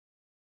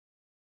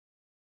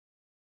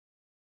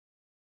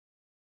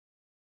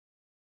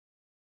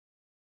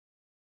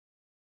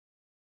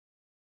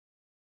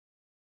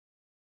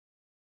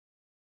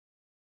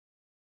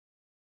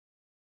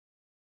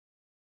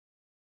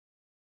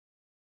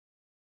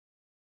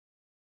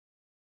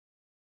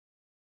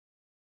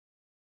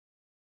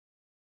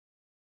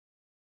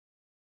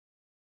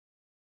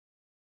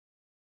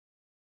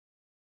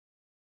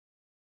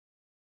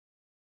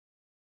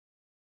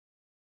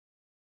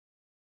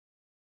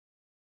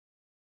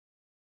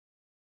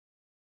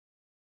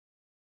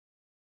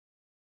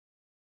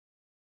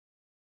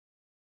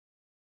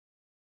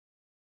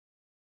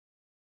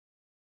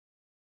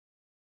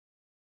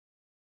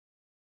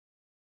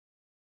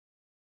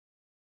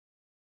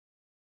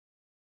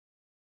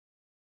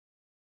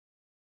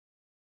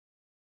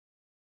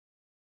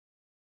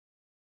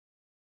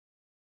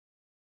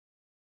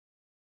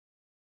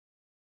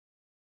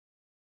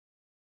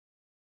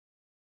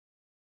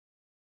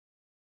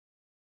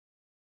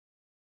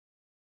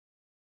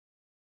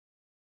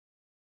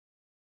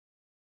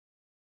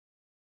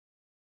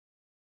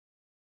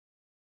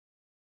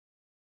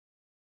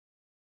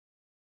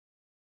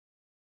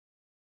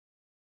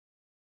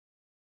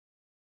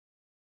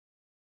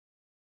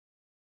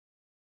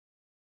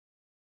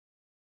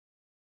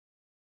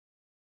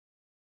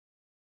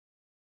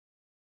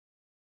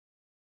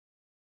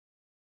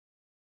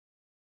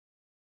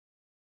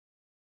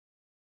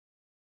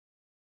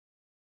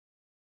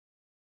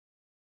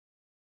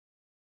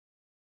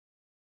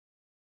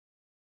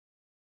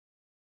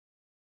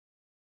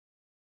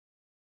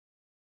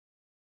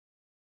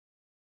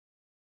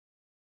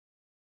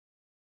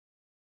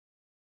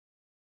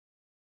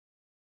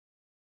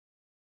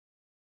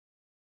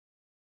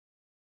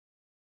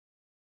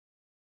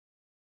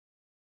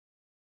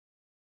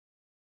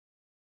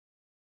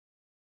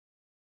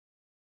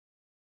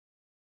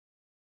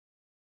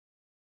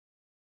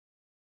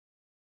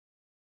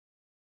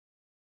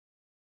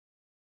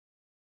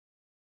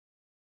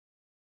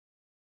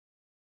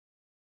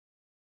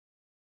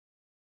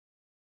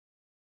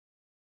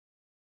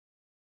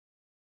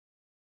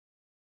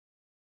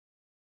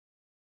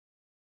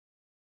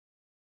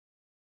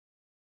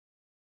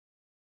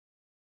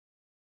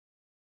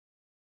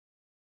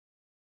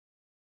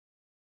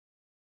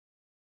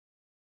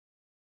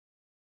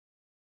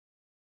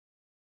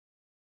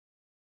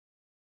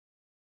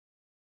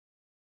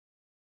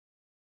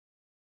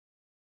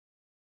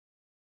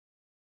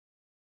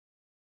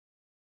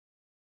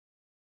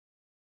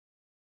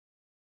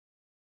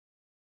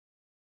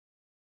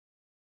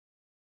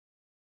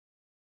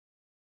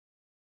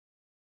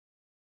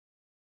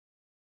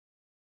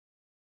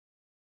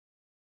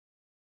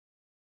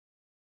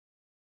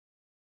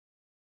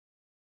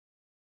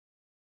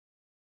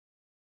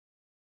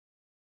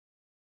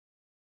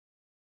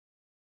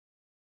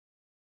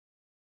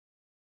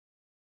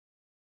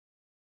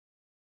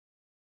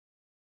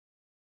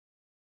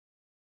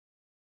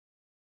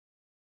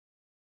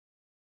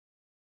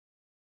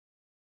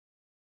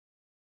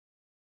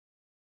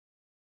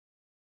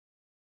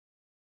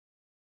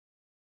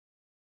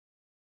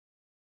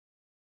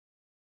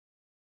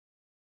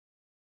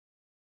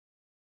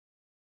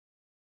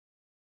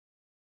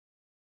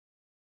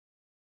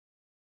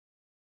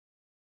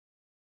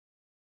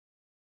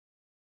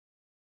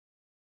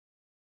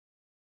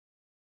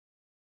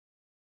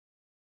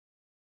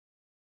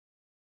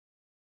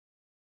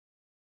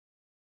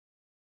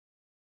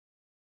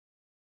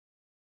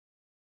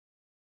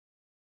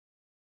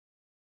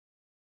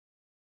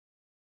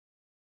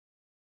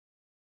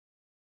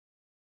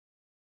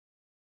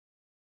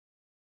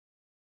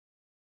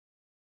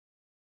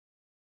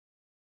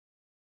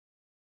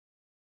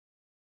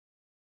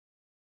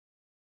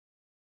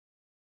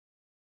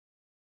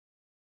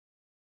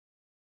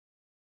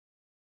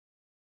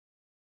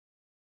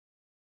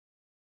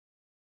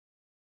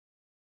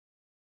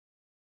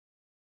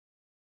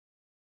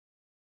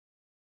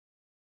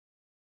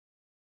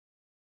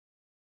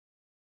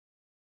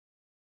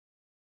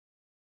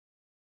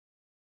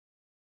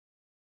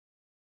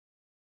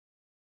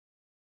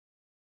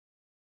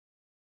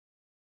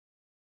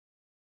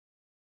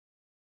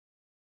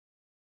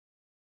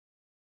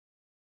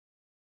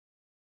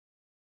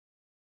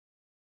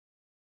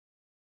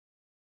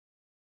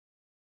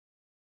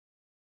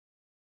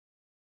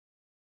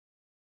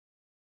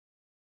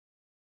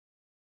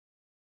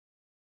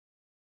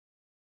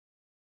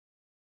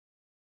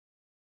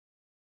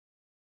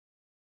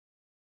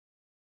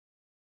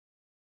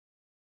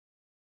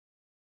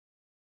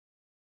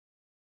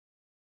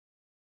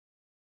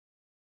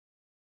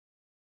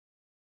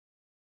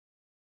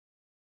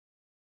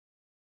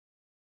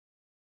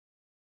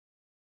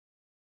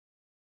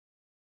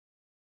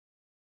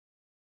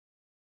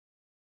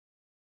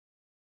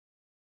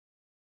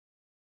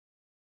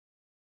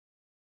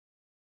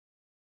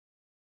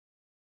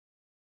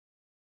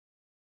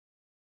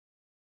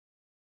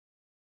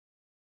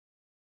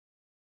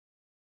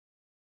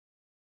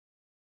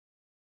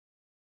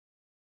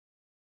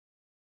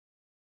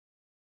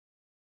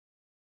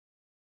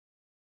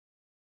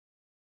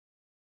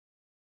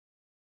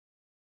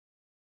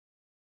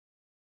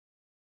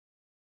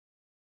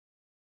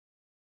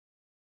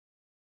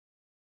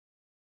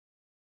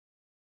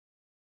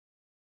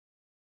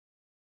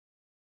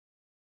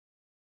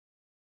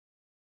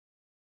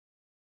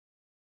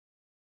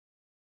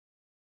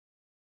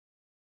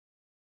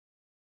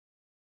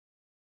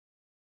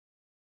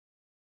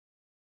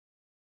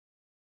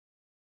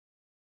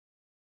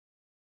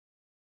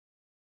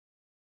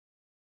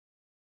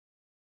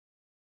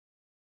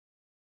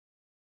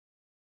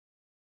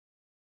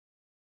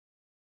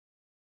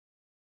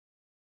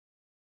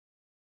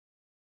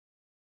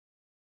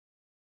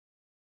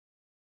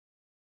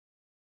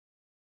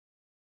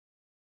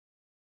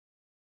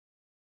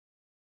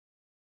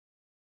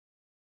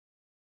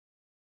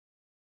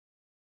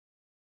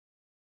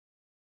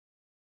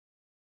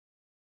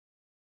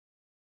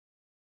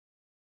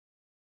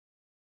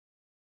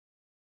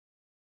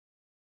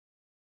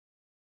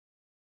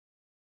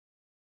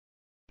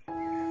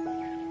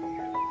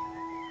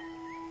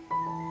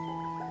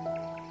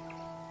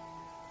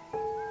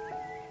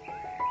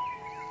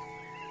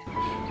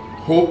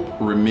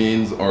Hope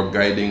remains our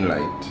guiding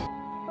light.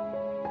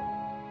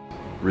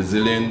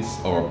 Resilience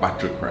our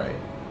battle cry.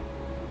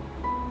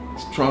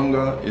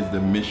 Stronger is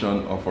the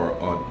mission of our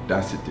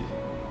audacity.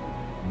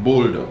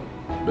 Bolder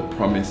the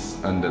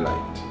promise and the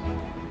light.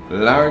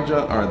 Larger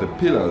are the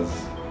pillars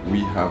we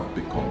have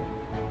become.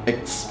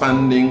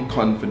 Expanding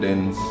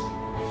confidence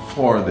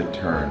for the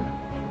turn.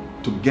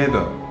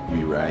 Together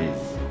we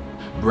rise.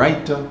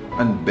 Brighter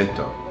and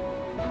better.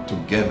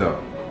 Together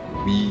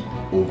we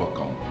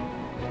overcome.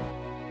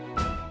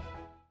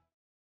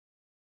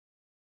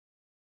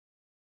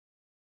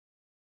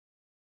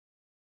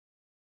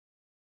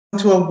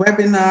 To a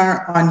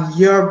webinar on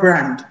your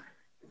brand.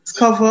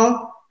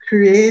 Discover,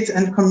 create,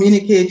 and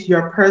communicate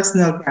your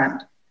personal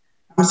brand.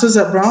 I'm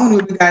Suzette Brown, who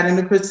will be guiding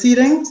the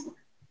proceedings.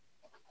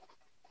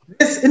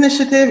 This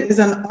initiative is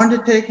an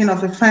undertaking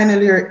of the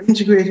final year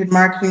integrated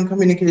marketing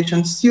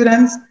communication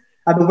students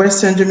at the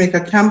Western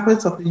Jamaica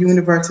campus of the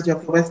University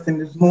of the West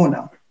Indies,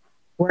 Mona,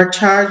 who are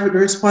charged with the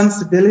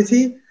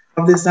responsibility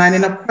of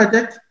designing a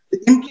project to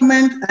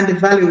implement and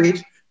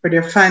evaluate for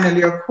their final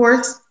year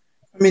course,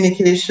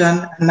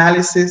 communication,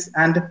 analysis,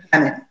 and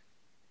planning.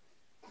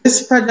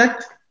 This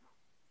project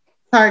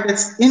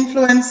targets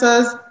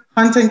influencers,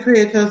 content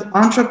creators,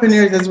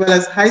 entrepreneurs, as well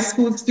as high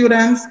school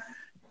students,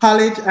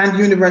 college and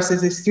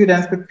university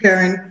students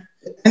preparing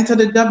to enter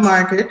the job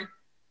market,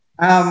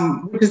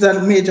 which is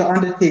a major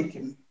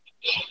undertaking.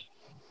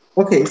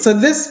 Okay, so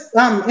this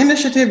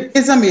initiative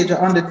is a major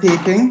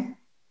undertaking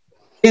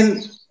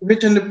in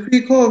which in the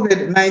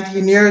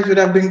pre-COVID-19 years would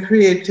have been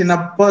creating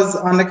a buzz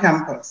on the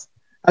campus.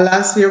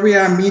 Last year, we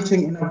are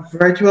meeting in a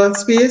virtual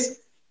space,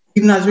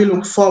 even as we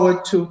look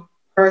forward to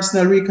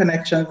personal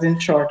reconnections in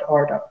short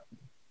order.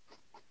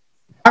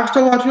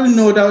 After what will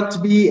no doubt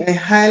be a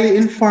highly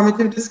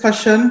informative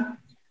discussion,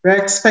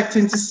 we're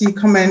expecting to see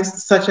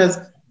comments such as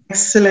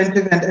excellent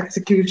event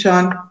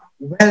execution,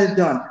 well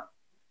done,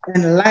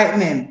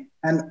 enlightening,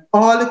 and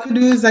all the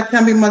to-dos that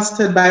can be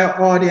mustered by our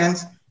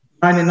audience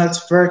joining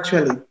us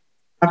virtually.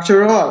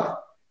 After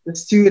all, the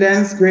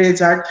students'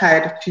 grades are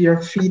tied to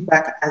your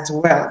feedback as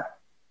well.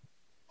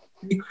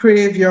 We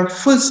crave your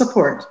full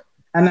support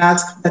and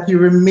ask that you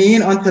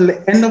remain until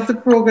the end of the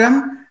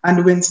program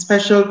and win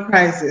special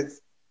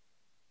prizes.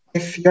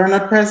 If you're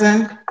not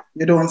present,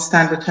 you don't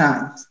stand a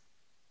chance.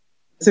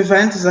 This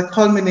event is a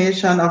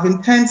culmination of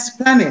intense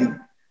planning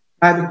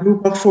by the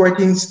group of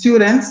 14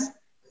 students,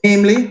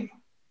 namely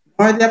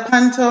Nordia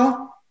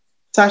Panto,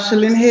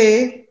 Sashalyn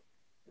Hay,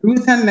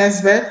 Ruth Ann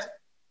Nesbitt,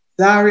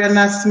 Zaria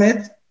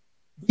Nasmith,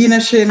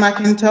 Dina Shea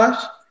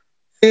McIntosh,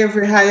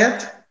 Avery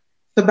Hyatt,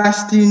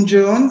 Sebastian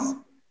Jones,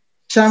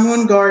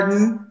 Shamoon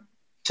Gordon,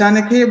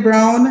 Shanaka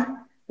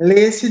Brown,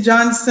 Lacey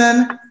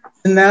Johnson,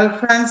 Janelle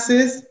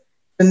Francis,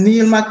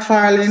 Neil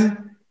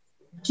McFarlane,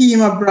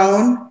 Kima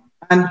Brown,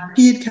 and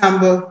Pete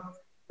Campbell,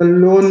 the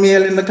lone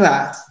male in the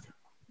class.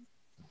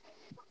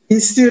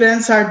 These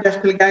students are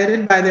deftly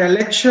guided by their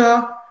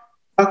lecturer,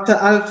 Dr.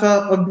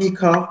 Alpha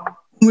Obika,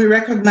 whom we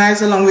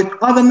recognize along with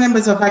other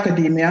members of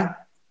academia,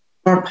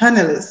 our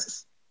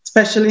panelists,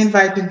 specially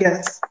invited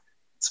guests,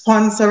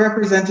 sponsor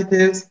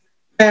representatives,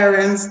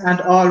 parents,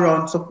 and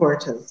all-round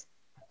supporters.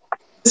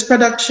 This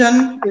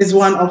production is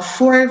one of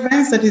 4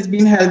 events that is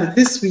being held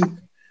this week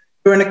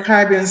during the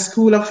Caribbean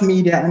School of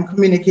Media and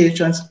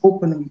Communications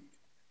Open Week.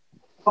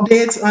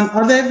 Updates on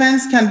other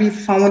events can be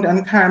found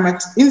on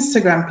CARIMAC's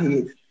Instagram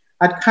page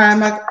at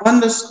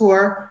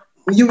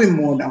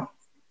CARIMAC_UWMona.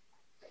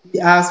 We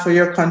ask for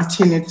your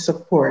continued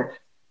support.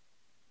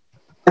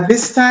 At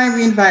this time,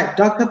 we invite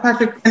Dr.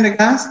 Patrick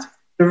Prendergast,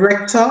 the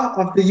rector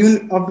of the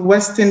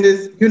University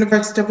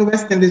of the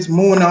West Indies,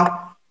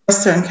 Mona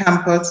Western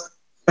Campus,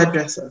 to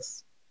address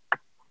us.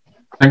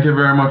 Thank you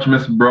very much,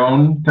 Ms.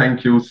 Brown.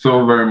 Thank you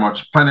so very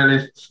much.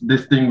 Panelists,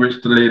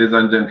 distinguished ladies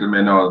and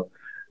gentlemen all.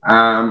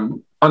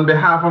 On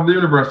behalf of the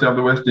University of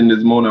the West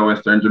Indies, Mona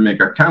Western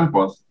Jamaica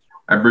Campus,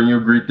 I bring you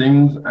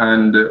greetings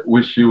and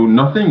wish you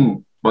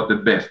nothing but the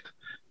best.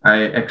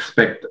 I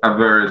expect a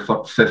very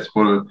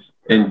successful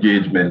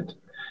engagement.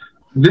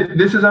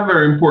 This is a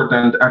very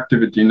important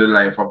activity in the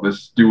life of the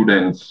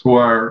students who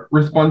are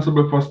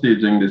responsible for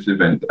staging this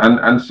event.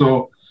 And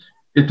so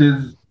it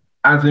is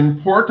as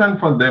important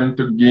for them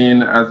to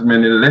gain as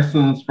many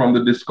lessons from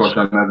the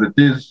discussion as it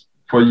is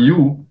for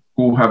you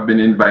who have been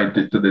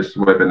invited to this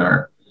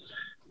webinar.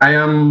 I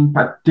am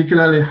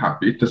particularly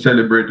happy to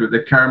celebrate with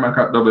the CARIMAC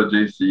at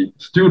WJC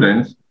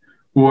students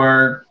who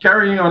are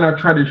carrying on a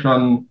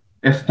tradition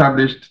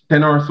established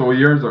 10 or so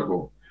years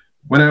ago.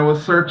 When I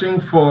was searching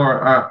for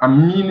a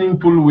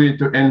meaningful way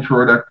to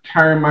ensure that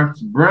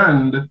CARIMAC's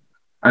brand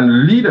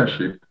and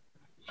leadership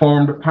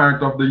formed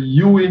part of the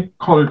UWI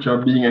culture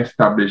being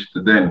established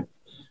then.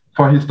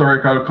 For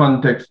historical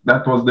context,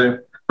 that was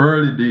the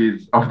early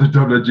days of the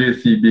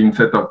WJC being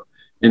set up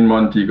in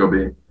Montego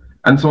Bay.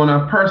 And so on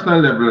a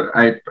personal level,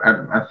 I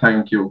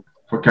thank you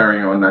for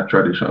carrying on that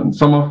tradition.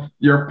 Some of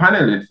your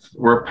panelists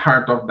were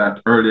part of that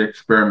early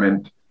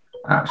experiment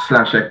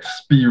 /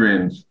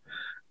 experience.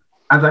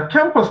 As a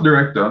campus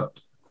director,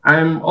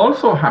 I'm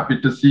also happy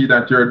to see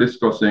that you're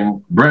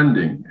discussing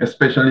branding,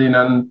 especially in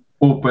an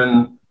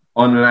open,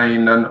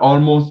 online, and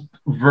almost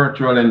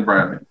virtual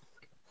environment.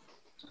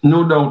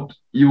 No doubt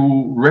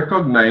you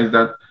recognize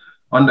that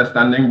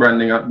understanding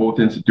branding at both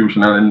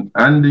institutional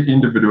and the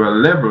individual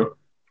level,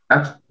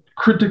 that's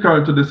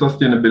critical to the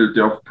sustainability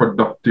of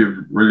productive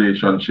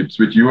relationships,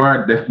 which you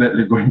are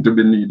definitely going to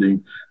be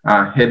needing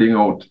heading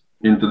out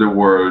into the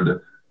world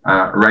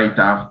right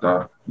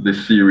after the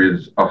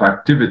series of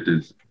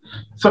activities.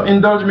 So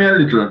indulge me a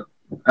little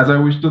as I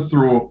wish to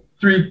throw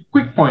 3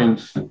 quick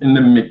points in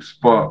the mix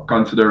for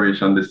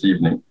consideration this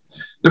evening.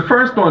 The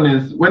first one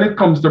is, when it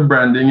comes to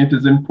branding, it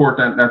is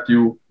important that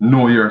you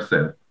know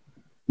yourself,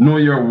 know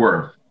your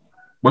worth,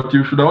 but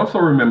you should also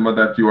remember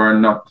that you are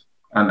not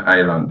an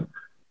island.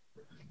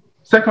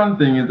 Second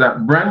thing is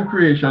that brand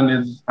creation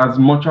is as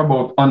much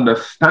about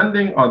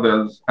understanding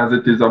others as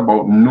it is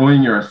about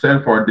knowing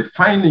yourself or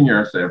defining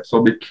yourself.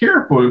 So be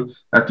careful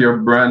that your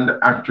brand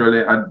actually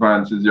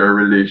advances your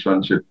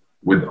relationship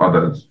with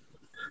others.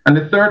 And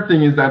the third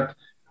thing is that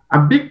a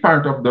big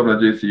part of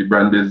WJC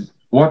brand is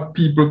what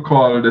people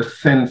call the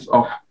sense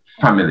of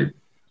family.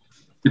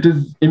 It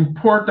is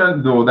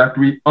important, though, that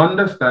we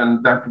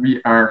understand that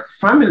we are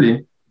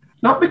family,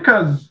 not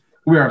because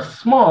we are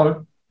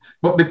small,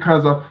 but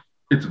because of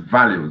its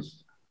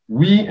values.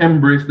 We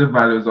embrace the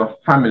values of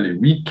family.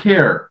 We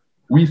care,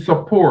 we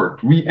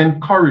support, we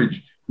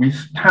encourage, we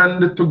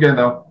stand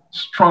together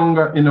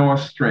stronger in our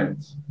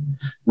strengths.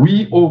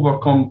 We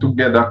overcome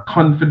together,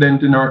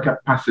 confident in our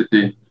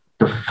capacity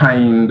to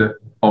find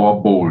our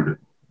bold.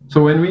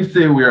 So when we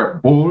say we are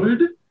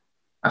bold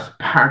as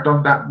part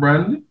of that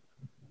brand,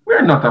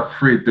 we're not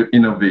afraid to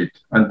innovate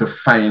and to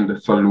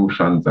find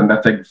solutions. And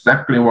that's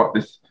exactly what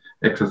this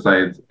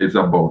exercise is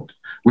about.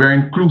 We're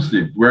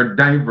inclusive, we're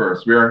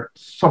diverse, we're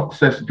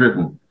success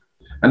driven.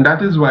 And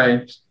that is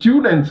why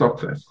student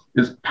success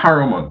is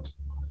paramount.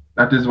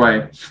 That is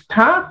why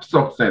staff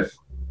success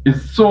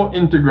is so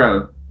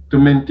integral to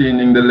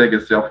maintaining the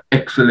legacy of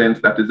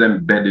excellence that is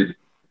embedded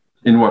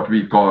in what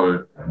we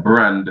call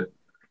brand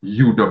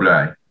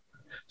UWI.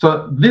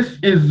 So this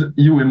is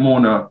UWI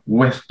Mona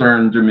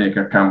Western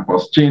Jamaica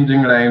campus,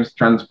 changing lives,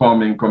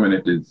 transforming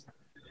communities.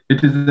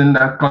 It is in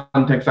that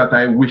context that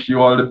I wish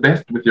you all the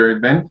best with your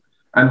event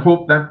and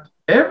hope that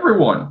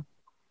everyone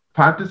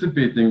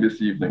participating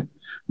this evening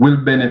will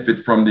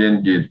benefit from the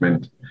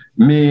engagement.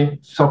 May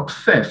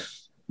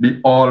success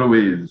be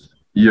always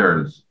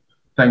yours.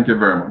 Thank you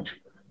very much.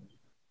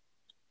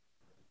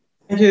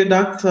 Thank you,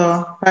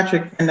 Dr.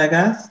 Patrick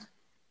Prendergast.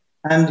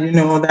 And you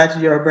know that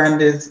your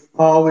brand is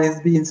always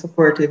being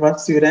supportive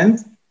of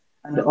students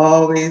and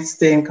always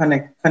staying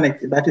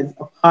connected. That is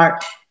a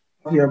part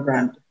of your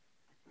brand.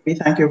 We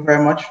thank you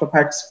very much for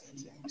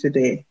participating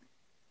today.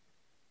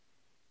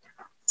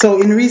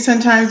 So in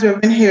recent times, we've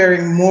been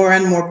hearing more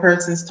and more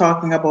persons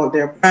talking about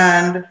their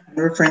brand and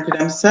referring to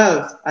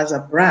themselves as a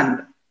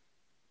brand.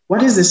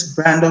 What is this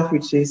brand of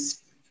which they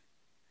speak?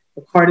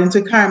 According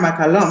to Carmack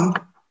alum,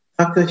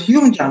 Dr.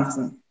 Hume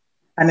Johnson,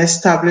 an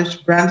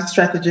established brand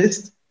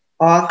strategist,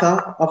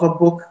 author of a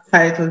book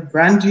titled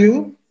Brand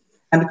You,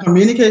 and a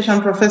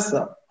communication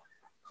professor,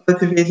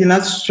 cultivating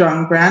a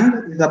strong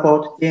brand is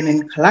about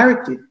gaining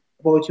clarity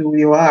about who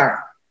you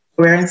are.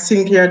 We're in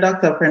sync here,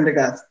 Dr.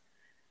 Prendergast,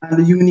 and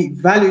the unique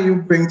value you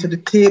bring to the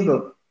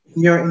table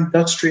in your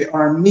industry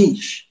or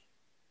niche.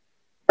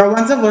 For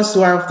ones of us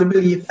who are of the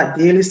belief that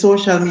daily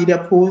social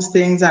media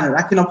postings and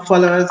racking up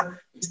followers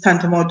is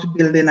tantamount to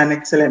building an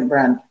excellent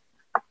brand.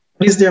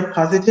 Is there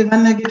positive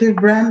and negative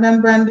brand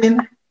and branding?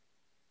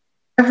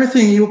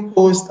 Everything you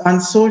post on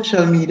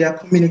social media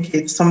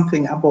communicates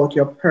something about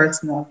your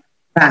personal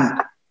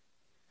brand.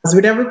 As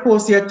with every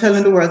post, you're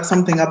telling the world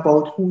something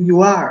about who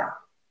you are.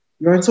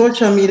 Your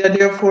social media,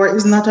 therefore,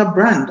 is not a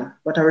brand,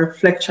 but a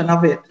reflection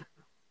of it.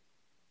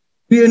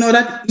 Do you know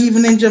that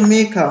even in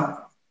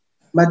Jamaica,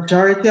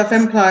 majority of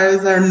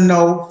employers are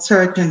now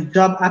searching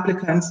job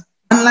applicants'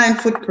 online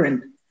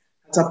footprint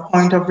as a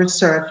point of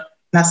research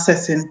in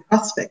assessing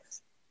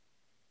prospects?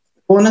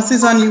 The onus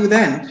is on you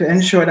then to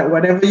ensure that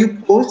whatever you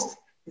post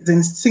is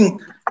in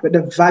sync with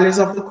the values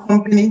of the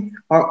company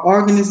or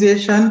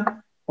organization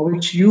for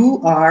which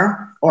you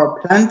are or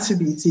plan to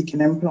be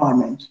seeking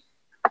employment.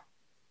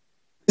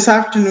 This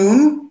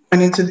afternoon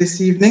and into this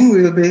evening,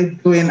 we will be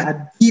doing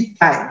a deep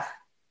dive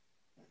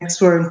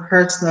exploring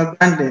personal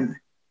branding.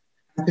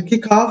 And to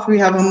kick off, we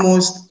have a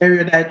most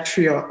erudite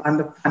trio on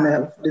the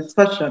panel for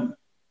discussion.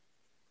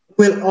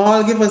 Will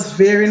all give us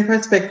varying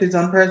perspectives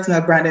on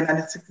personal branding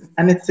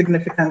and its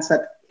significance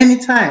at any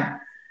time,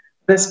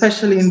 but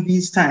especially in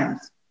these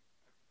times.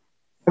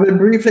 I will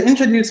briefly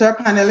introduce our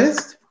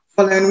panelists,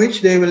 following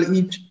which they will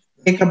each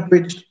make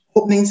abridged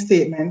opening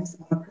statements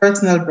on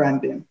personal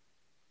branding.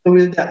 So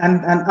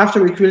and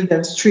after which we'll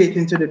delve straight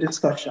into the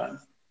discussion.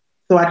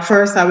 So at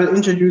first, I will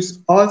introduce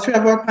all three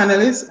of our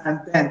panelists,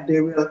 and then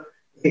they will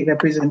make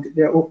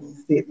their opening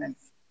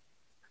statements.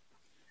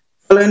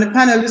 Following the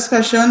panel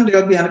discussion,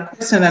 there will be a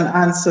question and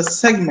answer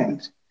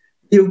segment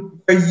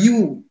where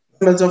you,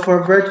 members of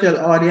our virtual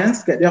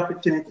audience, get the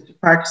opportunity to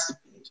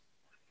participate.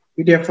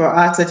 We therefore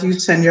ask that you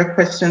send your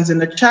questions in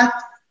the chat,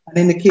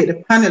 and indicate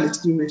the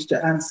panelists you wish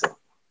to answer.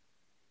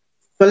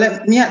 So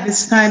let me at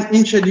this time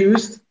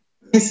introduce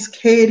Ms.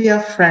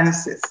 Kadia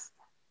Francis,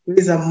 who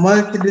is a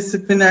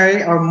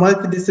multidisciplinary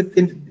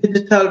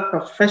digital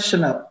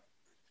professional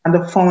and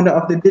the founder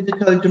of the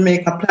Digital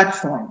Jamaica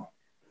Platform,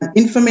 an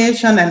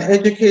information and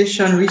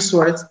education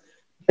resource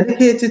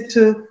dedicated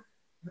to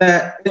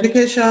the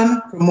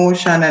education,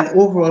 promotion, and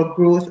overall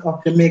growth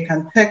of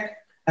Jamaican tech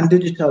and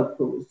digital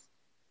pros.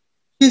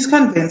 She's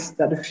convinced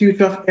that the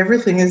future of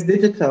everything is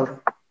digital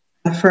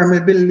and firmly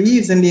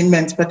believes in the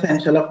immense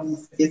potential of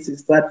these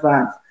spaces to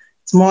advance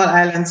small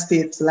island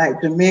states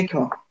like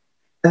Jamaica,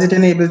 as it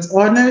enables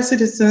ordinary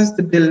citizens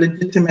to build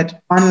legitimate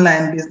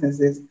online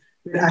businesses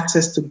with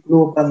access to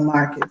global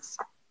markets.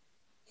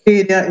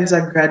 Kadia is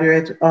a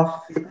graduate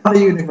of the other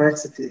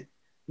university,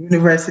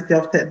 University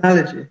of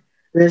Technology,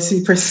 where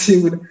she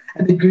pursued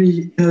a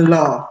degree in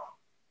law.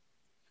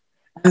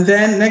 And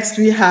then next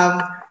we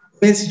have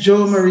Ms.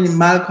 Jo Marie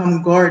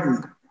Malcolm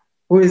Gordon,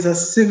 who is a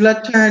civil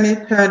attorney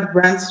turned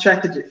brand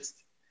strategist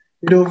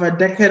with over a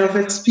decade of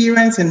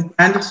experience in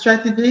brand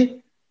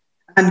strategy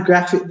and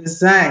graphic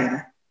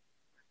design.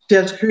 She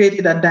has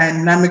created a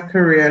dynamic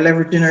career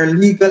leveraging her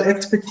legal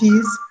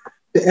expertise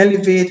to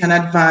elevate and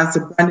advance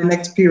the branding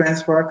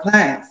experience for our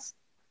clients.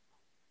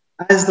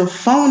 As the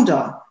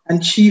founder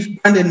and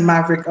chief branding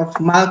maverick of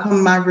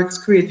Malcolm Mavericks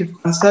Creative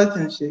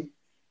Consultancy,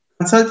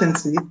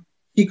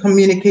 he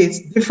communicates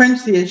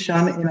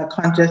differentiation in a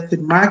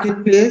congested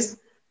marketplace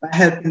by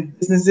helping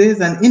businesses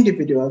and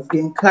individuals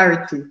gain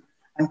clarity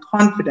and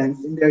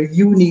confidence in their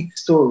unique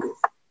stories.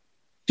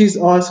 She's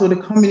also the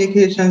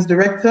communications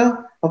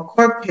director of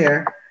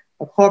Corpair,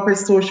 a corporate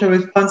social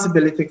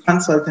responsibility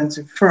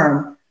consultancy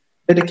firm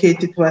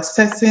dedicated to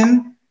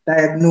assessing,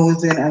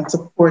 diagnosing, and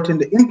supporting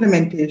the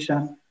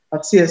implementation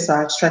of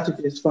CSR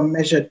strategies for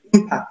measured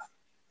impact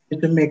in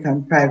the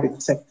Jamaican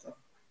private sector.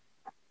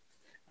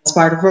 As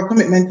part of her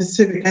commitment to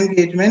civic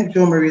engagement,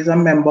 Jo Marie is a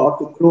member of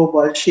the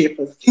Global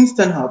Shapers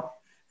Kingston Hub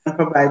and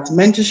provides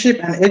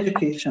mentorship and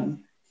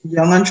education to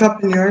young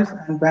entrepreneurs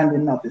and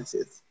branding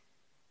novices.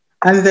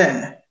 And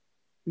then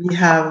we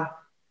have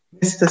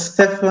Mr.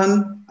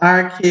 Stephen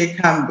R.K.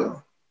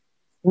 Campbell,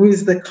 who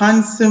is the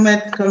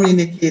consummate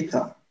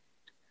communicator,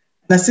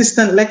 an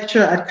assistant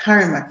lecturer at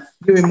Karimak,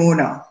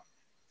 UWI-Mona.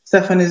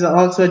 Stephen is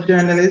also a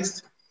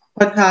journalist,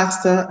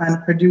 podcaster,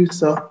 and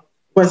producer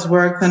who has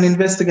worked on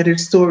investigative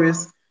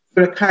stories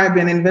for the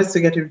Caribbean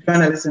Investigative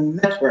Journalism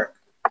Network.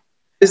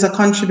 He is a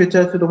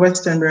contributor to the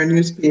Western Mirror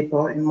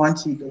newspaper in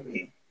Montego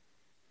Bay.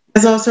 He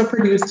has also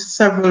produced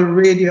several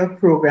radio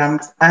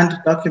programs and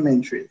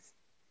documentaries.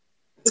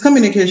 This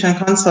communication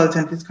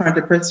consultant is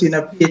currently pursuing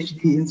a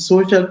PhD in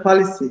social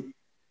policy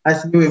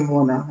at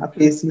UWI-Mona, a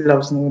place he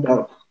loves, no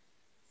doubt.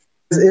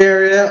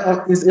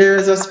 His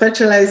areas of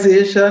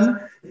specialization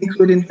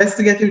include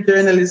investigative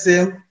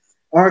journalism,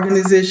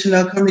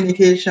 organizational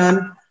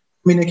communication,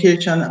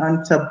 communication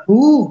on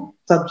taboo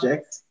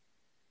subjects,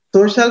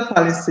 social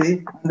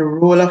policy, and the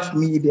role of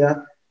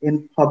media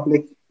in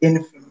public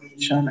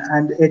information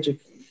and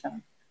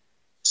education.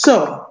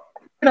 So,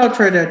 without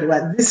further ado,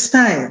 at this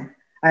time,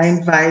 I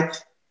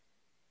invite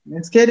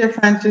Ms. Kadia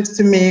Francis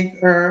to make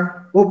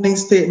her opening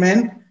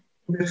statement,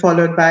 to be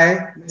followed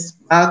by Ms.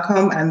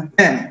 Malcolm and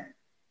then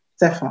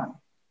Stefan.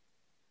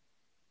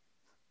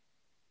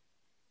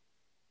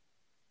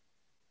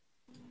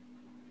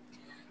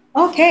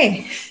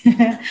 Okay.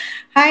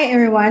 Hi,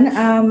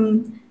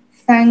 everyone.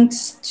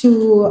 Thanks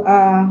to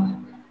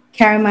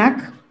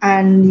Karimak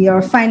and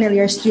your final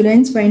year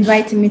students for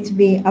inviting me to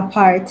be a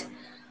part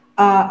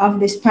of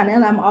this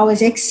panel. I'm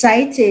always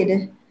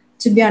excited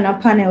to be on a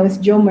panel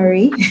with Jo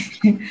Marie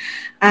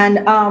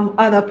and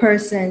other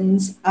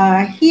persons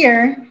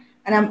here.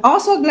 And I'm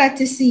also glad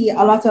to see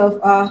a lot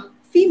of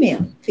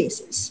female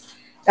faces.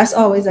 That's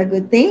always a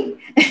good thing.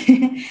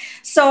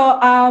 So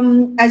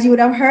as you would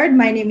have heard,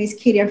 my name is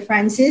Kadia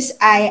Francis.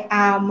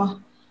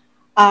 I'm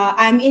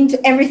into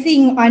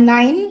everything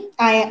online.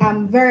 I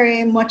am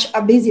very much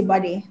a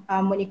busybody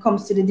when it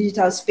comes to the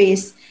digital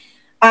space.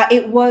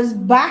 It was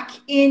back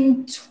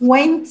in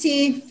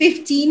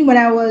 2015 when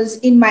I was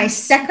in my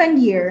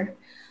second year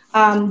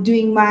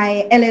doing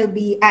my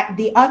LLB at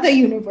the other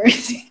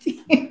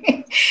university,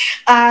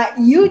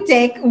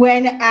 UTech,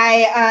 when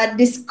I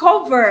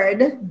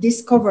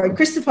discovered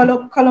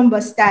Christopher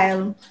Columbus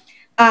style,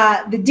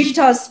 the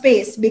digital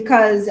space,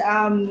 because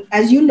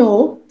as you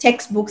know,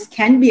 textbooks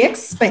can be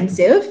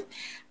expensive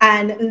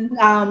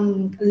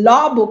and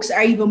law books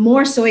are even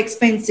more so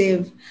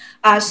expensive.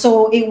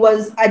 So it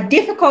was a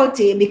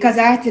difficulty because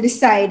I had to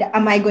decide,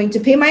 am I going to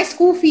pay my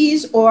school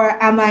fees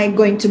or am I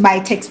going to buy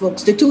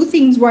textbooks? The two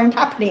things weren't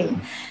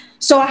happening.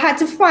 So I had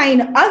to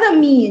find other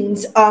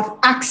means of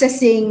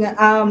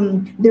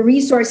accessing the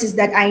resources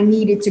that I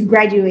needed to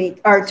graduate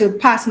or to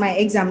pass my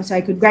exam so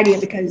I could graduate,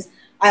 because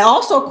I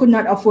also could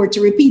not afford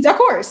to repeat a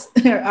course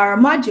or a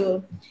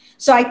module.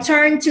 So I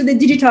turned to the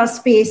digital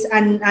space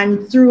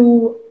and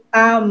through,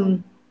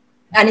 and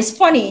it's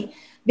funny,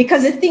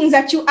 because the things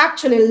that you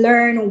actually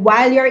learn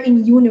while you're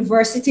in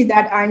university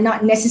that are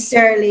not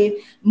necessarily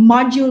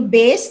module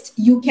based,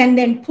 you can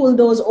then pull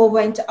those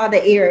over into other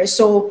areas.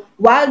 So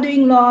while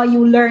doing law,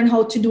 you learn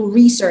how to do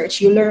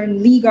research, you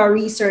learn legal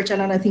research and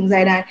other things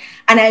like that.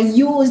 And I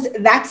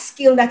used that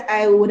skill that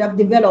I would have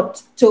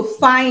developed to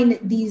find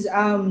these,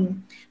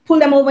 pull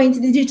them over into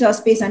the digital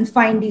space and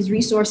find these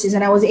resources.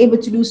 And I was able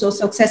to do so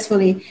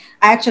successfully.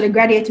 I actually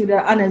graduated with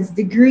an honors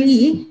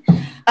degree.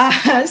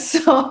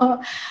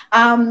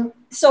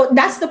 So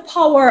that's the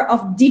power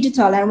of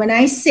digital. And when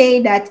I say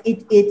that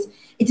it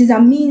is a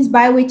means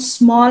by which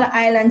small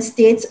island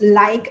states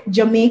like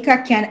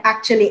Jamaica can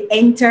actually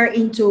enter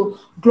into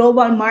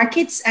global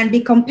markets and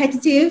be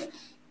competitive,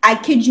 I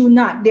kid you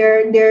not,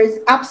 there's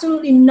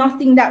absolutely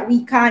nothing that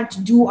we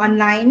can't do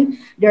online.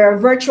 There are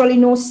virtually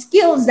no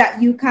skills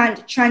that you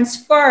can't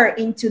transfer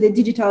into the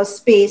digital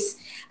space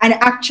and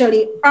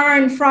actually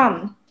earn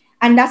from.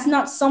 And that's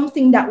not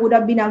something that would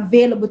have been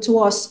available to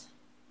us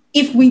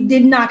if we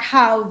did not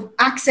have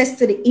access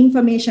to the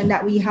information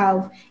that we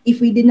have, if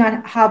we did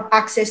not have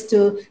access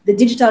to the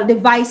digital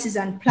devices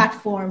and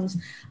platforms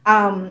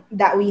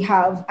that we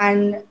have.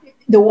 And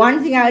the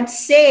one thing I'd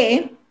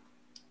say,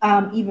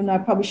 even though I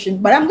probably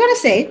shouldn't, but I'm gonna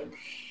say,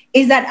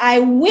 is that I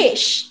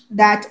wish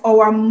that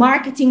our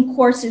marketing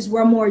courses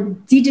were more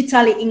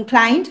digitally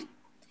inclined,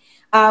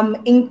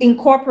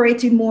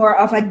 incorporated more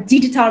of a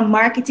digital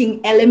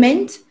marketing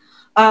element.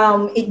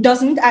 It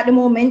doesn't at the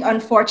moment,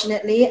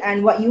 unfortunately.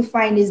 And what you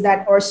find is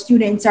that our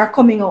students are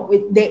coming up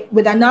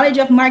with a knowledge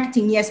of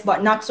marketing, yes,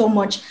 but not so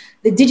much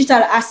the digital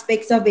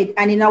aspects of it.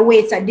 And in a way,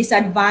 it's a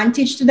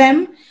disadvantage to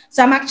them.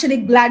 So I'm actually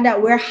glad that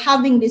we're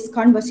having this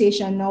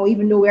conversation now,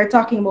 even though we're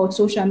talking about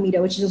social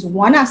media, which is just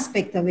one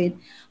aspect of it.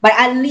 But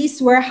at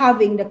least we're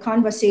having the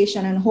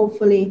conversation, and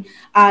hopefully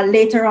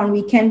later on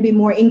we can be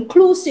more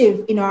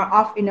inclusive in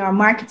our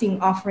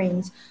marketing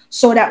offerings,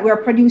 so that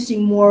we're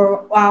producing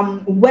more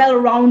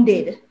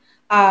well-rounded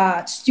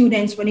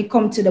students when it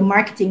comes to the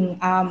marketing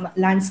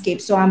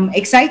landscape. So I'm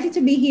excited to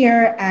be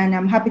here, and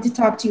I'm happy to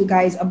talk to you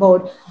guys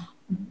about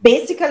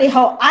basically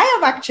how I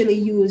have actually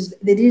used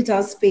the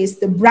digital space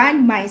to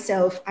brand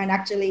myself and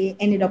actually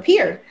ended up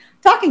here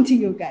talking to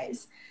you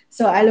guys.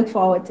 So I look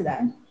forward to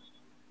that.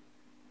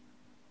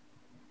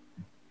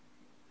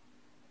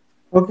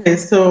 Okay,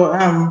 so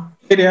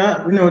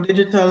Lydia,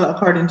 digital,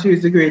 according to you,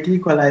 is the great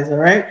equalizer,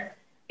 right?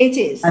 It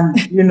is. And,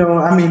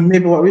 I mean,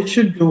 maybe what we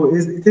should do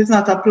is, it is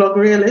not a plug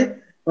really,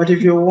 but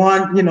if you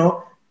want,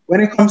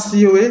 when it comes to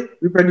UWI,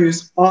 we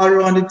produce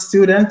all-rounded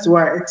students who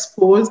are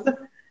exposed,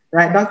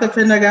 right, Dr.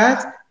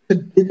 Prendergast, to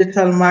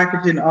digital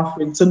marketing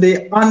offerings. So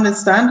they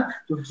understand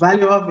the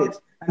value of it,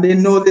 and they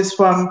know this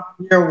from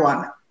year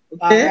one.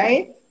 Okay? All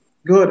right.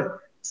 Good.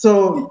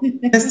 So,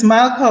 Ms.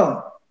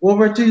 Malcolm,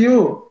 over to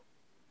you.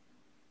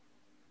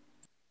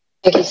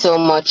 Thank you so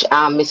much,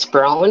 Ms.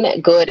 Brown.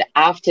 Good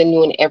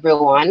afternoon,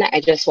 everyone.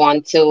 I just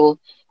want to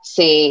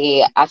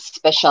say a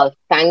special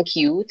thank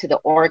you to the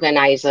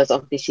organizers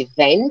of this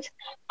event.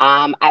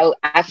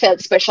 I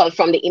felt special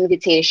from the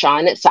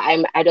invitation, so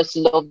I just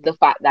love the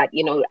fact that,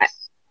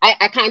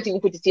 I can't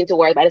even put it into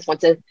words, but I just want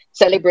to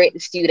celebrate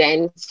the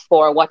students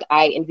for what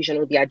I envision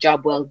will be a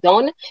job well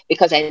done,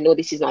 because I know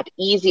this is not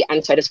easy.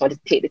 And so I just want to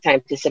take the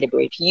time to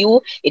celebrate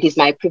you. It is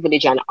my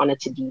privilege and honor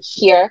to be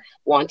here.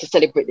 Want to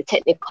celebrate the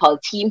technical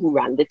team who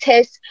ran the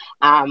test,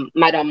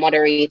 Madam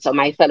Moderator,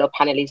 my fellow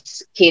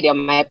panelists, Katie,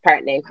 my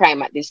partner in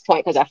crime at this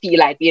point, because I feel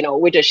like,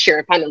 we just share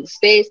a panel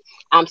space.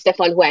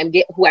 Stefan, who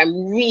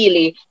I'm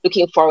really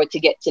looking forward to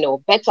get to know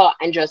better,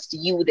 and just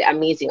you, the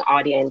amazing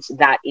audience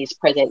that is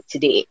present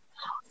today.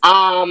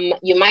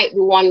 You might be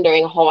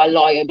wondering how a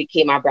lawyer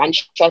became a brand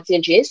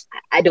strategist.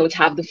 I don't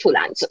have the full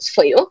answers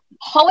for you.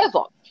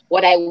 However,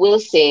 what I will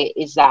say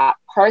is that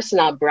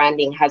personal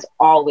branding has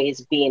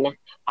always been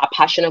a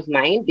passion of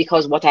mine,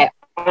 because what I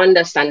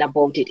understand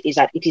about it is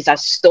that it is a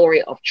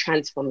story of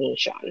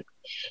transformation.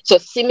 So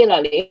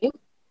similarly,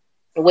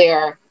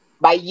 where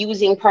by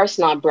using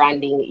personal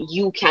branding,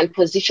 you can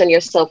position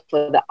yourself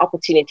for the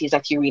opportunities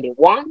that you really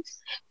want,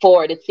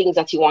 for the things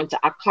that you want to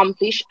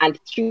accomplish. And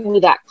through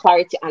that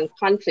clarity and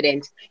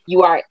confidence,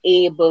 you are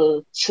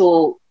able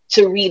to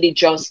really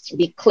just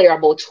be clear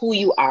about who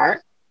you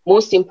are,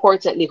 most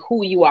importantly,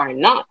 who you are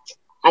not.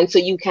 And so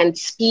you can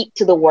speak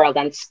to the world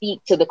and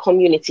speak to the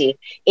community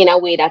in a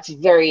way that's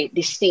very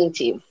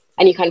distinctive,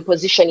 and you can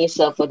position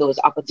yourself for those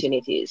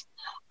opportunities.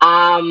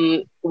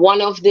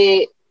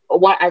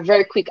 A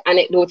very quick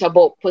anecdote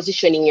about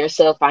positioning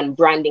yourself and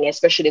branding,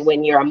 especially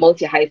when you're a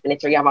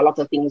multi-hyphenate or you have a lot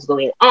of things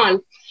going on.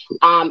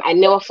 I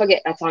never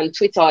forget that on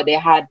Twitter, they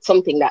had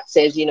something that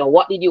says,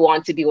 what did you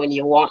want to be when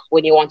you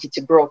wanted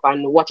to grow up,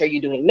 and what are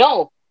you doing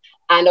now?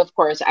 And of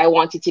course, I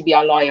wanted to be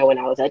a lawyer when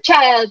I was a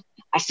child.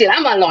 I still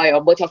am a lawyer,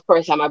 but of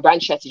course, I'm a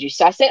brand strategist.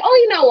 So I said,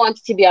 I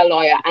wanted to be a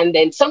lawyer. And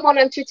then someone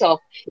on Twitter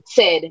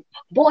said,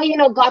 boy,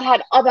 God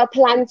had other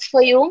plans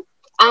for you.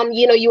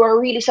 You are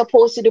really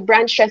supposed to do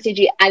brand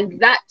strategy. And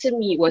that to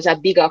me was a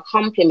bigger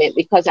compliment,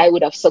 because I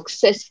would have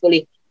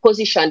successfully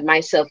positioned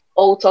myself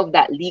out of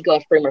that legal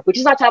framework, which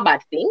is not a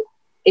bad thing.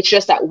 It's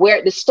just that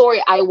where the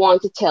story I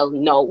want to tell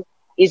now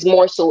is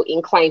more so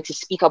inclined to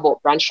speak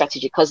about brand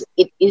strategy, because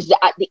it is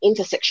at the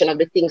intersection of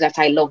the things that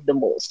I love the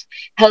most.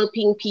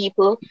 Helping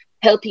people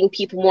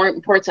more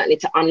importantly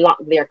to unlock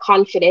their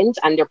confidence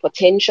and their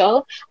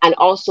potential, and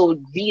also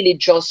really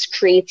just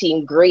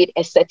creating great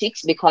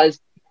aesthetics, because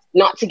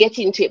not to get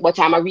into it, but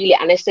I'm a really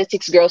an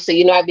aesthetics girl. So,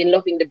 I've been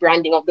loving the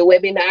branding of the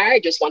webinar. I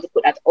just want to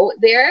put that out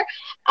there.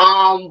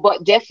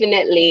 But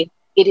definitely,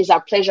 it is a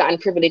pleasure and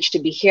privilege to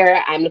be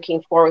here. I'm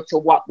looking forward to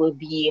what will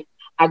be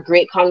a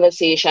great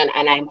conversation,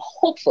 and I'm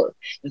hopeful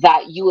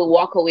that you will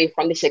walk away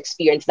from this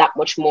experience that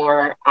much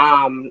more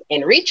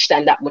enriched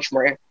and that much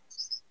more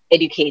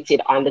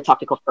educated on the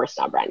topic of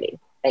personal branding.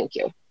 Thank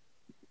you.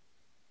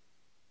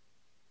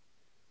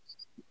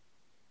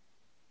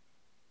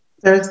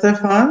 Sir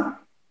Stefan?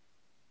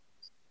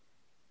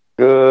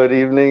 Good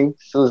evening,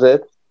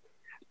 Suzette.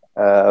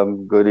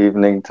 Good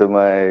evening to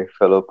my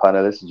fellow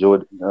panelists,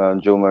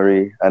 Jo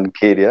Marie and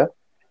Kadia.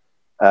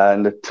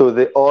 And to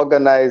the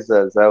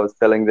organizers, I was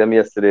telling them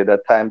yesterday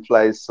that time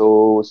flies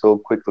so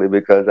quickly,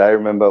 because I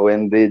remember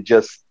when they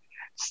just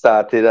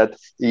started at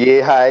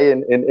Yay High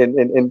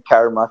in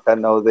Karamak,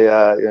 and now they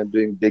are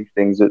doing big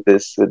things with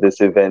this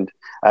event.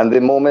 And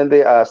the moment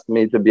they asked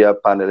me to be a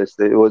panelist,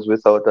 it was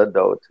without a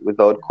doubt,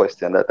 without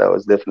question, that I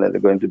was definitely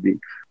going to be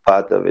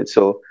part of it.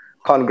 So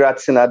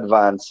congrats in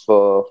advance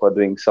for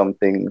doing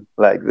something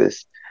like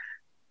this.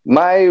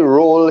 My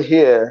role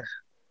here,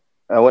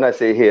 when I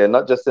say here,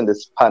 not just in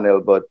this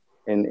panel, but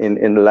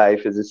in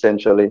life, is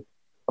essentially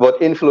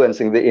about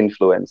influencing the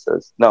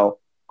influencers. Now,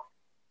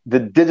 the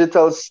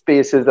digital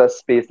space is a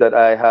space that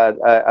I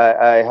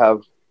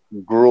have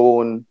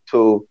grown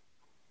to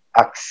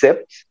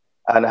accept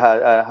and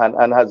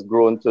has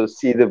grown to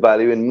see the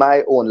value in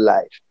my own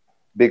life,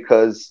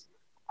 because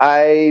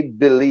I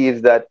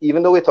believe that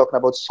even though we're talking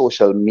about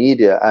social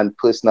media and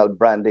personal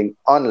branding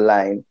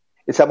online,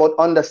 it's about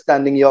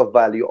understanding your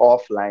value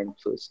offline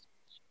first.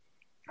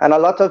 And a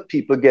lot of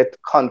people get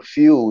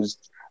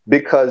confused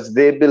because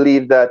they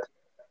believe that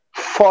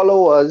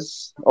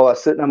followers, or a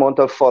certain amount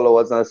of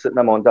followers and a certain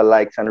amount of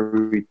likes and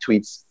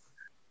retweets,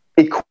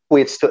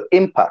 equates to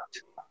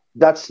impact.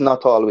 That's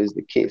not always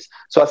the case.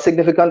 So a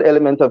significant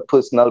element of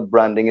personal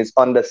branding is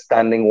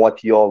understanding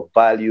what your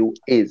value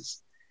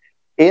is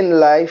in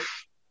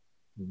life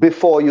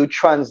before you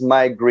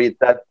transmigrate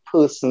that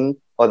person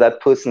or that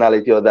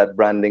personality or that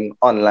branding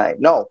online.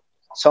 Now,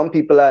 some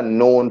people are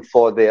known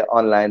for their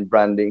online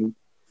branding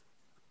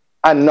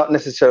and not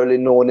necessarily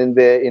known in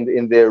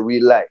their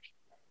real life.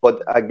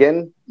 But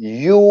again,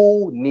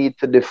 you need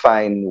to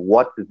define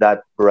what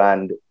that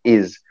brand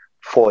is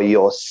for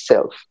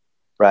yourself,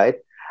 right?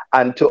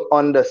 And to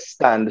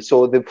understand.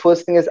 So the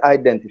first thing is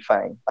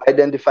identifying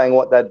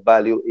what that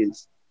value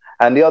is.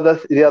 And the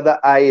other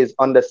eye is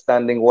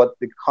understanding what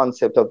the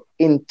concept of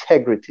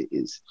integrity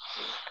is.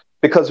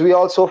 Because we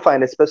also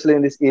find, especially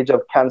in this age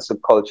of cancel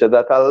culture,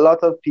 that a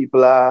lot of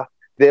people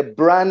their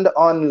brand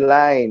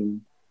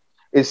online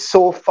is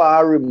so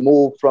far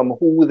removed from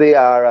who they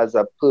are as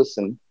a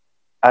person.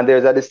 And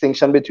there's a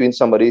distinction between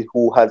somebody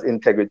who has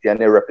integrity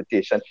and a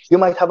reputation. You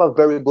might have a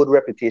very good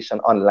reputation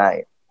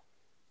online,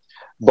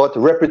 but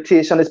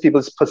reputation is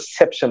people's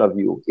perception of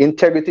you.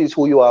 Integrity is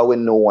who you are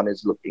when no one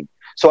is looking.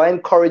 So I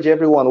encourage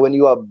everyone, when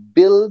you are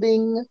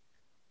building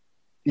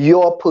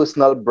your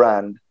personal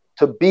brand,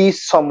 to be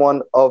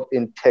someone of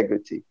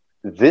integrity.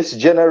 This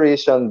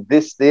generation,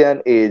 this day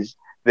and age,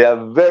 they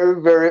are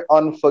very, very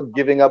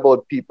unforgiving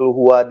about people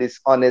who are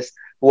dishonest,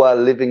 who are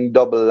living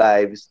double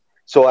lives.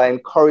 So I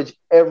encourage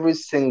every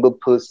single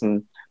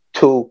person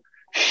to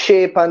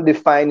shape and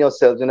define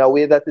yourselves in a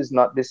way that is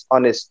not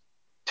dishonest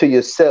to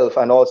yourself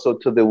and also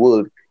to the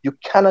world. You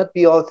cannot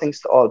be all things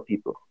to all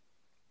people.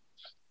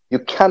 You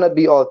cannot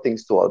be all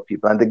things to all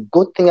people. And the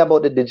good thing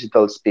about the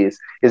digital space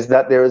is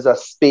that there is a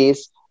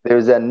space, there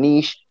is a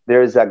niche,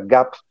 there is a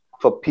gap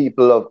for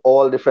people of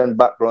all different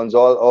backgrounds,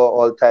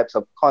 all types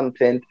of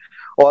content,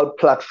 all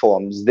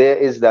platforms. There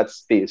is that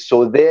space.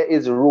 So there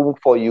is room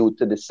for you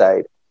to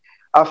decide.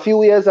 A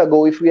few years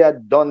ago, if we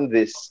had done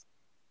this,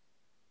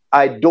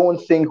 I don't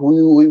think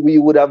we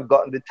would have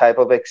gotten the type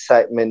of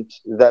excitement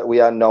that we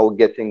are now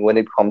getting when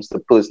it comes to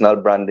personal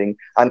branding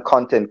and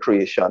content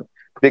creation.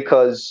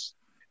 Because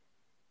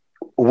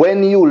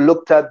when you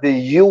looked at the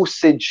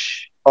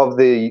usage of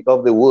the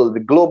world, the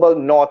global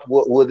north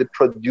were the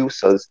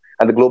producers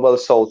and the global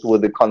south were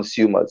the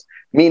consumers,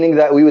 meaning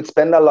that we would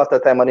spend a lot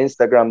of time on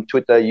Instagram,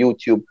 Twitter,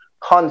 YouTube,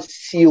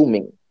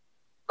 consuming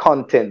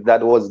content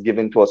that was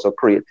given to us or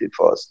created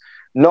for us.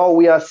 Now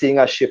we are seeing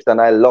a shift, and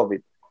I love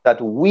it,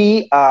 that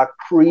we are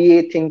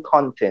creating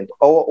content,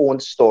 our own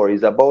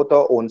stories about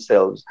our own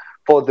selves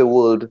for the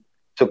world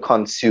to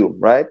consume,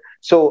 right?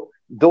 So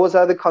those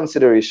are the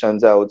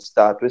considerations. I would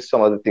start with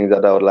some of the things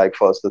that I would like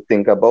for us to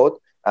think about,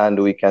 and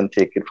we can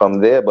take it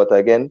from there. But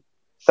again,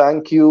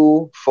 thank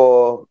you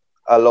for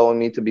allowing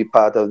me to be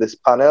part of this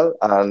panel,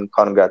 and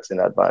congrats in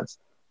advance.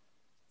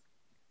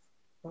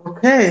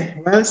 Okay,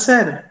 well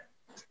said.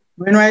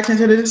 Going right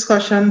into the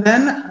discussion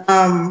then,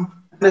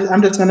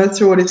 I'm just going to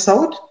throw this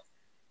out.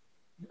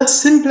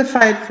 Just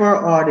simplify it for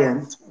our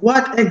audience.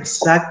 What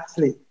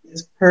exactly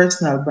is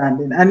personal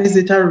branding, and is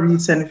it a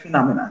recent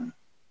phenomenon?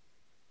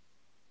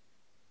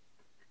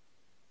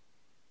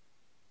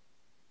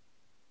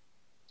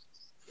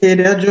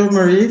 Kadia, Jo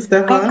Marie,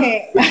 Stefan?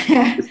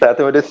 Okay.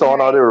 Starting with the Song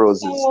of the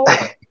Roses.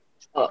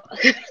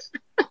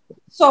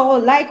 So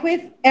like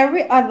with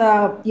every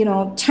other,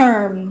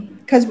 term,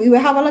 because we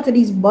will have a lot of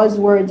these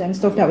buzzwords and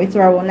stuff that we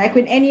throw on, like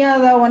with any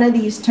other one of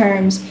these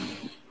terms,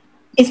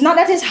 it's not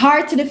that it's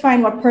hard to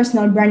define what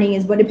personal branding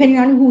is, but depending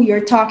on who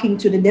you're talking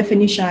to, the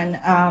definition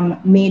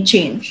may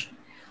change.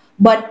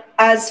 But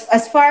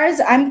as far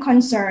as I'm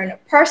concerned,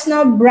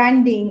 personal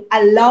branding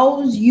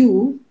allows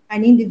you,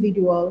 an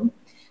individual,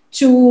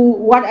 to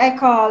what I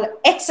call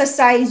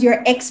exercise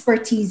your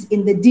expertise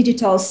in the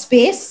digital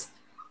space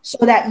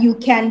so that you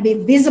can be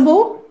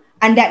visible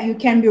and that you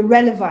can be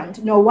relevant.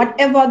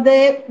 Whatever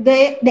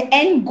the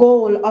end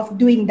goal of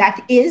doing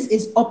that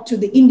is up to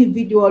the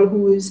individual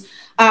who's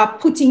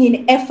putting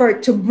in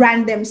effort to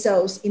brand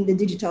themselves in the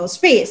digital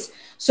space.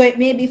 So it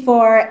may be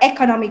for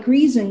economic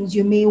reasons.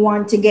 You may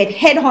want to get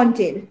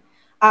headhunted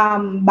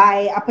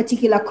by a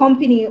particular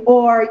company,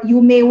 or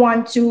you may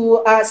want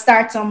to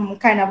start some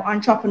kind of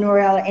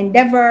entrepreneurial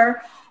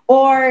endeavor,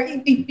 or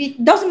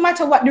it doesn't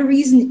matter what the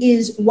reason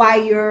is why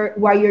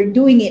you're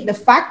doing it. The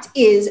fact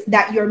is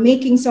that you're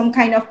making some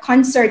kind of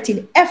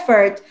concerted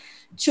effort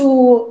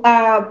to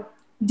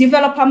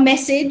develop a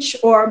message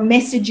or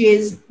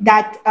messages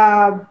that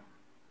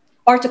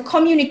or to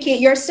communicate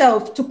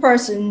yourself to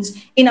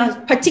persons in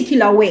a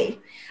particular way.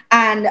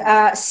 And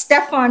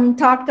Stefan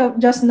talked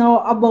just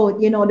now about,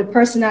 the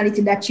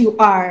personality that you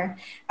are,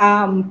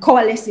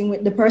 coalescing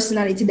with the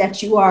personality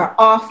that you are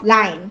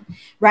offline,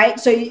 right?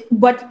 So,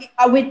 but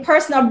with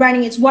personal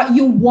branding, it's what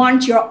you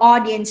want your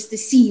audience to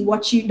see,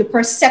 the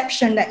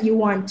perception that you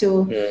want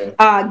to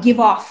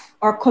give off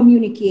or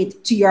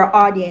communicate to your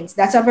audience.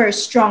 That's a very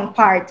strong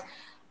part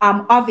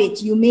of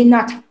it. You may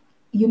not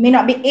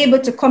be able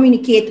to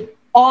communicate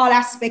all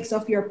aspects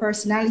of your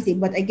personality,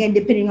 but again,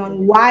 depending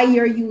on why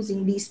you're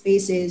using these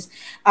spaces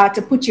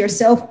to put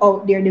yourself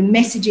out there, the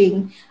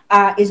messaging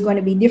is going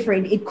to be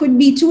different. It could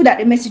be too that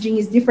the messaging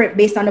is different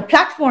based on the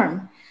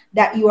platform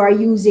that you are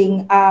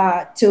using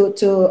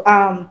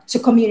to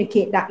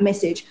communicate that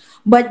message.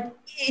 But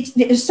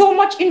there's so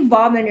much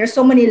involved and there's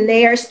so many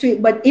layers to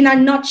it. But in a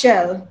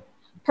nutshell,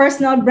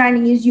 personal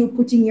branding is you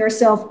putting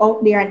yourself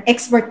out there and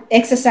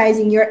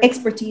exercising your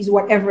expertise,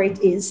 whatever it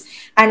is.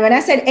 And when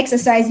I said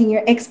exercising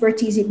your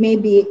expertise, it may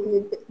be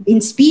in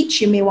speech.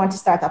 You may want to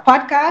start a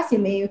podcast. You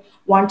may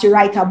want to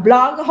write a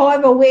blog.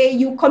 However way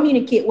you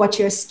communicate what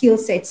your skill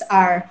sets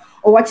are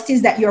or what it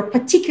is that you're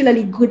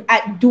particularly good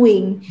at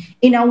doing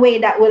in a way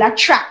that will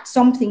attract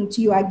something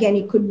to you. Again,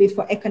 it could be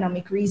for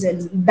economic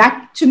reasons.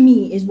 That to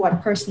me is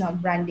what personal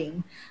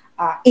branding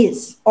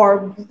is,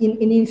 or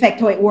in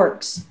fact, how it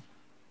works.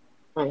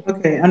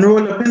 Okay, and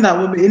roll up in that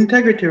would be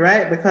integrity,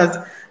 right? Because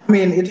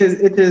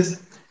it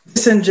is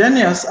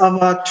disingenuous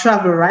of a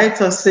travel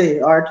writer, say,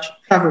 or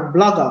travel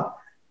blogger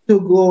to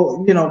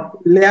go,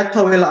 lay a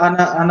towel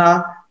on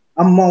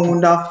a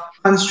mound of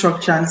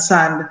construction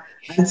sand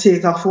and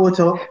take a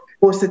photo,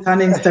 post it on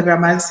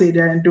Instagram and say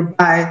they're in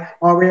Dubai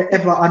or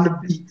wherever on the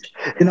beach,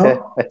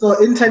 So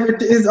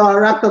integrity is all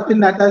wrapped up in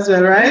that as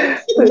well, right?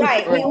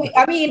 Right.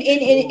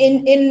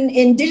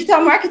 In digital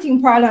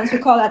marketing parlance, we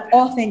call that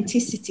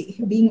authenticity,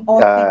 being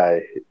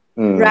authentic.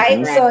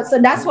 Right.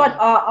 So that's what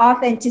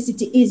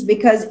authenticity is,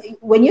 because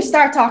when you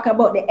start talking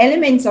about the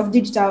elements of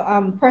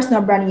digital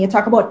personal branding, you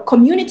talk about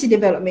community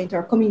development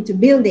or community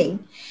building.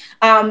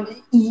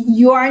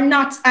 You are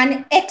not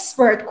an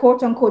expert,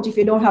 quote unquote, if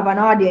you don't have an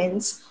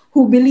audience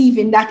who believe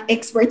in that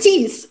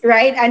expertise,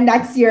 right? And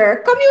that's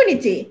your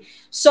community.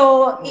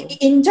 So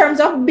in terms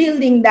of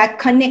building that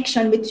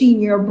connection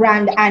between your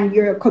brand and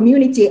your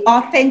community,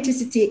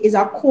 authenticity is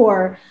a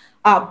core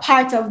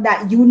part of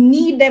that. You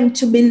need them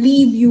to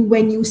believe you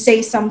when you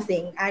say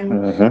something,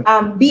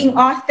 and being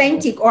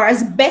authentic, or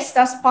as best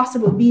as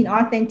possible, being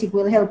authentic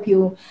will help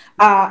you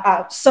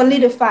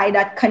solidify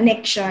that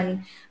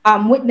connection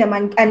with them.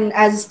 And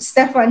as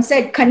Stefan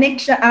said,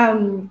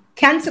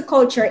 cancel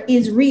culture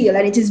is real,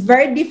 and it is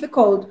very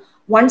difficult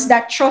once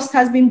that trust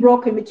has been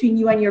broken between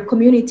you and your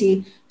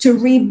community to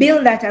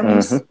rebuild that. And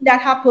we've seen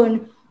that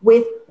happen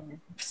with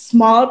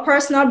small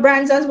personal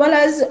brands as well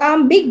as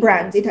big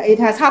brands. It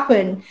has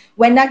happened.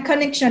 When that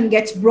connection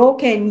gets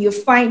broken, you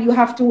find you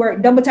have to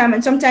work double time,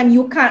 and sometimes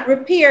you can't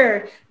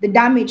repair the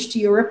damage to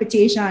your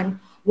reputation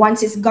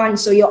once it's gone.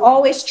 So you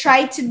always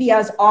try to be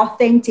as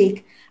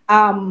authentic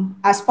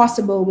as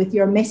possible with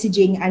your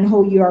messaging and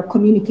how you are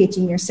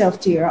communicating yourself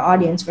to your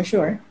audience, for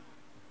sure.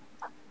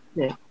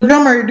 Yeah.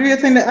 Jo-Marie, do you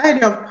think the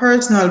idea of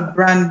personal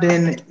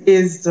branding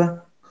is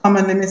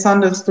commonly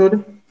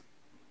misunderstood?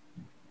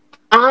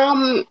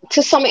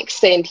 To some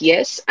extent,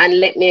 yes. And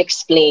let me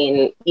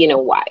explain,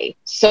 why.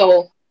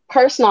 So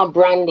personal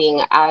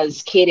branding,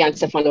 as Katie and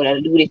Stefano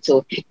alluded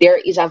to, there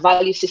is a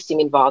value system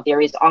involved,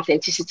 there is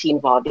authenticity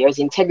involved, there is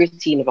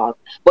integrity involved.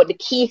 But the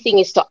key thing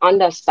is to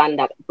understand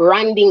that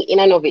branding in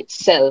and of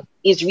itself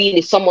is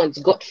really someone's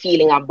gut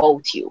feeling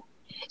about you.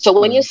 So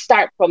when you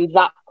start from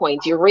that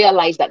point, you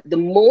realize that the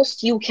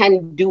most you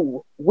can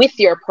do with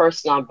your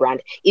personal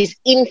brand is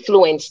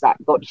influence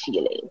that gut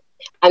feeling.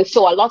 And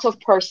so a lot of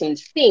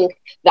persons think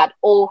that,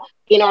 oh,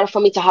 in order for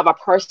me to have a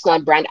personal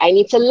brand, I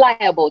need to lie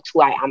about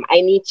who I am. I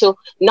need to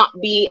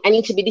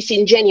be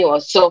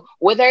disingenuous. So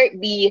whether it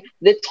be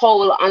the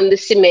towel on the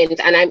cement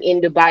and I'm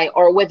in Dubai,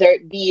 or whether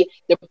it be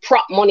the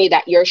prop money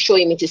that you're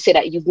showing me to say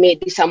that you've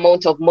made this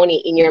amount of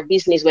money in your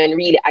business, when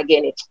really,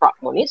 again, it's prop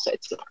money, so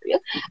it's not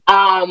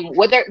real.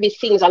 Whether it be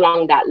things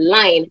along that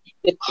line,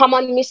 the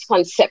common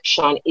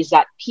misconception is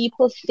that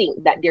people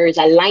think that there is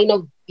a line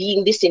of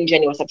being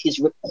disingenuous that is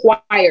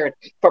required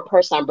for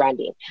personal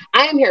branding.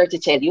 I am here to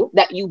tell you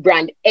that you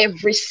brand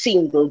every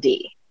single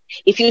day.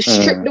 If you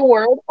strip the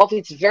word of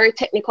its very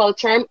technical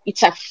term,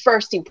 it's a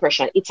first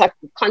impression. It's a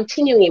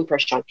continuing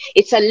impression.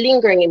 It's a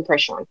lingering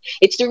impression.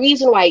 It's the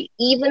reason why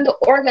even the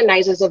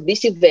organizers of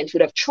this event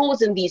would have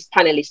chosen these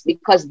panelists,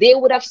 because they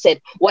would have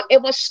said,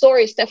 whatever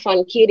story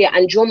Stefan, Kadia,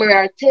 and Jo Marie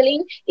are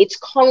telling, it's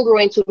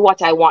congruent with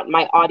what I want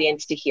my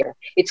audience to hear.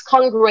 It's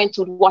congruent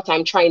with what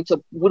I'm trying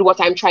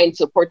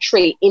to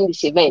portray in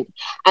this event.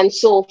 And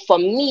so for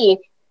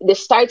me, the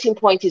starting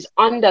point is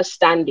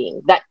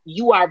understanding that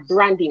you are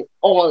branding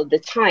all the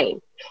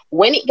time.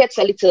 When it gets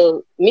a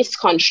little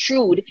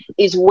misconstrued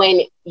is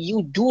when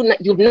you've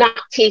not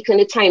taken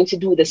the time to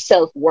do the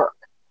self-work.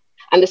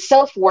 And the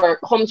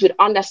self-work comes with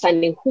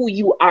understanding who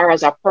you are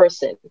as a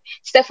person.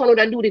 Stefano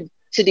alluded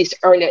to this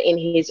earlier in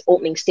his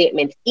opening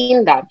statement,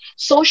 in that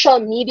social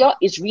media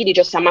is really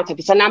just a matter of,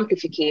 it's an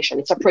amplification,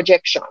 it's a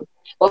projection.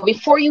 But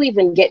before you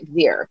even get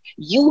there,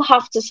 you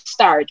have to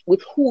start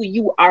with who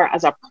you are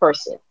as a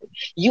person.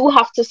 You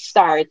have to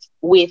start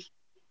with,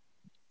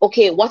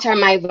 okay, what are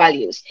my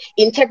values?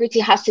 Integrity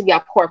has to be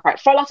a core part.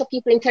 For a lot of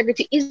people,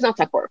 integrity is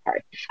not a core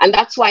part. And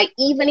that's why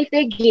even if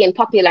they gain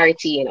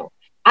popularity,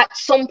 at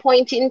some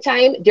point in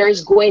time,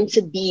 there's going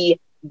to be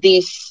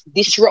this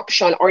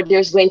disruption, or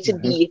there's going to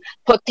be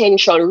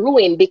potential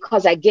ruin,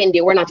 because again,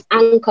 they were not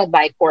anchored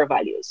by core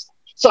values.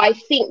 So I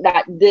think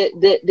that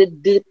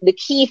the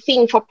key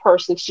thing for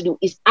persons to do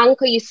is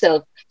anchor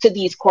yourself to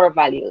these core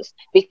values,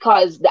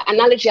 because the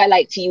analogy I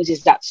like to use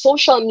is that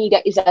social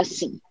media is a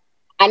sea.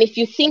 And if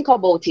you think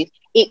about it,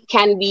 it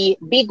can be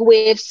big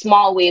waves,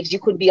 small waves, you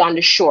could be on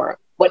the shore.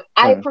 But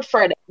I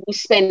prefer that you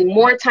spend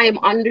more time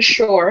on the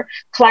shore,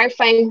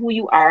 clarifying who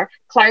you are,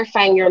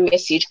 clarifying your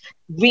message,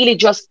 really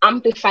just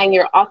amplifying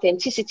your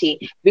authenticity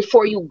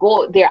before you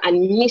go there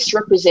and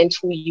misrepresent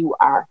who you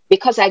are.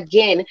 Because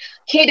again,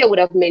 Kadia would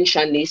have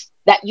mentioned this,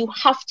 that you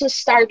have to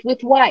start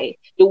with why.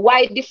 The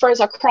why differs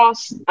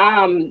across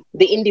the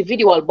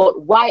individual,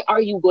 but why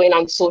are you going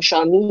on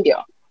social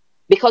media?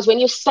 Because when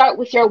you start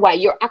with your why,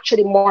 you're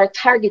actually more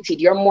targeted.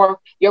 You're more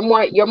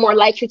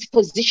likely to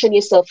position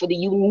yourself for the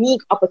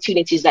unique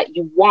opportunities that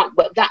you want.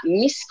 But that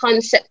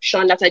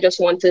misconception that I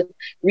just want to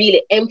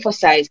really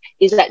emphasize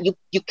is that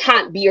you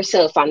can't be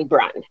yourself and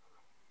brand.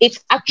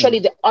 It's actually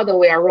the other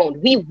way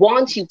around. We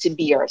want you to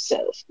be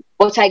yourself.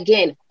 But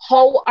again,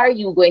 how are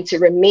you going to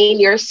remain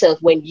yourself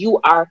when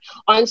you are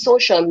on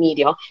social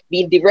media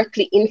being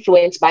directly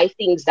influenced by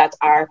things that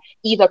are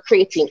either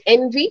creating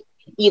envy,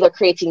 either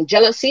creating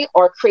jealousy,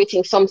 or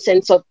creating some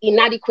sense of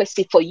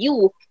inadequacy for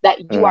you, that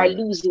you are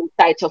losing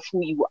sight of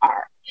who you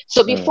are?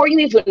 So before you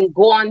even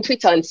go on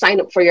Twitter and sign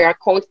up for your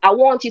account, I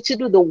want you to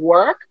do the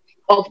work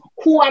of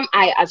who am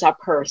I as a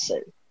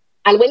person?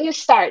 And when you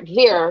start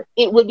there,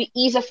 it will be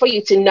easier for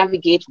you to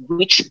navigate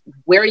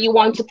where you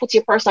want to put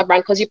your personal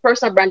brand, because your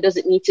personal brand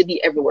doesn't need to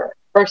be everywhere,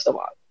 first of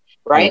all.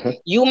 Right?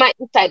 You might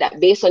decide that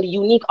based on the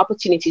unique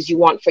opportunities you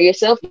want for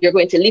yourself, you're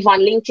going to live on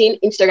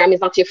LinkedIn, Instagram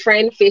is not your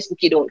friend, Facebook,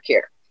 you don't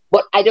care.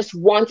 But I just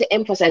want to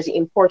emphasize the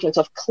importance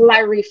of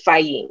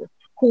clarifying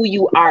who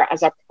you are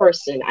as a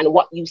person and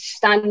what you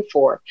stand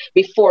for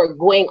before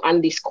going on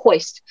this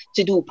quest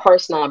to do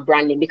personal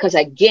branding. Because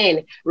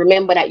again,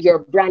 remember that you're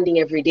branding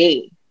every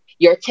day.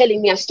 You're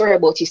telling me a story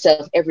about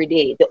yourself every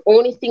day. The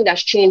only thing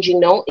that's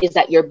changing now is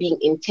that you're being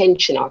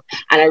intentional.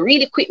 And a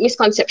really quick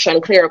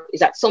misconception clear up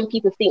is that some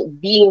people think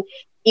being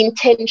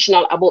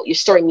intentional about your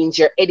story means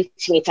you're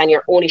editing it and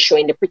you're only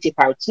showing the pretty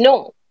parts.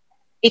 No.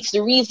 It's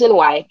the reason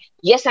why,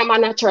 yes, I'm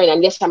an attorney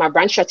and yes, I'm a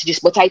brand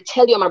strategist, but I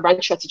tell you I'm a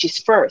brand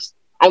strategist first.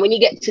 And when you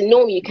get to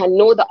know me, you can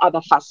know the other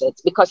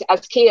facets, because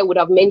as Kadia would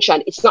have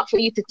mentioned, it's not for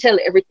you to tell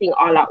everything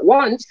all at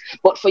once,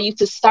 but for you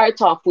to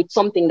start off with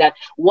something that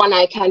one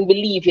I can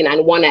believe in,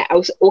 and one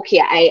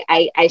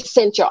I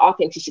sense your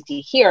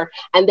authenticity here.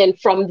 And then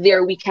from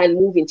there, we can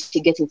move into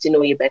getting to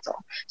know you better.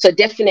 So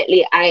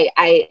definitely,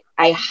 I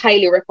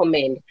highly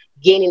recommend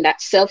gaining that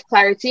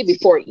self-clarity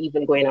before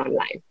even going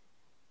online.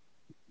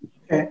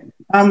 Okay.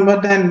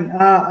 But then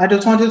I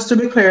just want us to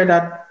be clear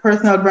that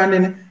personal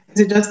branding, is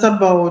it just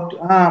about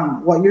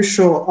what you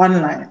show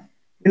online?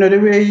 The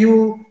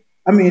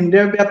way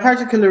there'll be a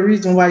particular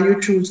reason why you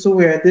choose to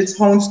wear this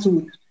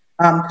houndstooth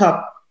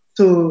top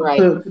to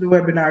the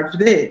webinar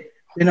today.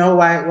 You know,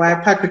 why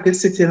Patrick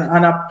is sitting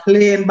on a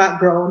plain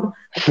background,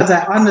 because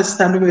I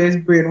understand the way his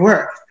brain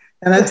works.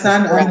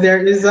 Understand? Right. And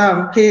there is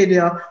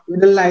Kadia with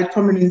the light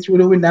coming in through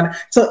the window.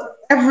 So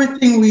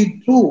everything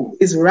we do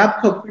is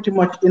wrapped up pretty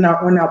much in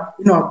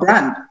our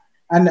brand.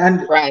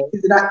 And right.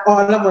 That all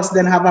of us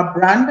then have a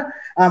brand.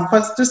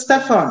 First to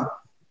Stefan,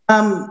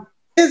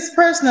 is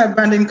personal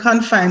branding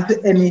confined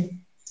to any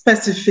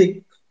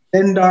specific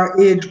gender,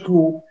 age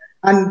group?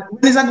 And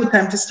when is a good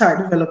time to start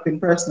developing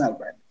personal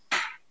brand?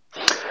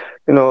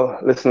 You know,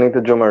 listening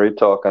to Jo Marie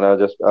talk, and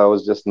I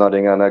was just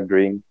nodding and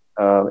agreeing.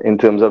 In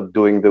terms of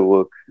doing the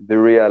work, the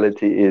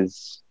reality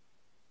is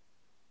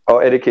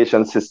our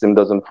education system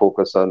doesn't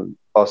focus on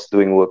us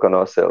doing work on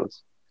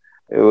ourselves.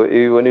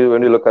 When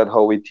you look at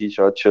how we teach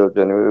our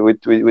children,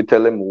 we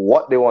tell them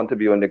what they want to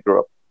be when they grow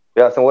up.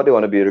 We ask them what they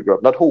want to be when they grow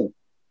up, not who.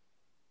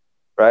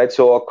 Right?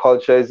 So our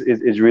culture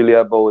is really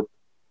about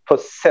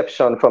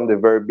perception from the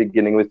very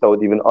beginning,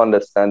 without even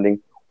understanding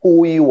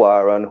who you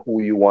are and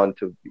who you want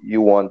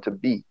to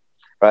be.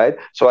 Right?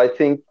 So I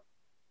think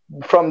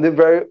from the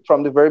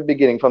very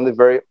beginning, from the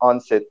very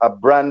onset, a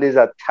brand is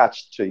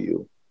attached to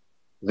you.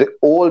 The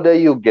older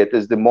you get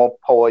is the more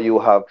power you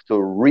have to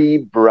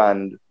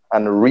rebrand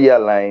and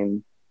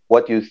realign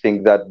what you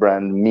think that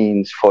brand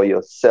means for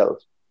yourself,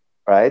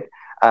 right?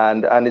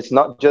 And it's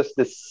not just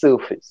the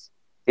surface.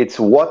 It's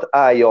what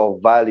are your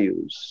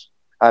values,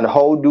 and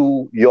how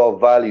do your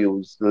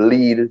values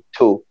lead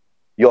to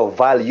your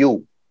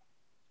value,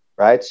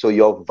 right? So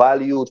your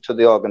value to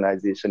the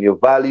organization, your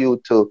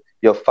value to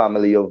your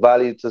family, your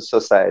value to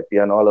society,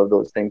 and all of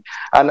those things.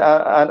 And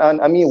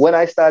I mean, when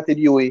I started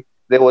UE,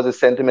 there was a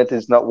sentiment: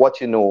 it's not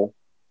what you know,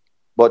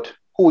 but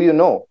who you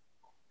know.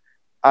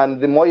 And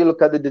the more you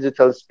look at the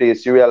digital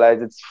space, you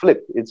realize it's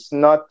flipped. It's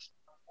not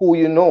who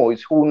you know,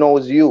 it's who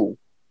knows you.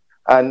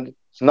 And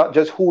it's not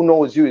just who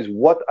knows you, it's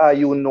what are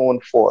you known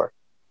for?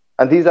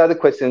 And these are the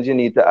questions you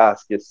need to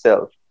ask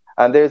yourself.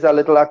 And there's a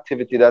little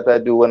activity that I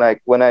do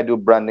when I do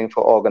branding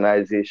for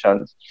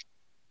organizations.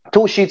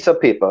 2 sheets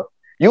of paper.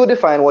 You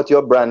define what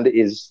your brand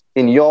is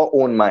in your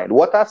own mind.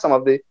 What are some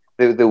of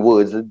the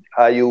words?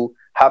 Are you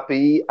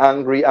happy,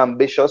 angry,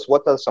 ambitious?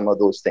 What are some of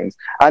those things?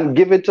 And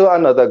give it to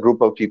another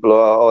group of people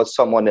or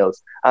someone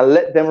else, and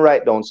let them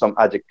write down some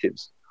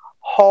adjectives.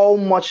 How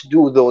much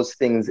do those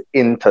things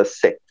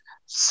intersect?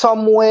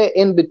 Somewhere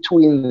in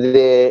between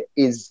there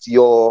is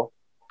your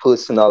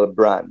personal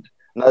brand.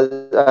 And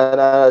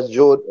as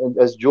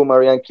Jo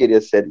Marie and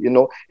Kadia said, you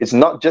know, it's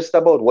not just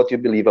about what you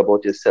believe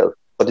about yourself,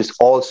 but it's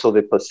also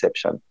the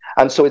perception.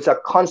 And so it's a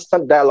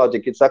constant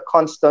dialogic. It's a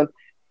constant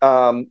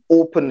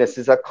openness.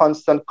 It's a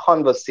constant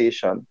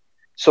conversation.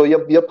 So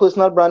your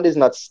personal brand is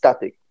not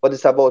static, but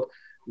it's about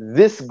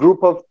this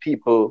group of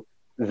people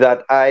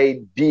that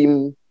I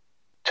deem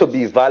to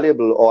be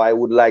valuable, or I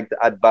would like to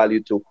add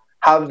value to,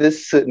 have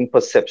this certain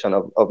perception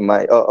of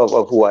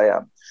who I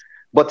am.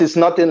 But it's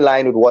not in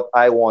line with what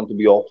I want to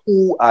be or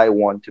who I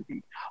want to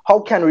be.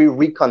 How can we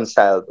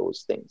reconcile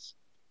those things,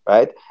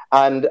 right?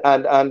 And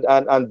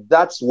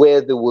that's where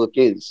the work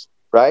is,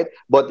 right?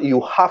 But you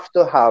have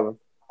to have,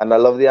 and I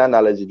love the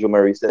analogy Jo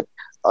Marie said,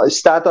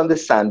 start on the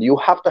sand. You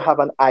have to have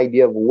an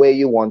idea of where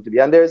you want to be.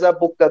 And there's a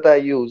book that I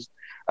used.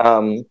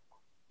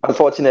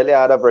 Unfortunately,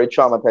 I had a very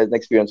traumatizing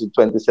experience in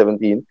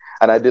 2017,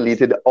 and I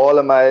deleted all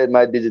of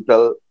my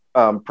digital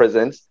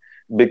presence,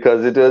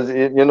 because it was,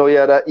 you know, you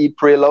had to eat,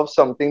 pray, love,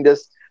 something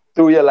just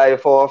threw your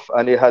life off,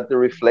 and you had to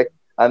reflect.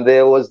 And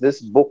there was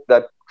this book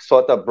that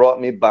sort of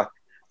brought me back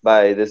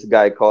by this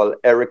guy called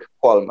Eric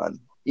Qualman,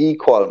 E.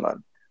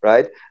 Qualman,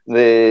 right?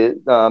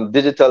 The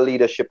digital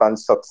leadership and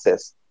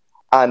success,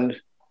 and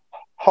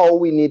how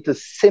we need to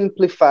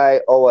simplify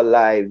our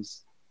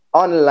lives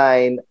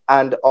online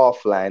and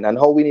offline, and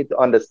how we need to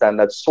understand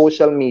that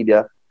social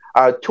media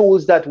are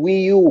tools that we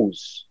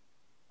use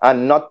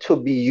and not to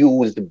be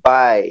used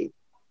by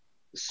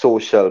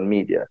social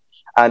media.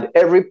 And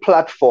every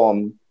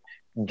platform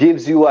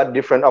gives you a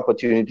different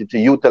opportunity to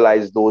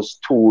utilize those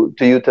tools,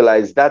 to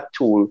utilize that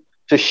tool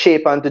to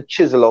shape and to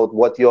chisel out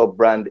what your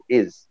brand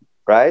is,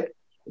 right?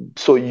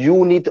 So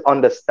you need to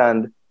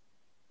understand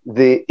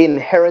the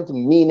inherent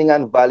meaning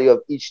and value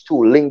of each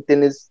tool.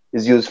 LinkedIn is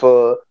used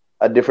for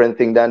a different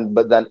thing than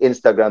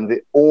Instagram.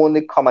 The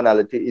only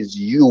commonality is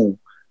you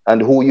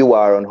and who you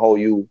are and how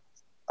you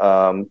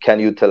can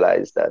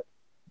utilize that.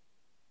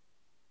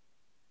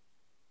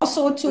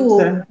 Also,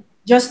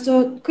 just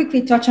to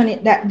quickly touch on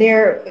it, that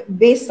they're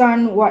based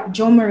on what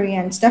Jo Marie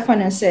and Stefan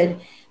has said,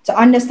 to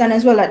understand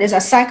as well that there's a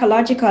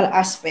psychological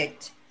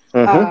aspect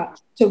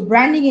to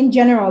branding in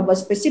general, but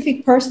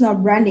specific personal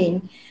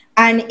branding.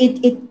 And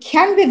it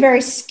can be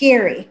very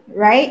scary,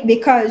 right?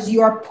 Because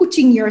you're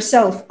putting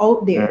yourself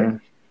out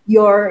there.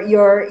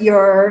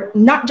 You're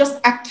not just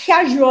a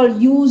casual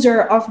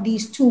user of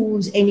these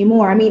tools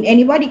anymore. I mean,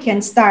 anybody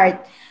can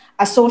start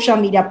a social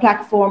media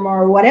platform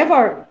or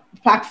whatever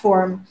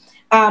platform.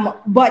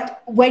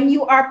 But when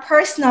you are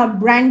personal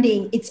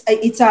branding, it's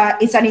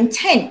an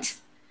intent,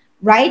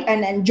 right?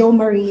 And Jo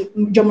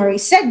Marie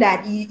said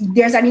that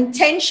there's an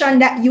intention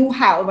that you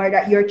have or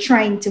that you're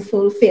trying to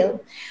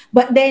fulfill.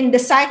 But then the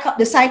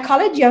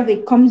psychology of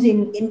it comes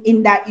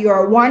in that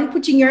you're one,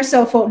 putting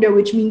yourself out there,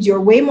 which means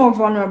you're way more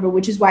vulnerable,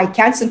 which is why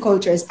cancel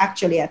culture is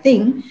actually a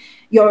thing.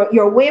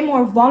 You're way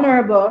more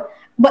vulnerable,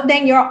 but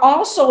then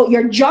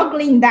you're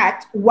juggling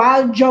that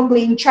while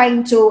juggling,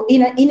 trying to,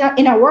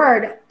 in a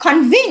word,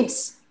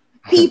 convince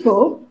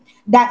people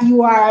that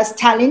you are as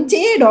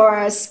talented or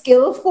as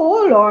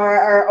skillful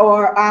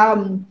or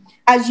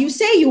as you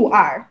say you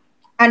are.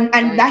 And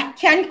that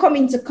can come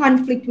into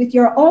conflict with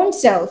your own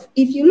self.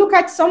 If you look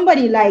at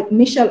somebody like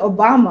Michelle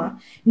Obama,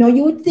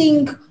 you would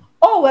think,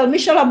 oh, well,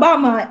 Michelle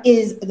Obama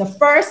is the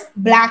first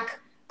Black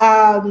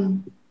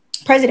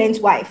president's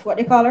wife. What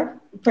they call her?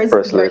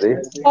 First lady.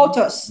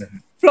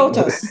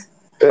 FLOTUS.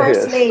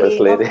 First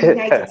lady of the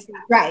United States.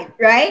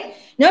 Right.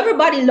 Now,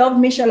 everybody loved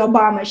Michelle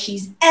Obama.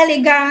 She's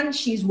elegant,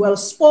 she's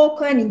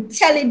well-spoken,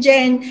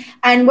 intelligent,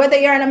 and whether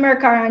you're in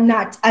America or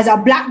not, as a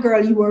Black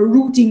girl, you were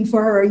rooting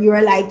for her. You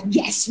were like,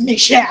 yes,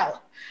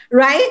 Michelle,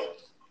 right?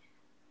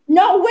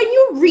 Now, when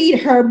you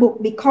read her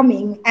book,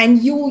 Becoming,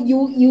 and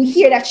you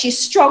hear that she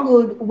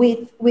struggled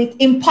with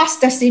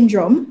imposter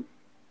syndrome,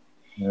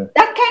 that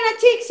kind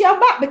of takes you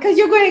aback, because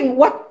you're going,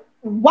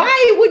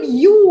 why would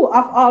you,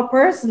 of all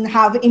person,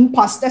 have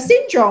imposter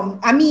syndrome?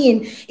 I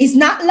mean, it's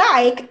not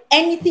like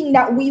anything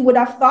that we would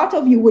have thought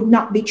of you would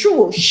not be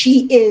true.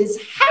 She is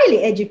highly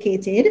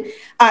educated.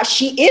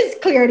 She is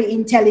clearly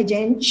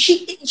intelligent.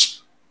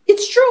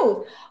 It's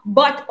true.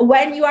 But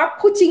when you are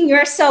putting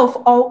yourself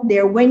out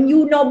there, when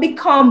you now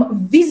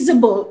become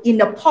visible in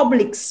the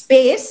public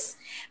space,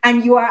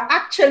 and you are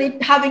actually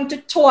having to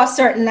toe a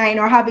certain line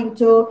or having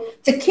to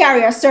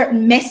carry a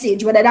certain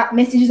message, whether that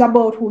message is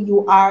about who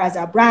you are as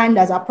a brand,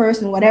 as a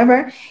person,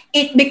 whatever,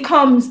 it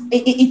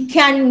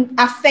can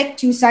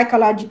affect you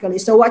psychologically.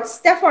 So what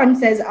Stefan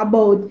says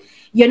about,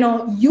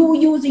 you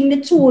using the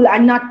tool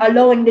and not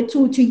allowing the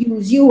tool to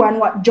use you, and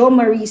what Jo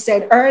Marie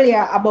said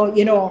earlier about,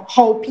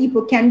 how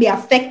people can be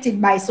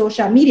affected by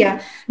social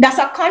media, that's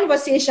a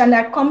conversation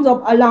that comes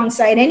up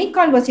alongside any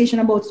conversation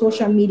about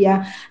social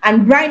media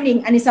and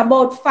branding. And it's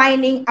about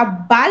finding a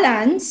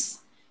balance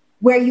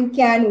where you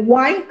can,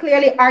 one,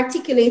 clearly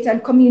articulate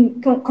and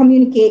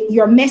communicate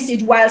your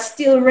message while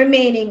still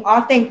remaining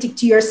authentic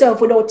to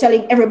yourself without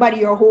telling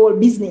everybody your whole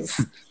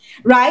business.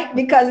 Right?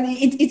 Because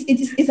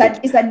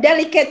it's a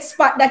delicate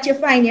spot that you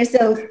find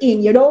yourself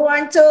in. You don't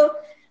want to.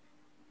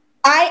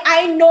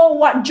 I know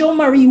what Jo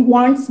Marie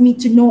wants me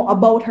to know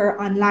about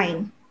her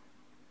online.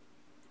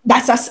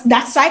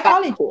 That's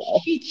psychology.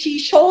 She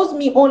shows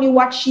me only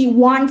what she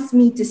wants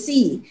me to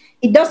see.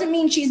 It doesn't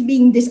mean she's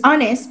being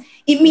dishonest.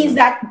 It means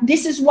that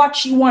this is what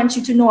she wants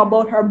you to know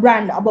about her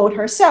brand, about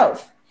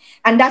herself.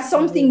 And that's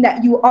something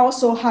that you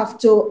also have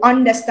to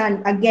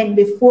understand. Again,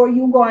 before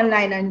you go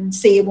online and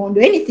say you won't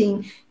do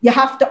anything, you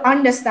have to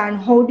understand,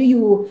 how do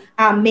you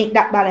make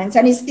that balance?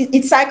 And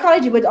it's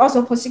psychology, but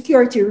also for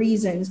security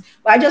reasons.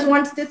 But I just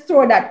wanted to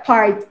throw that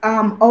part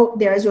out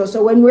there as well.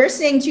 So when we're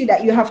saying to you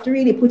that you have to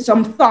really put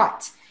some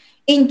thought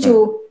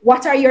into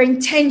what are your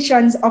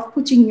intentions of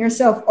putting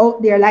yourself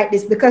out there like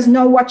this, because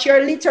now what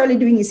you're literally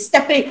doing is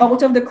stepping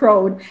out of the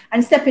crowd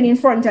and stepping in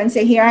front and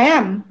say, here I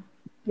am.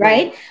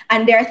 Right?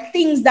 And there are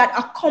things that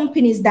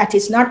accompanies that.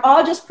 It's not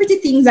all just pretty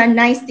things and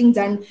nice things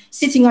and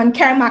sitting on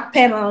Carmack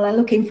panel and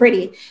looking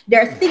pretty.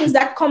 There are things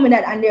that come in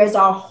that, and there's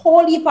a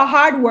whole heap of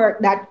hard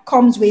work that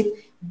comes with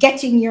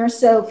getting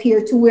yourself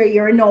here to where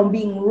you're now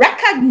being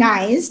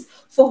recognized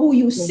for who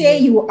you say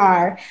you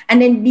are, and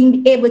then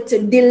being able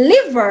to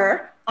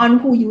deliver on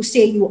who you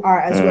say you are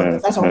as well.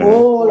 That's a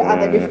whole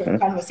other different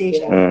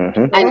conversation.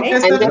 And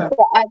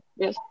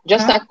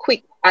just a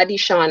quick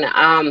addition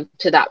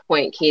to that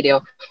point, Katie.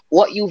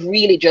 What you've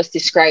really just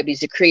described is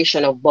the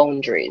creation of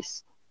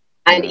boundaries.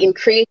 And in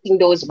creating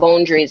those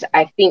boundaries,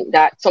 I think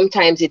that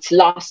sometimes it's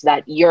lost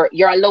that you're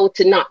allowed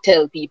to not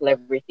tell people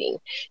everything.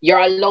 You're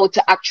allowed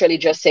to actually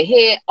just say,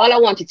 hey, all I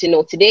wanted to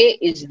know today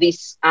is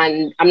this,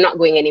 and I'm not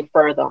going any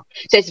further.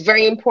 So it's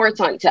very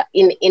important to,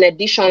 in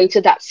addition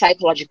to that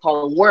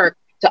psychological work,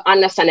 to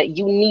understand that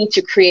you need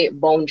to create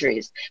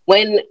boundaries.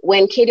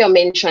 When Katie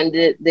mentioned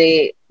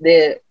the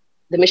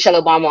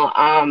Michelle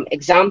Obama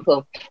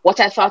example,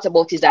 what I thought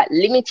about is that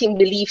limiting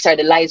beliefs are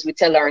the lies we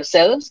tell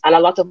ourselves, and a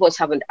lot of us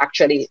haven't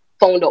actually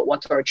found out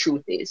what our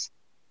truth is.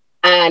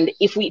 And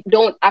if we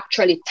don't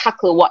actually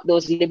tackle what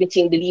those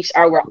limiting beliefs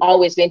are, we're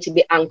always going to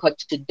be anchored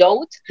to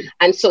doubt.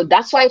 And so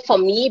that's why for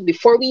me,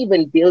 before we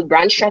even build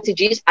brand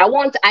strategies,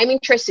 I'm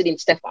interested in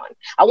Stefan.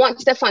 I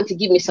want Stefan to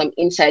give me some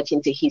insight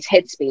into his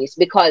headspace,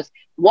 because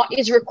what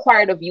is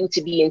required of you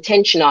to be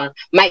intentional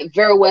might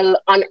very well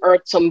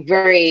unearth some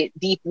very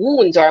deep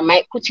wounds, or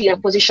might put you in a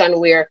position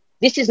where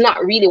this is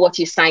not really what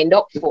you signed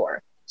up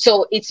for.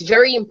 So it's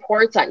very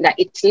important that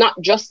it's not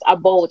just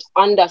about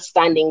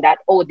understanding that,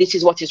 oh, this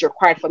is what is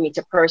required for me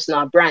to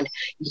personal brand.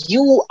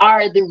 You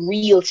are the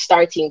real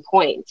starting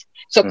point.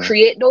 So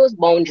create those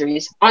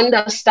boundaries,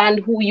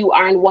 understand who you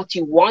are and what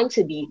you want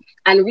to be,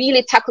 and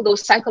really tackle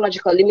those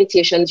psychological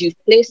limitations you've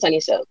placed on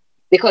yourself.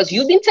 because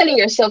you've been telling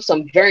yourself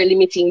some very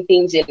limiting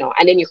things, you know,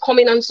 and then you're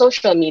coming on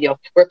social media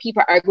where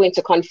people are going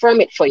to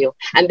confirm it for you.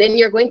 And then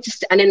you're going to,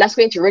 and then that's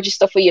going to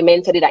register for you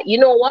mentally that, you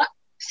know what,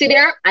 see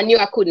there, I knew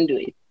I couldn't do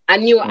it. I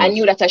knew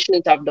that I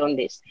shouldn't have done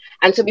this.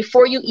 And so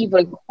before you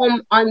even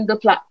come on the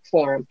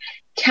platform,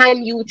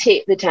 can you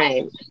take the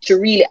time to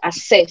really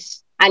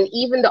assess? And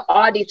even the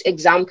audit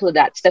example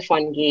that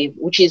Stefan gave,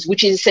 which is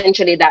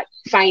essentially that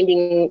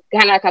finding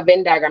kind of like a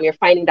Venn diagram, you're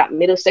finding that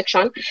middle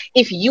section.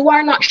 If you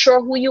are not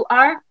sure who you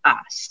are,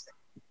 ask.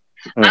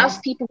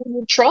 Ask people who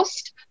you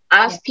trust.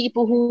 Ask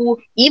people who,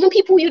 even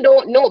people you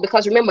don't know,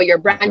 because remember, you're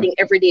branding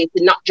every day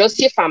to not just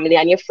your family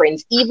and your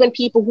friends, even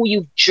people who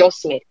you've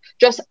just met.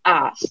 Just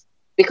ask,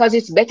 because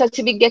it's better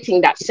to be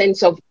getting that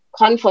sense of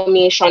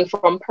confirmation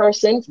from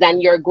persons than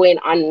you're going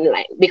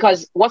online.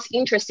 Because what's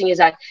interesting is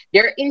that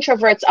there are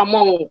introverts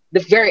among the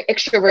very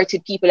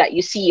extroverted people that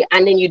you see,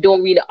 and then you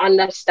don't really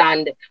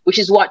understand, which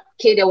is what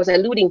Kadia was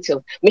alluding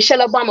to.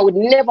 Michelle Obama would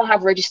never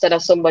have registered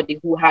as somebody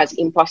who has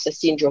imposter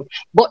syndrome,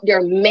 but there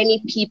are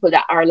many people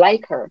that are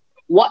like her.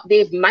 What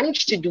they've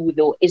managed to do,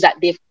 though, is that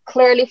they've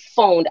clearly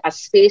found a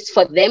space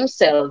for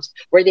themselves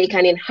where they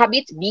can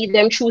inhabit, be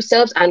them true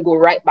selves, and go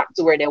right back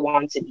to where they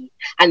want to be.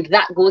 And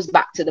that goes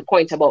back to the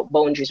point about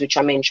boundaries, which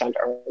I mentioned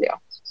earlier.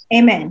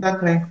 Amen.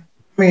 Exactly. I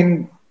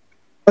mean,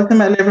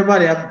 ultimately,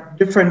 everybody have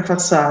different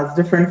facades,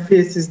 different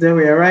faces they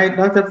wear, right,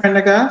 Dr.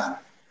 Prendergast?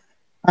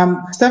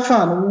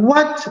 Stefan,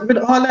 what, with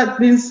all that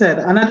being said,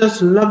 and I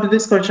just love the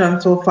discussion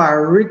so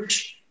far,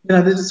 rich, you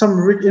know, there's some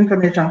rich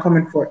information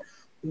coming forth.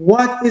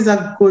 What is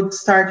a good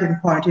starting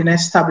point in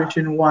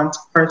establishing one's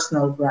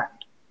personal brand?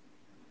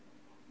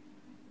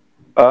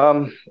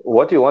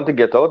 What you want to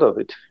get out of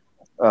it,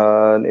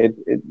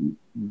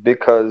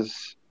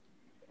 because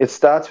it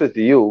starts with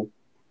you.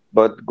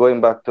 But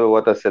going back to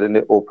what I said in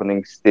the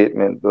opening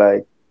statement,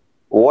 like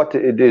what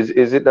it is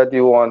it that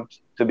you want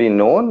to be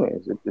known?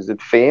 Is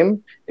it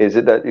fame? Is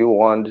it that you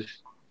want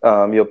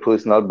your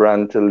personal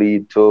brand to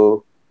lead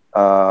to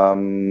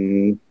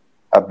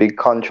a big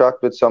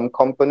contract with some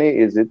company?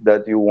 Is it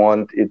that you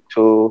want it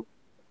to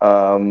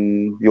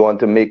you want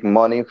to make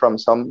money from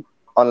some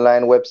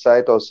online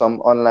website or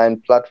some online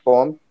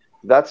platform?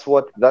 That's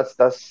what it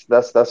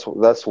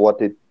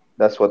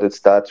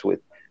starts with,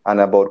 and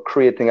about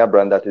creating a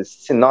brand that is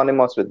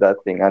synonymous with that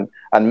thing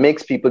and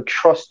makes people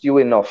trust you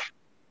enough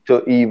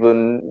to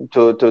even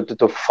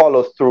to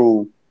follow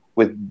through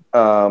with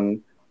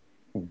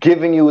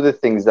giving you the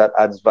things that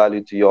adds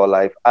value to your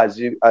life as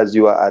you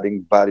are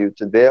adding value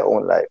to their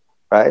own life.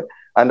 Right.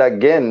 And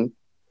again,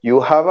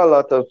 you have a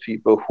lot of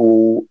people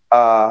who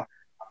are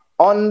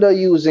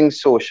underusing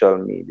social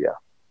media,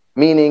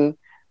 meaning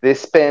they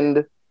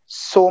spend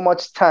so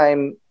much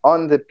time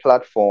on the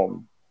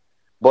platform,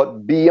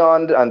 but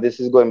beyond, and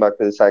this is going back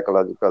to the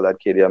psychological that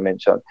Kadia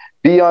mentioned,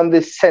 beyond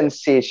the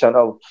sensation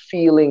of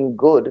feeling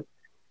good,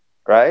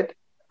 right?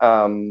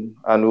 And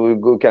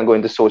we can go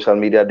into social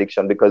media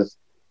addiction, because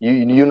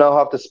you now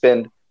have to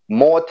spend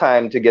more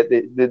time to get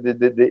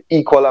the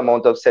equal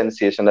amount of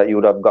sensation that you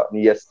would have gotten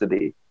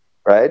yesterday,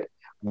 right?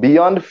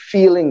 Beyond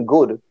feeling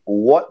good,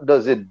 what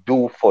does it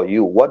do for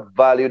you? What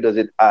value does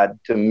it add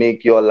to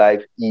make your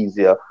life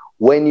easier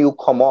when you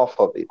come off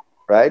of it,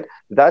 right?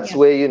 That's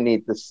where you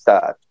need to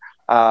start.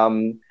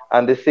 And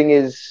the thing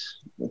is,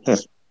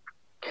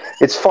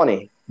 it's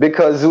funny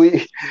because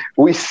we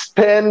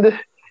spend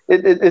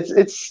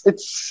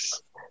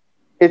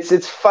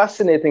it's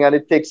fascinating, and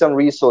it takes some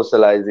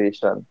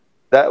resocialization.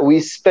 That we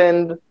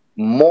spend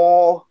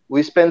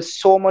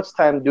so much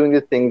time doing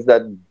the things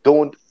that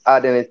don't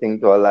add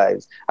anything to our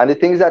lives. And the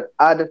things that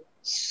add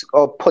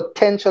or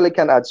potentially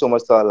can add so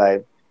much to our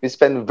life, we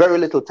spend very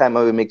little time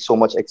and we make so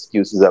much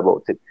excuses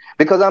about it.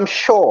 Because I'm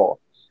sure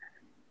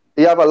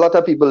you have a lot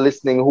of people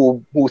listening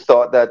who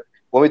thought that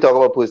when we talk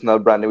about personal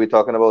branding, we're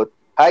talking about,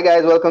 hi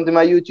guys, welcome to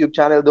my YouTube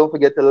channel. Don't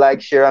forget to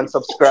like, share, and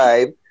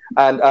subscribe.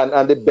 And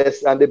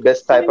the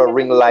best type of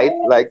ring light,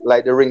 like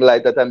the ring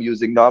light that I'm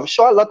using now. I'm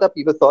sure a lot of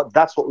people thought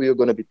that's what we were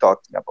going to be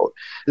talking about.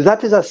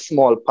 That is a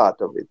small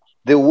part of it.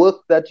 The work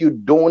that you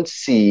don't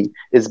see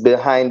is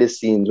behind the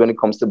scenes when it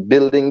comes to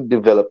building,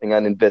 developing,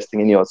 and investing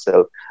in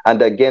yourself.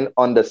 And again,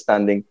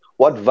 understanding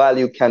what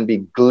value can be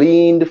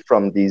gleaned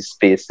from these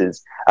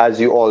spaces as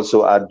you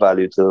also add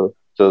value to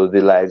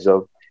the lives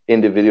of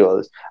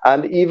individuals.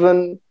 And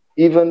even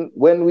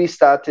when we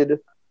started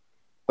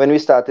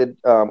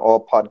our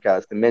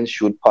podcast, the Men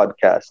Shoot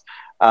podcast,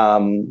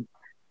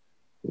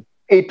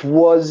 it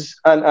was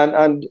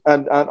and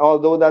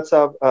although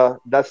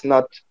that's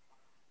not,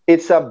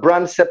 it's a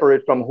brand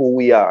separate from who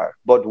we are,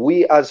 but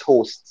we as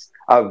hosts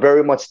are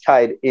very much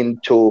tied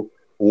into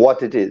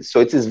what it is.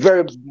 So it is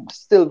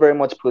still very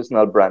much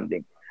personal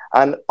branding,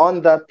 and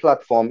on that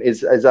platform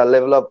is a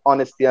level of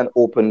honesty and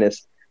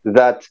openness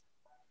that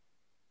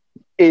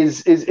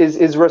is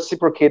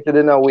reciprocated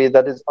in a way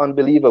that is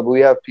unbelievable.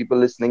 We have people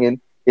listening in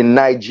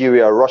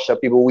Nigeria, Russia,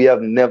 people we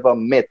have never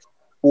met,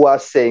 who are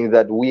saying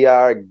that we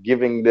are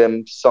giving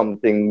them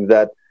something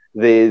that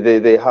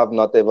they have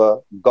not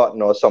ever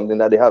gotten, or something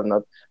that they have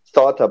not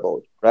thought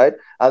about, right?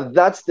 And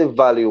that's the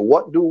value.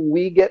 What do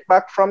we get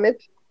back from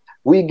it?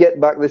 We get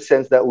back the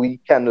sense that we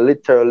can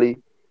literally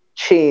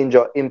change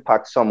or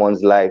impact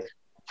someone's life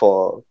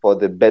for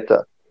the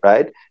better,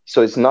 right?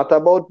 So it's not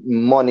about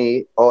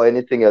money or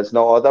anything else.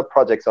 No, other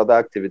projects, other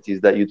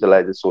activities that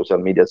utilize the social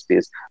media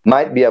space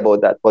might be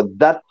about that, but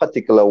that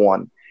particular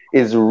one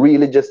is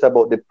really just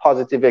about the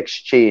positive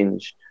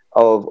exchange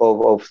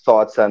of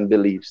thoughts and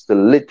beliefs to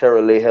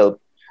literally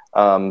help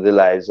the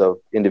lives of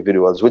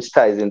individuals, which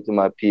ties into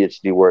my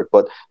PhD work.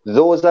 But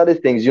those are the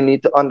things you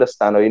need to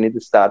understand, or you need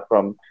to start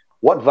from: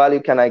 what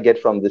value can I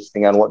get from this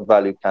thing, and what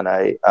value can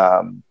I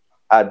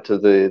add to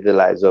the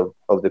lives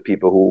of the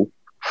people who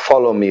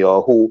follow me,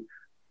 or who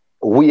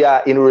we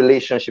are in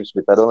relationships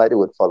with. I don't like the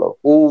word follow.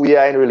 Who we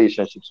are in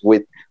relationships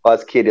with,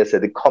 as Kadia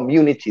said, the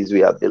communities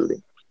we are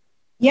building.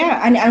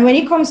 Yeah, and when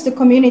it comes to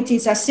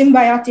communities, a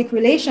symbiotic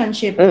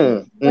relationship.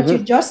 What you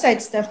just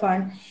said,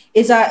 Stefan,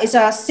 is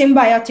a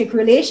symbiotic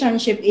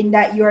relationship in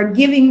that you are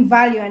giving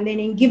value, and then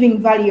in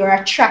giving value, you're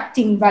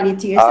attracting value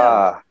to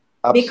yourself.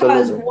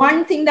 Because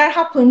one thing that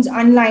happens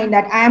online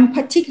that I am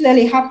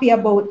particularly happy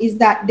about is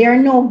that there are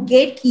no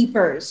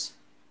gatekeepers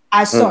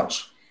as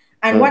such.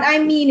 And what I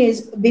mean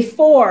is,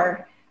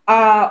 before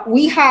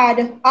we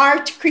had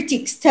art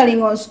critics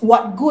telling us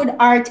what good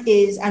art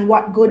is and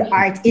what good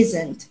art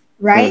isn't,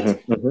 right?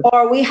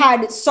 Or we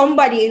had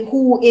somebody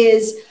who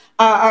is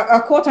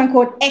a quote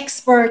unquote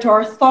expert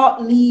or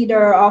thought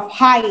leader of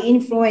high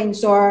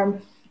influence or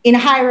in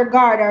high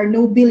regard or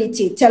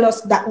nobility tell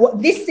us that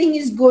this thing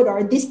is good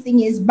or this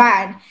thing is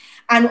bad.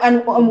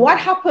 And what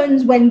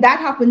happens when that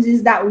happens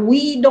is that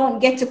we don't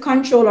get to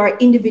control our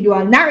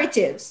individual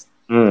narratives.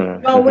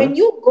 Well, when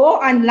you go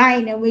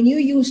online and when you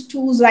use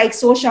tools like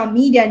social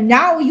media,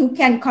 now you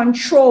can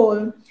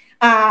control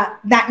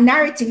that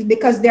narrative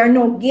because there are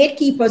no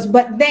gatekeepers.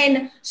 But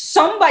then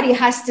somebody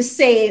has to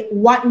say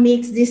what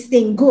makes this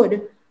thing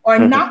good or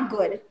not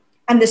good.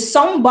 And the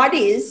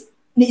somebodies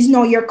is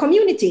now your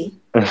community,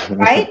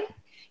 right?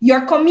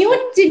 Your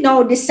community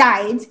now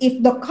decides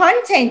if the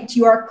content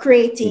you are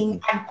creating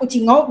and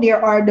putting out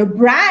there, or the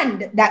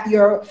brand that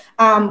you're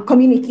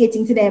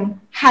communicating to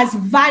them, has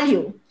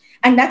value.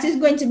 And that is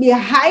going to be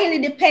highly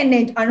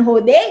dependent on how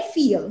they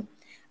feel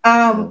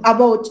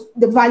about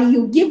the value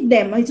you give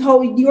them. It's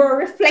how you're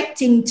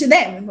reflecting to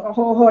them, or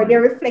how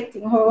they're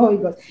reflecting, how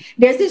it goes.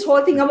 There's this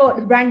whole thing about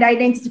the brand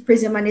identity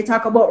prism, and they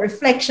talk about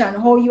reflection,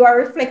 how you are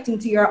reflecting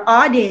to your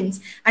audience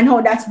and how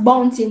that's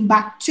bouncing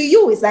back to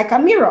you. It's like a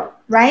mirror,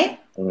 right?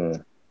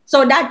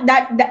 So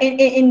that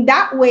in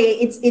that way,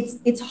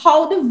 it's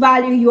how the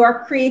value you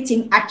are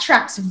creating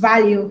attracts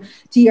value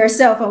to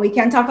yourself. And we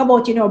can talk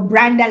about,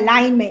 brand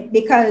alignment,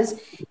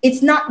 because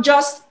it's not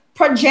just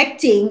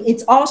projecting,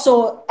 it's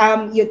also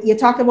you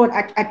talk about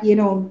at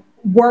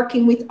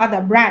working with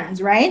other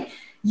brands, right?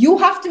 You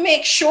have to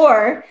make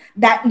sure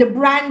that the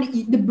brand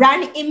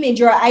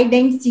image or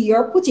identity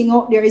you're putting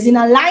out there is in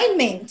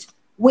alignment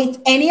with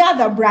any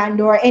other brand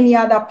or any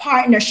other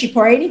partnership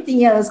or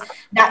anything else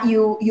that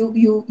you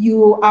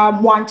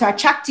want to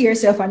attract to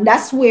yourself. And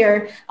that's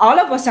where all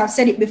of us have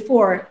said it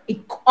before. It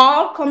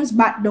all comes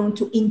back down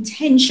to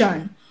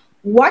intention.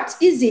 What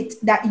is it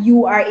that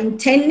you are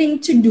intending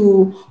to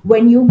do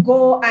when you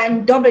go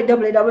and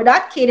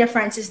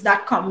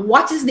www.kadiafrancis.com?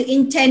 What is the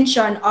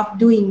intention of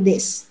doing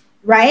this,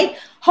 right?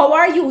 How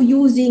are you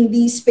using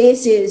these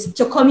spaces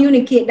to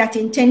communicate that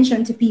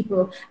intention to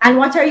people? And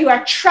what are you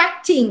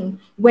attracting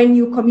when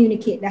you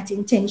communicate that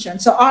intention?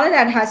 So all of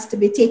that has to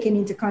be taken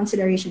into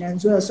consideration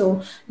as well.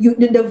 So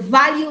the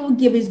value you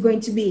give is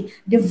going to be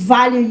the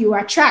value you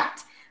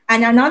attract.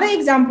 And another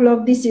example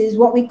of this is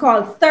what we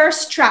call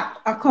thirst trap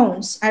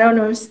accounts. I don't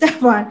know,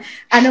 Stefan,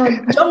 I know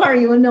Joe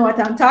Marie will know what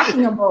I'm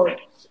talking about.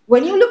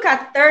 When you look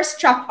at thirst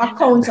trap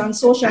accounts on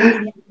social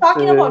media, I'm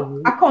talking about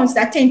accounts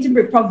that tend to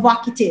be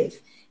provocative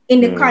in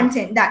the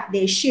content that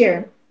they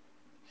share.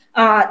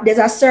 There's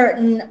a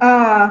certain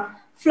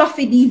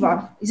Fluffy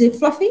Diva. Is it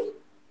Fluffy?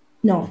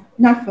 No,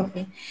 not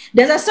Fluffy.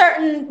 There's a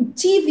certain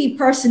TV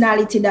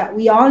personality that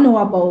we all know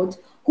about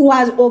who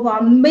has over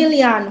 1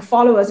 million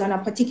followers on a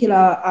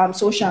particular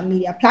social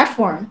media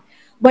platform.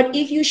 But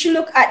if you should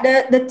look at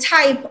the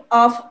type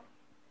of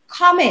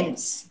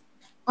comments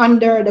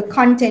under the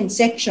content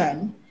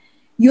section,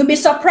 you'll be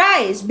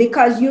surprised,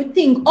 because you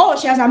think, oh,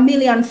 she has 1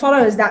 million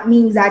followers. That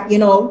means that,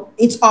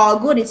 it's all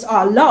good, it's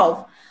all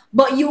love.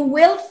 But you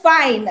will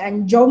find,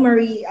 and Joe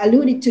Marie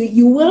alluded to,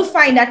 you will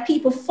find that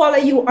people follow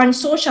you on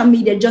social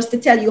media just to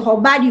tell you how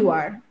bad you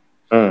are.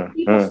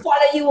 People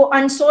follow you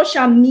on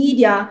social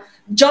media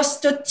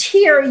just to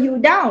tear you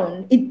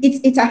down.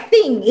 It's a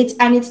thing.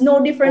 It's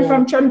no different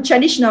from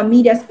traditional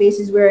media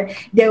spaces where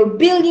they'll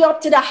build you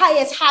up to the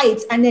highest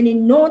heights, and then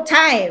in no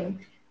time,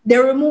 they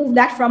remove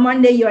that from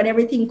under you and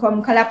everything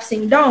come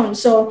collapsing down.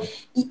 So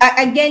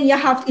again,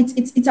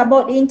 it's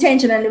about the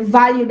intention and the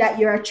value that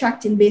you're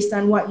attracting based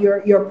on what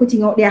you're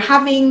putting out there.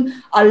 Having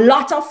a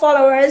lot of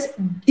followers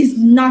is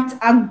not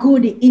a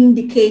good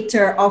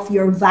indicator of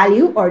your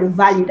value or the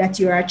value that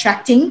you're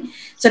attracting.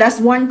 So that's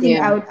one thing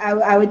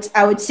I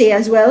would say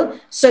as well.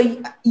 So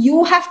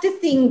you have to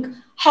think,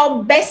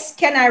 how best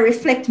can I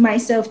reflect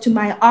myself to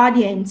my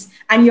audience?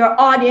 And your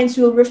audience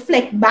will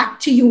reflect back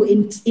to you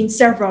in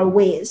several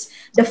ways.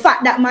 The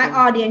fact that my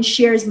audience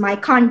shares my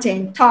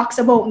content, talks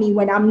about me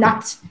when I'm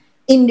not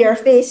in their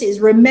faces,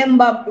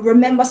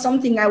 remember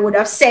something I would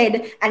have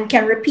said and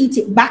can repeat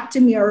it back to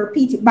me or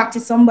repeat it back to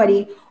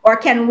somebody, or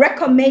can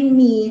recommend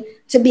me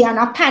to be on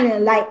a panel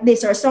like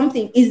this or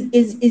something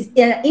is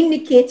an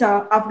indicator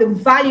of the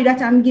value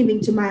that I'm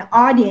giving to my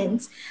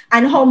audience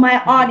and how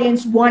my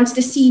audience wants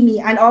to see me,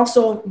 and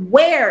also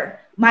where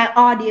my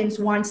audience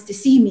wants to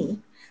see me.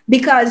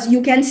 Because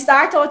you can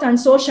start out on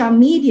social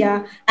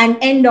media and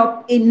end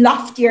up in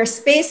loftier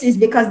spaces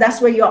because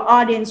that's where your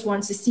audience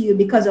wants to see you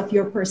because of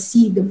your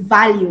perceived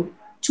value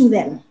to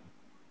them.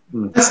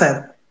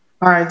 Listen.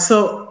 All right.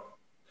 So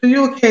to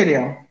you,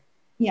 Kadia,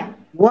 yeah,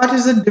 what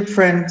is the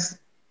difference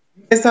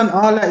based on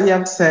all that you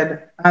have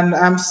said? And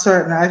I'm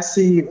certain I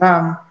see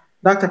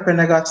Dr.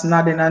 Prendergast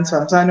nodding and so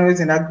on, so I know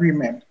he's in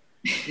agreement.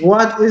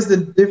 What is the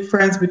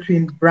difference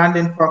between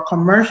branding for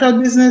commercial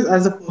business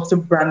as opposed to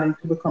branding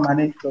to become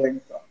an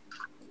influencer?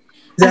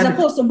 As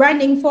opposed to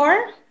branding for?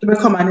 To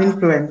become an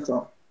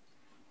influencer.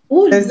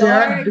 Oh, is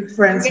there a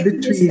difference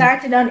between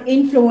started on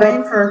influence,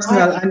 your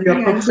personal and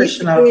your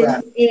professional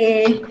brand?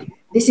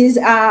 This is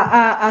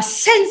a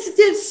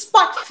sensitive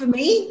spot for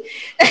me.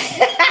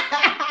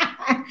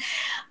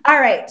 All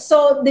right.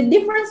 So the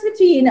difference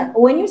between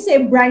when you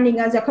say branding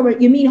as a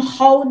commercial, you mean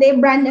how they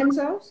brand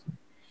themselves?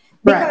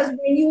 Because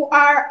when you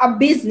are a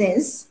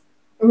business,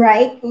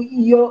 right,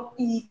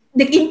 the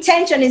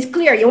intention is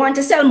clear. You want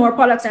to sell more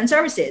products and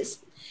services.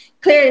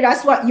 Clearly,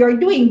 that's what you're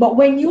doing. But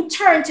when you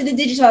turn to the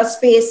digital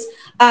space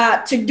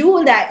to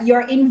do that,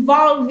 you're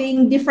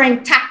involving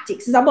different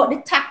tactics. It's about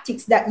the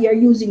tactics that you're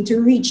using to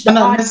reach the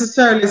audience. Not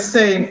necessarily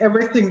saying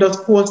everything that's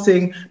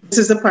posting, this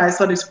is the price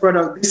of this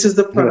product, this is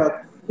the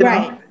product.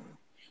 Right.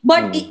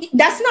 But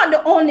that's not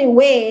the only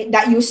way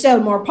that you sell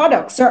more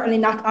products, certainly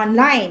not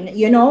online,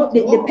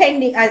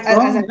 depending, as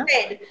I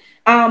said.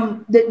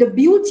 The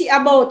beauty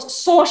about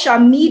social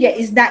media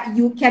is that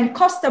you can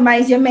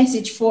customize your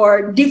message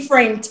for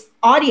different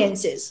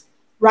audiences,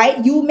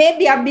 right? You may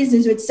be a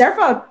business with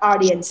several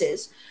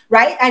audiences,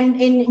 right? And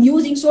in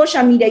using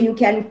social media, you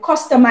can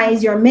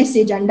customize your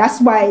message, and that's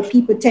why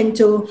people tend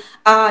to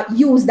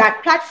use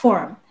that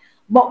platform.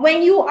 But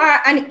when you are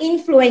an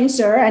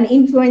influencer, and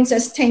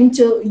influencers tend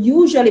to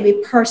usually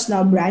be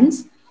personal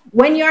brands,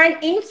 when you're an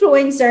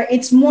influencer,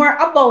 it's more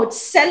about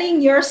selling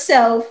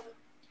yourself,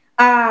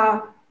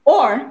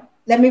 or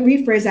let me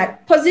rephrase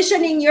that,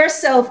 positioning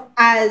yourself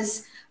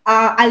as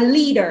a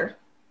leader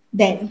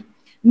then.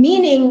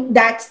 Meaning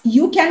that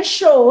you can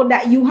show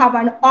that you have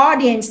an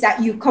audience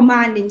that you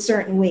command in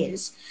certain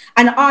ways,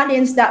 an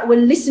audience that will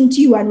listen to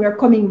you, and we're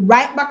coming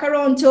right back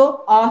around to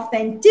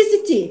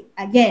authenticity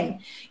again.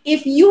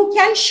 If you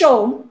can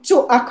show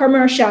to a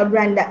commercial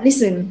brand that,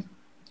 listen,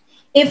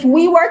 if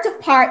we were to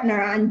partner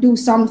and do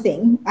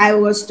something, I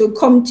was to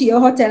come to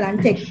your hotel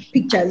and take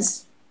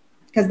pictures,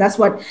 because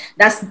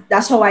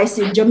that's how I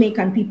see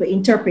Jamaican people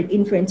interpret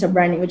influencer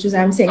branding, which is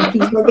I'm saying,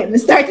 please don't get me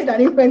started on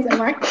influencer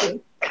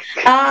marketing.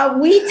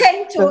 We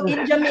tend to,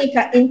 in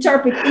Jamaica,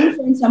 interpret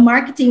influencer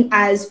marketing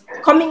as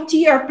coming to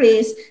your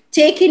place,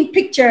 taking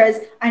pictures,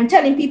 and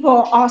telling people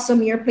how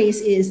awesome your place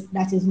is.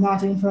 That is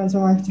not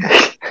influencer marketing.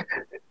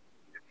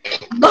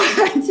 But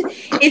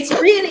it's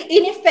really,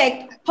 in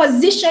effect,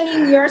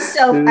 positioning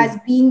yourself as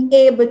being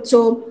able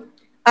to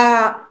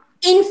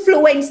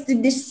influence the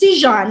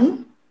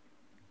decision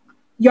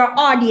your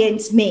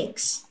audience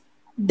makes.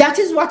 That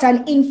is what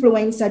an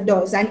influencer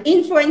does. And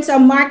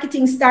influencer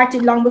marketing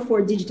started long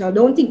before digital.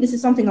 Don't think this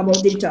is something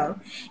about digital.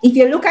 If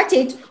you look at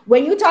it,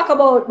 when you talk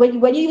about,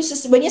 when you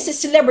see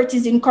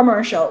celebrities in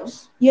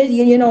commercials,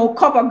 you know,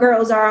 cover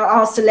girls are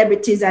all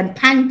celebrities, and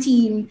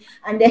Pantene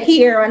and the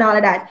hair and all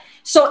of that.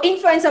 So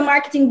influencer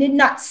marketing did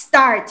not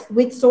start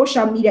with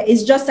social media.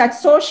 It's just that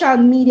social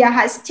media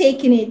has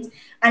taken it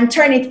and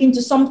turn it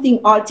into something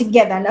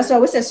altogether. And that's why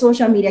we say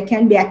social media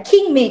can be a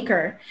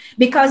kingmaker,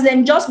 because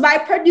then just by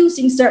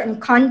producing certain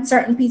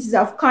pieces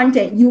of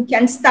content, you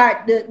can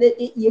start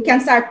you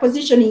can start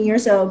positioning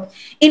yourself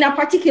in a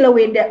particular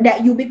way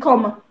that you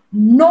become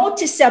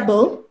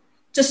noticeable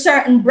to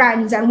certain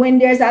brands. And when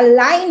there's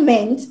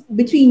alignment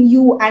between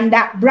you and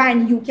that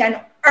brand, you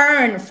can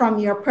earn from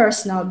your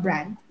personal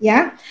brand.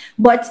 Yeah.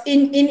 But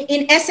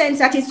in essence,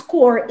 at its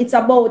core, it's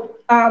about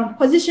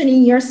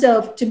positioning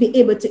yourself to be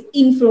able to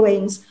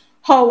influence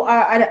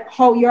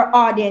how your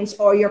audience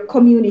or your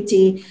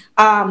community,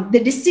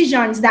 the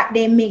decisions that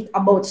they make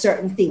about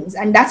certain things.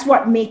 And that's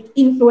what makes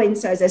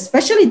influencers,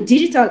 especially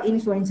digital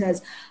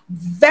influencers,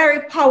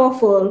 very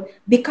powerful,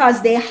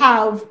 because they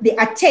have the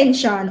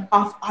attention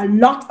of a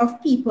lot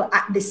of people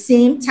at the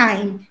same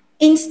time,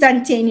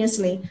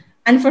 instantaneously,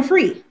 and for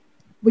free,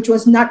 which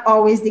was not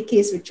always the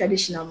case with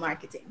traditional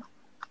marketing.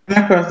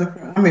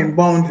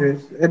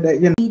 Boundaries.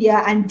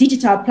 Media and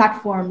digital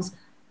platforms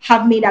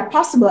have made that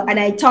possible. And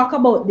I talk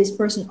about this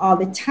person all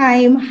the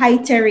time. Hi,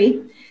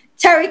 Terry.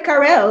 Terry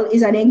Carell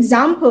is an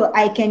example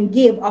I can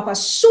give of a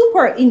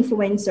super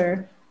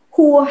influencer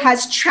who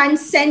has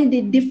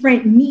transcended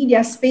different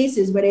media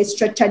spaces, whether it's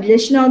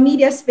traditional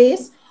media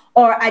space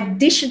or a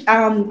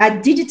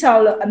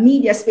digital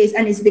media space.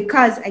 And it's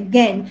because,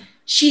 again,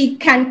 she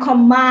can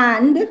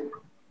command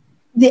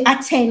the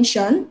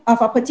attention of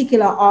a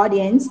particular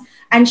audience,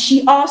 and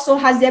she also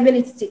has the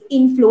ability to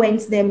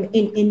influence them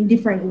in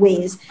different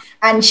ways.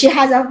 And she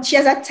has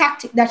a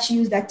tactic that she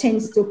uses that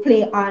tends to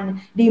play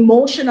on the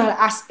emotional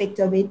aspect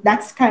of it.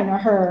 That's kind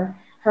of her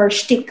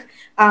shtick.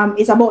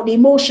 It's about the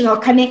emotional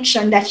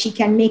connection that she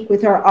can make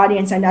with her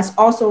audience, and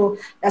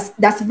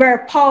that's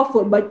very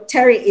powerful. But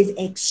Terry is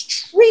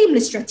extremely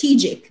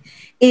strategic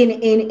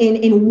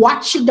in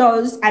what she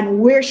does and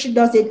where she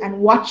does it and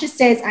what she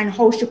says and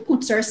how she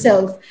puts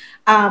herself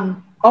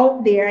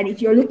out there. And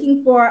if you're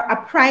looking for a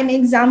prime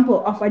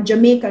example of a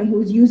Jamaican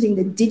who's using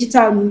the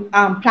digital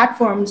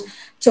platforms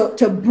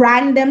to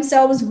brand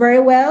themselves very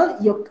well,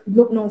 you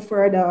look no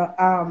further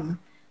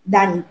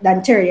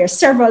than Terry. There are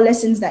several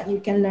lessons that you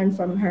can learn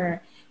from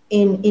her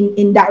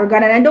in that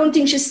regard. And I don't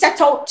think she set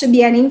out to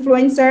be an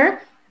influencer,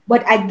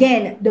 but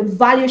again, the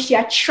value she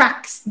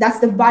attracts, that's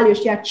the value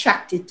she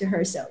attracted to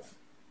herself.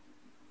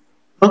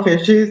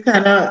 Okay, she's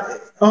kind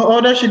of, how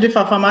does she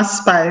differ from a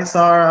Spice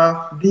or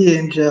a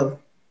D'Angel?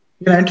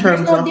 In terms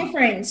There's no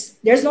difference.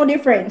 There's no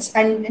difference.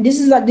 And this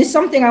is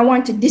something I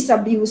want to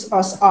disabuse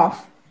us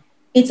of.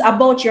 It's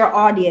about your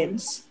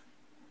audience.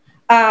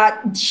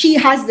 She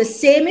has the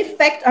same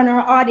effect on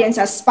her audience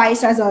as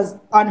Spice has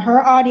on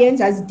her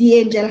audience, as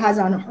D'Angel has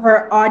on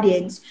her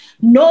audience.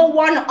 No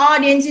one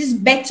audience is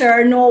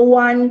better. No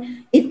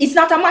one, it's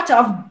not a matter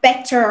of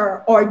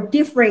better or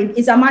different.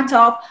 It's a matter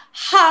of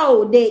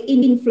how they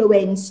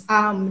influence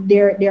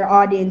their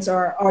audience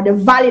or the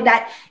value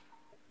that,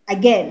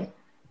 again,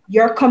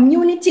 your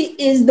community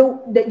is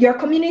your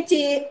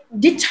community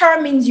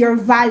determines your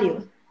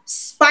value.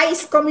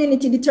 Spice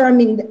community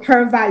determined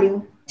her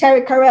value.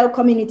 Terry Carell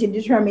community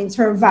determines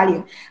her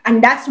value.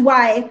 And that's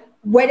why,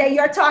 whether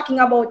you're talking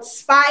about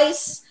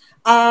Spice,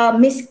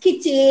 Miss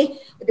Kitty,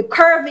 the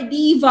Curvy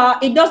Diva,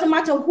 it doesn't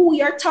matter who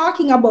you're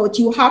talking about.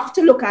 You have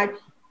to look at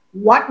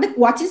what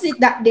is the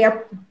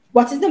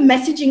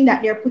messaging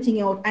that they're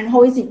putting out, and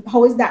how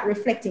is that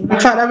reflecting? The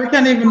fact that we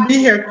can even be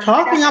here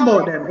talking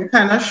about them, it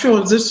kind of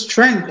shows the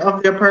strength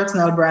of their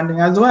personal branding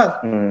as well.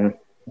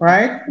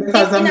 Right?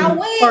 Because in a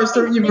way,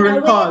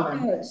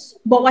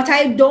 but what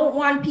I don't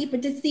want people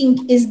to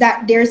think is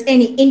that there's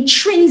any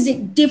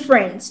intrinsic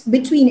difference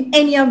between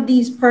any of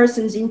these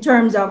persons in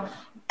terms of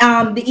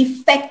the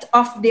effect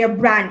of their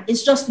brand.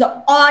 It's just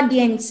the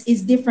audience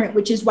is different,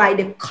 which is why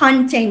the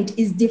content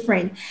is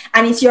different.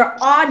 And it's your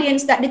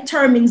audience that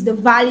determines the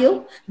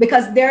value,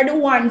 because they're the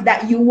ones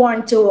that you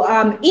want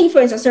to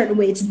influence a certain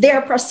way. It's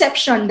their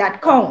perception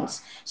that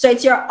counts. So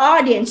it's your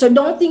audience. So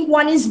don't think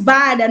one is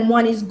bad and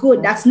one is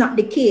good. That's not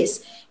the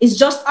case. It's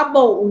just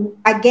about,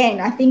 again,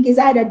 I think it's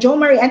either Jo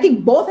Marie, I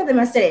think both of them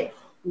have said it.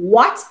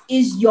 What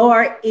is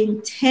your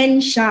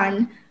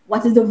intention?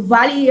 What is the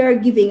value you're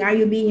giving? Are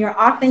you being your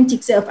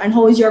authentic self? And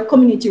how is your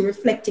community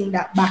reflecting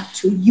that back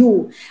to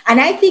you? And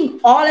I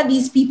think all of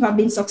these people have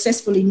been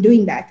successful in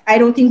doing that. I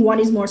don't think one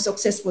is more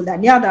successful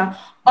than the other.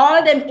 All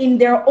of them in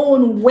their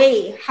own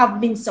way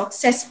have been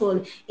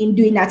successful in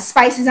doing that.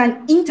 Spice is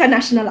an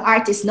international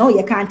artist. No,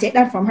 you can't take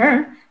that from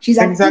her. She's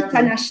an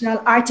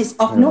international artist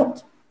of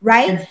note,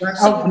 right?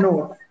 Of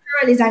note.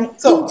 Girl is an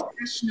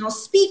international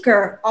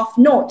speaker of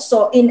note.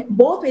 So in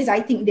both ways,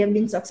 I think they've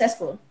been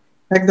successful.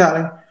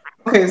 Exactly.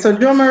 Okay, so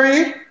Jo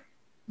Marie,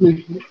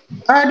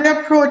 are the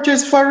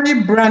approaches for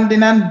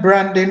rebranding and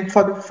branding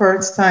for the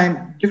first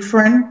time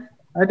different?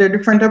 Are there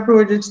different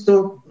approaches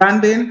to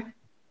branding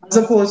as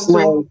opposed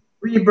to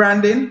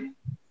rebranding?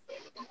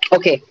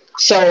 Okay,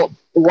 so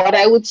what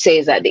I would say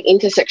is that the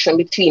intersection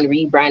between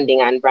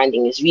rebranding and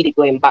branding is really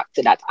going back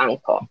to that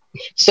anchor.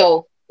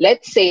 So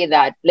let's say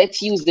that,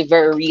 let's use the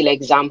very real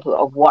example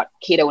of what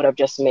Keda would have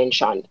just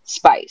mentioned,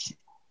 Spice.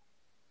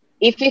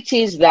 If it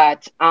is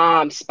that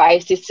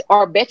Spice is,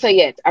 or better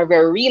yet, a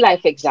very real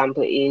life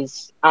example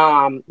is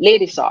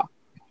Lady Saw.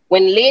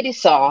 When Lady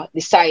Saw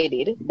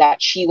decided that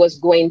she was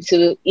going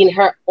to, in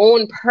her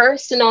own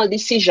personal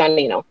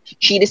decision,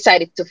 she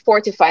decided to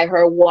fortify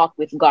her walk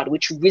with God,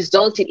 which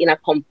resulted in a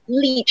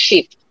complete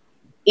shift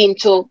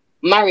into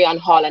Marion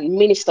Hall and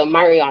Minister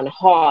Marion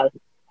Hall.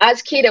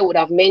 As Keda would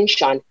have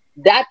mentioned,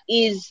 that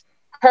is,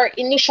 her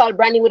initial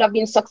branding would have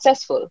been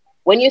successful.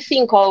 When you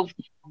think of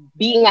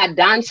being a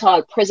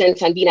dancehall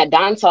presence and being a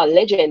dancehall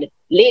legend,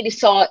 Lady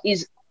Saw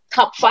is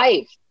top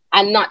 5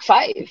 and not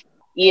 5,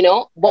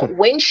 But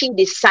when she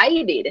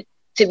decided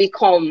to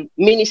become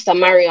Minister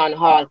Marion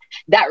Hall,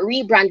 that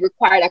rebrand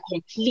required a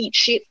complete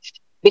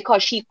shift,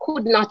 because she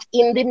could not,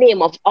 in the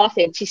name of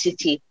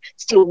authenticity,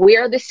 still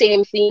wear the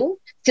same thing,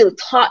 still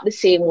talk the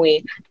same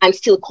way, and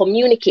still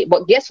communicate.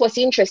 But guess what's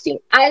interesting?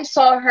 I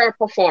saw her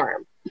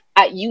perform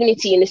at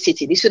Unity in the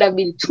City. This would have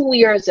been 2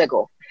 years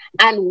ago.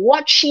 And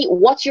what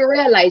you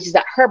realize is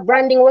that her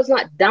branding was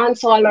not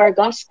dancehall or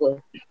gospel.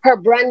 Her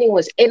branding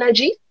was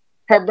energy,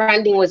 her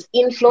branding was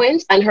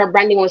influence, and her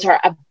branding was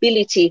her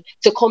ability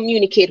to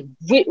communicate,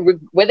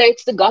 whether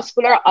it's the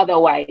gospel or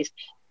otherwise,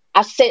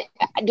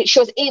 she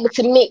was able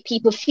to make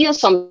people feel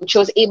something. She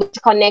was able to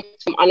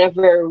connect them on a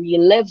very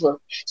real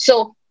level.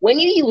 So when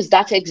you use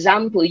that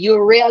example,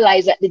 you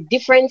realize that the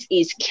difference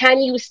is, can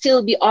you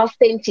still be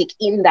authentic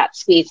in that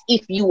space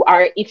if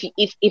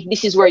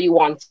this is where you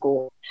want to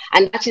go?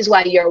 And that is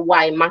why your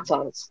why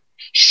matters.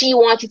 She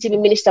wanted to be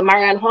Minister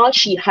Marianne Hall.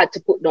 She had to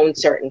put down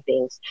certain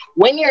things.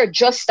 When you're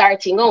just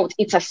starting out,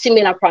 it's a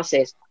similar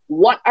process.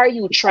 What are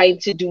you trying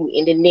to do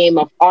in the name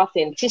of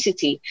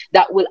authenticity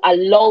that will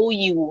allow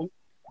you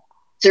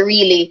to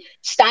really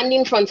stand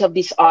in front of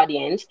this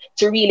audience,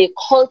 to really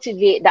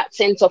cultivate that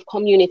sense of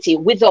community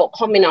without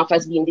coming off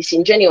as being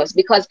disingenuous?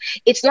 Because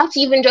it's not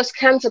even just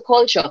cancel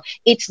culture.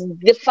 It's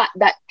the fact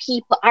that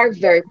people are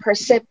very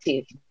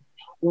perceptive.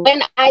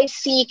 When I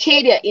see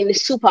Kadia in the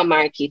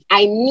supermarket,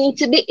 I need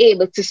to be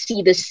able to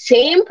see the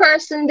same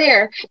person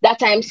there that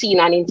I'm seeing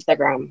on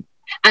Instagram.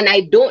 And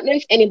I don't know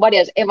if anybody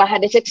has ever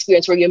had this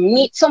experience where you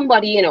meet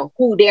somebody, you know,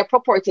 who they're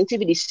purporting to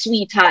be this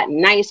sweetheart,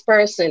 nice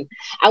person.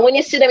 And when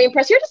you see them in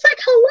person, you're just like,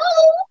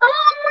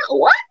 hello,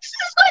 what's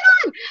going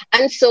on?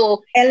 And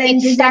so Ellen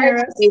it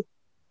starts with,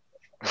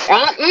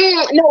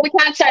 no, we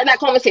can't start that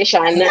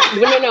conversation.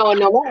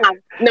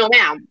 No,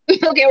 ma'am.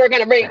 Okay, we're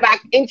gonna bring it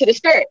back into the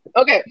spirit.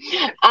 Okay.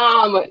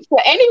 So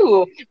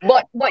anywho,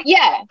 but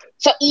yeah.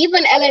 So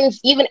even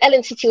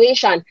Ellen's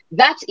situation,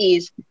 that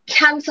is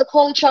cancel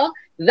culture.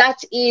 That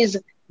is,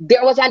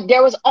 there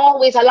was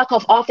always a lack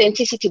of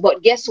authenticity.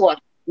 But guess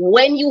what?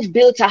 When you've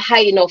built a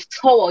high enough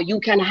tower, you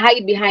can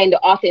hide behind the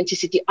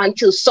authenticity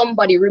until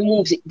somebody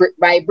removes it brick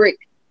by brick.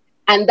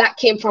 And that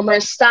came from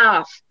her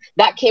staff.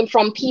 That came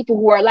from people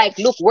who are like,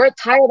 look, we're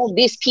tired of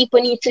this.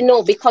 People need to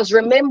know. Because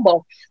remember,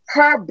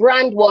 her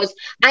brand was,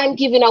 I'm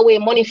giving away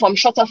money from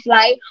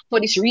Shutterfly for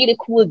this really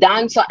cool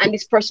dancer and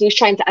this person who's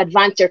trying to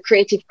advance their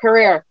creative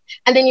career.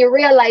 And then you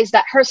realize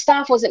that her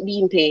staff wasn't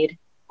being paid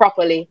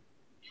properly.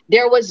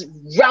 There was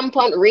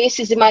rampant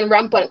racism and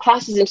rampant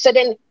classism. So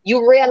then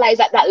you realize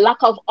that that lack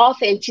of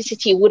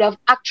authenticity would have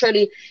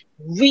actually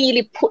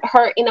really put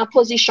her in a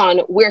position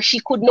where she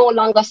could no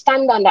longer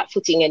stand on that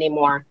footing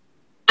anymore.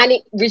 And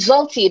it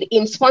resulted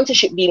in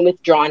sponsorship being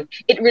withdrawn.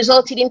 It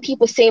resulted in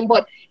people saying,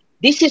 but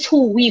this is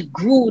who we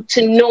grew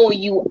to know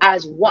you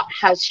as. What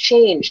has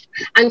changed?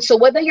 And so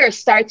whether you're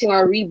starting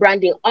or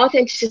rebranding,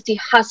 authenticity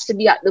has to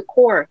be at the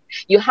core.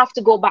 You have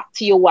to go back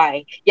to your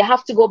why. You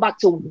have to go back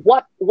to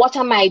what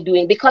am I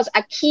doing? Because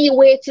a key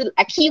way to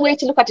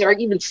look at it, or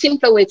even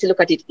simpler way to look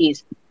at it,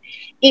 is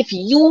if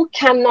you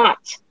cannot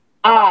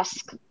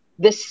ask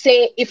the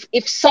same,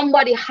 if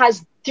somebody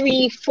has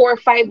 3, 4,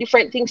 5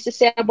 different things to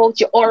say about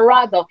you, or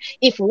rather,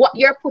 if what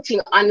you're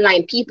putting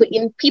online, people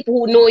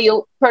who know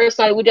you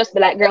personally would just be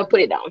like, girl,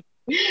 put it down.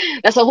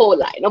 That's a whole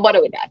lie. No bother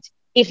with that.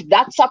 If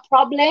that's a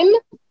problem,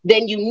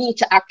 then you need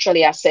to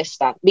actually assess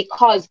that,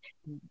 because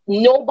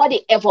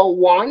nobody ever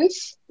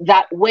wants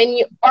that when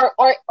you,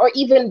 or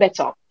even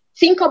better,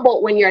 think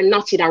about when you're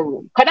not in a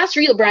room, because that's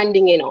real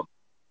branding, you know.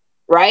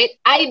 Right?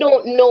 I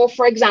don't know,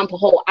 for example,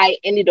 how I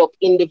ended up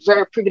in the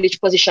very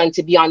privileged position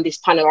to be on this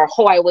panel, or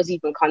how I was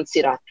even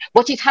considered,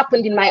 but it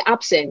happened in my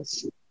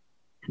absence.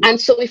 And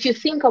so if you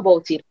think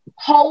about it,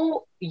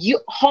 how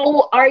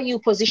are you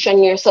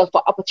positioning yourself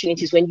for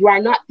opportunities when you are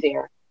not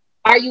there?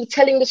 Are you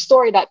telling the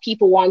story that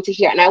people want to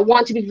hear? And I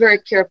want to be very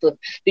careful.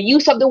 The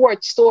use of the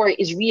word story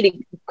is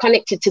really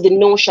connected to the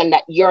notion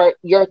that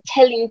you're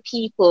telling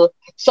people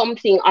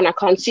something on a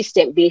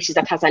consistent basis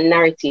that has a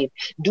narrative.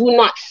 Do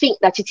not think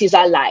that it is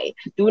a lie.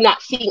 Do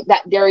not think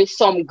that there is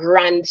some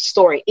grand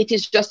story. It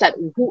is just that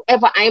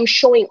whoever I am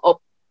showing up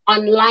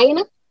online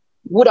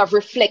would have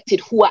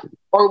reflected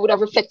would have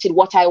reflected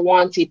what I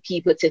wanted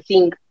people to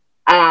think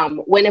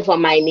whenever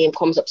my name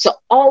comes up. So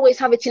always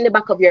have it in the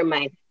back of your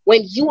mind.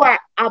 When you are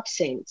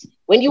absent,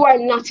 when you are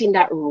not in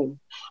that room,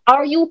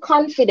 are you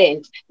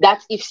confident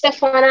that if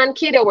Stefan and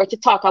Kadia were to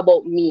talk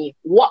about me,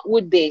 what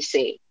would they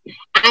say?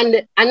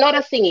 And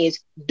another thing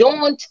is,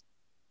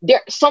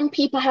 some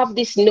people have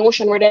this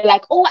notion where they're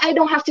like, oh, I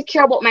don't have to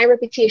care about my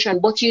reputation,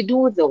 but you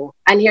do though.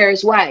 And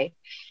here's why.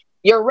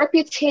 Your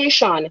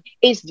reputation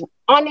is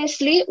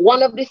honestly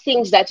one of the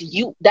things that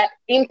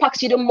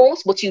impacts you the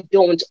most, but you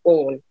don't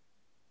own.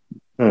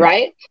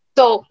 Right?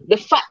 So the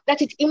fact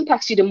that it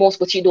impacts you the most,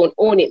 but you don't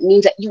own it,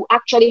 means that you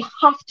actually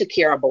have to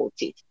care about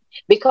it.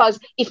 Because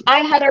if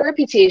I had a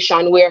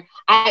reputation where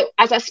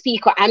as a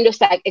speaker, I'm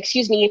just like,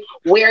 excuse me,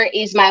 where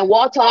is my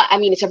water? I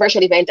mean, it's a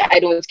virtual event. I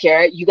don't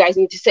care. You guys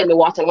need to send me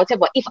water and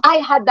whatever. If I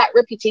had that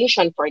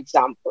reputation, for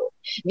example,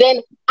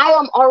 then I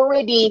am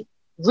already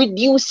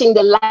reducing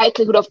the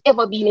likelihood of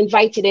ever being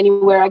invited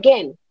anywhere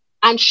again.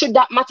 And should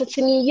that matter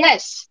to me?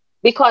 Yes.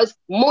 Because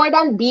more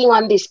than being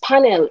on this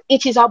panel,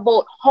 it is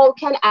about how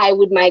can I,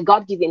 with my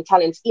God-given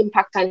talents,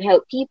 impact and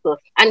help people.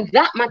 And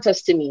that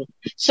matters to me.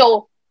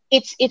 So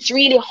it's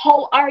really,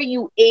 how are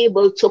you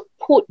able to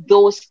put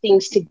those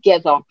things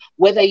together?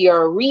 Whether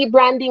you're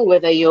rebranding,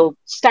 whether you're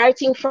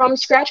starting from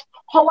scratch,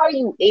 how are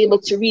you able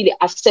to really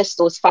assess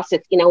those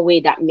facets in a way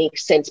that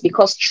makes sense?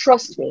 Because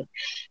trust me,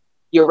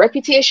 Your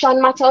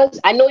reputation matters.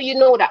 I know you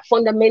know that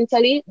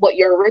fundamentally, but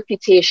your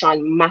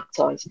reputation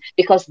matters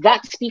because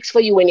that speaks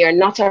for you when you're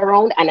not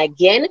around. And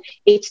again,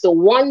 it's the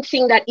one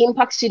thing that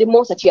impacts you the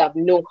most that you have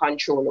no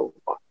control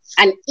over.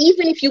 And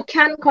even if you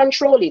can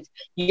control it,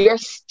 you're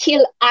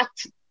still at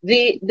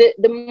the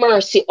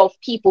mercy of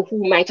people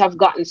who might have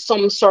gotten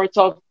some sort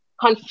of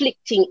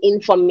conflicting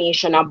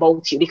information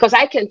about you. Because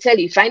I can tell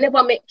you, if I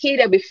never met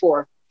Kadia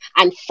before,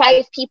 and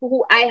 5 people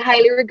who I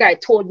highly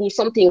regard told me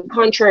something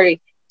contrary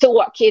to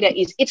what Kadia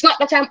is, it's not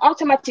that I'm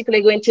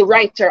automatically going to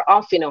write her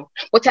off, you know,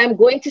 but I'm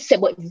going to say,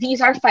 but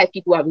these are 5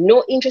 people who have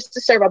no interest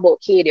to serve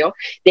about Kadia.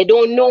 They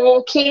don't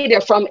know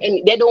Kadia from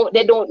any, they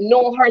don't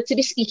know her to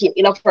be speaking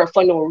ill of her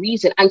for no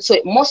reason. And so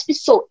it must be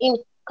so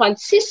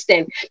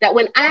inconsistent that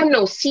when I'm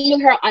now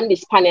seeing her on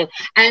this panel,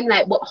 I'm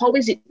like, but how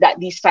is it that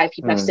these 5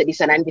 people have said this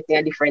and I'm getting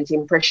a different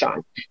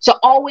impression? So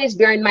always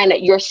bear in mind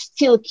that you're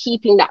still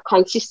keeping that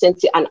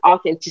consistency and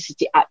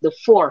authenticity at the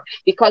fore,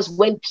 because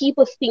when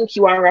people think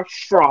you are a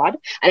fraud,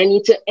 and I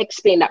need to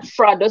explain that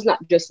fraud does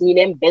not just mean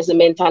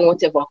embezzlement and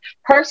whatever.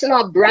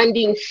 Personal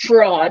branding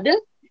fraud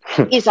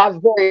is a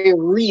very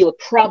real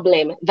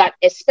problem that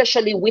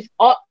especially when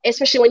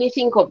you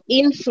think of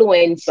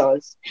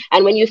influencers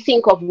and when you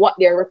think of what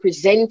they're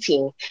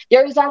representing,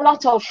 there is a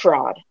lot of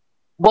fraud.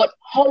 But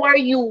how are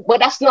you? But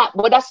that's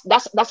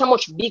a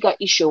much bigger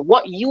issue.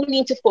 What you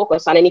need to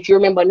focus on, and if you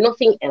remember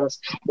nothing else,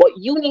 what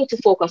you need to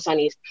focus on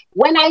is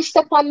when I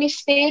step on this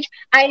stage,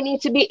 I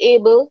need to be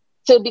able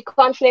to be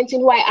confident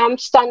in who I am,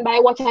 stand by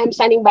what I'm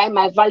standing by,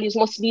 my values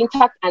must be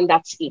intact, and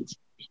that's it.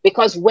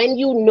 Because when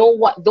you know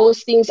what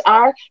those things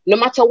are, no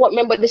matter what,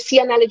 remember the sea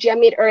analogy I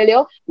made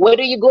earlier,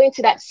 whether you go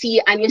into that sea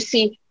and you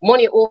see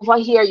money over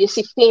here, you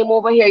see fame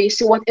over here, you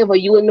see whatever,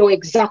 you will know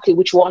exactly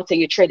which water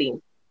you're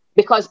treading.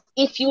 Because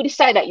if you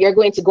decide that you're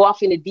going to go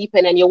off in the deep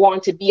end and you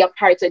want to be a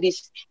part of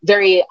this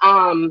very,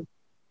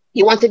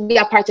 you want to be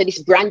a part of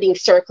this branding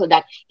circle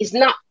that is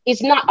not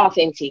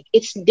authentic.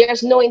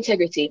 There's no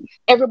integrity.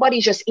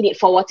 Everybody's just in it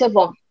for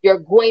whatever. You're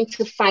going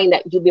to find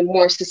that you'll be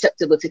more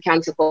susceptible to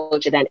cancel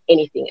culture than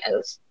anything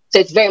else. So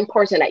it's very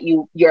important that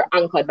you're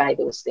anchored by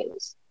those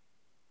things.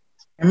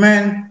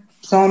 Amen.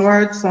 Sound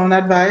words, sound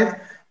advice.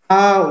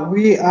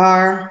 We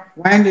are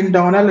winding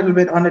down a little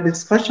bit on the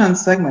discussion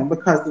segment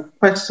because the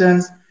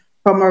questions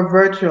from our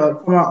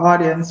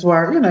audience who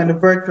are, in the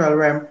virtual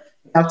realm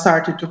have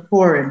started to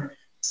pour in.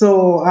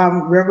 So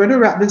we're going to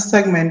wrap this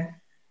segment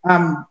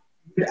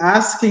with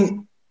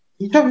asking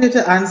each of you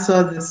to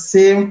answer the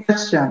same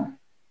question.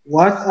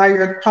 What are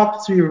your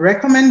top 3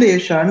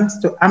 recommendations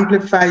to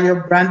amplify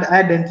your brand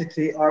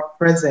identity or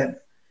presence?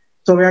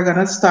 So we're going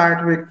to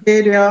start with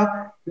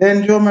Kadia,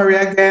 then Jo Marie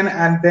again,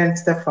 and then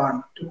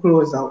Stefan to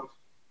close out.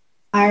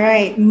 All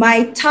right.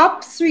 My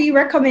top 3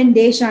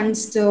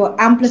 recommendations to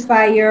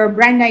amplify your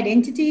brand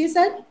identity, you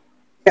said?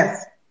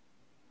 Yes.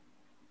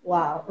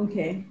 Wow.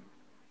 Okay.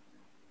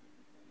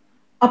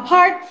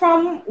 Apart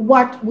from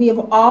what we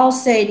have all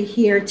said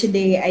here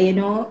today,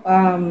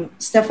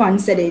 Stefan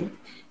said it.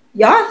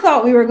 Y'all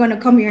thought we were going to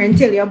come here and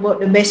tell you about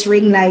the best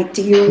ring light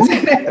to use,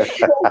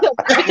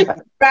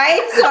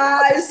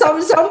 right? So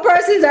some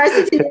persons are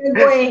sitting there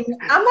going,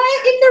 "Am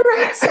I in the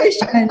right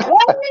session?"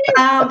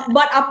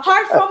 But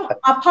apart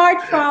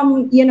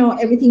from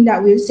everything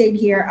that we've said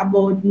here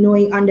about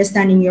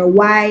understanding your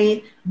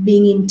why,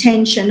 being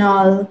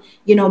intentional,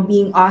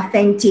 being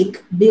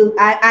authentic,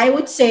 I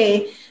would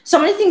say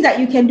some of the things that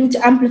you can do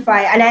to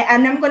amplify, and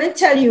I'm going to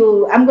tell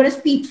you, I'm going to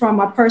speak from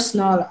a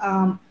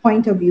personal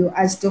point of view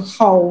as to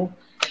how,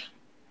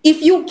 if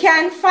you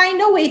can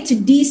find a way to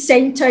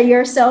decenter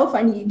yourself,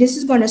 and this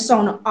is going to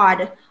sound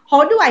odd,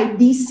 how do I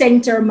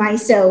decenter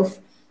myself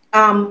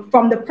from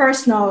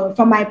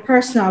my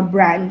personal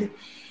brand?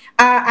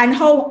 And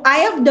how I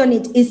have done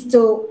it is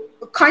to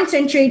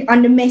concentrate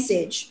on the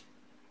message.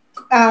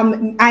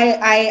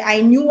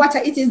 I knew what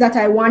it is that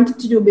I wanted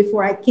to do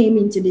before I came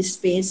into this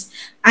space.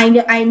 I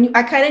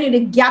kind of knew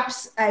the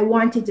gaps I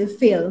wanted to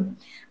fill.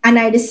 And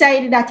I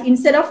decided that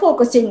instead of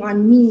focusing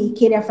on me,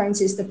 Kadia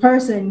Francis, the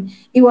person,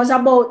 it was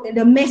about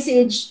the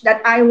message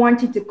that I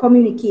wanted to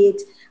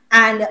communicate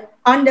and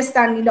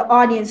understanding the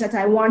audience that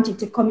I wanted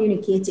to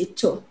communicate it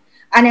to.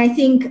 And I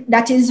think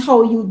that is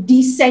how you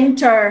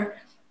decenter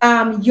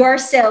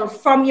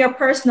yourself from your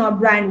personal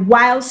brand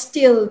while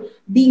still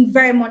being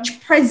very much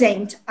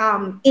present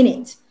in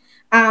it.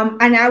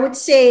 And I would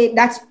say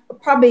that's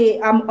probably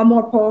a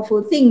more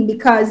powerful thing,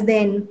 because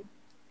then,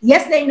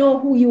 yes, they know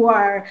who you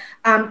are,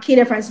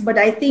 Kadia Francis, but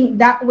I think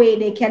that way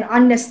they can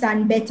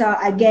understand better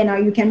again, or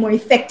you can more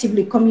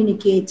effectively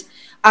communicate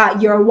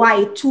your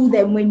why to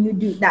them when you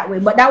do it that way.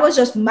 But that was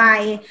just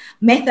my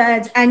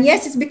method. And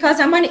yes, it's because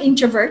I'm an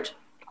introvert.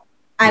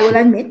 I will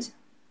admit,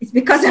 it's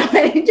because I'm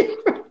an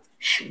introvert.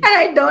 and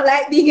I don't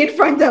like being in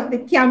front of the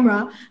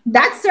camera.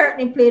 That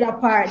certainly played a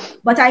part.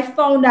 But I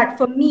found that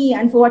for me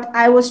and for what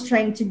I was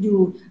trying to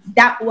do,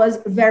 that was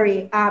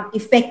very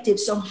effective.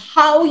 So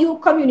how you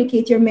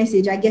communicate your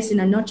message, I guess in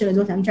a nutshell is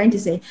what I'm trying to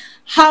say.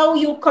 How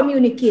you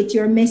communicate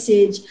your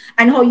message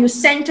and how you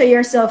center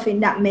yourself in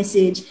that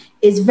message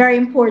is very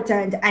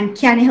important and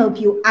can help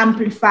you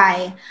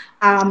amplify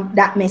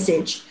that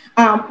message.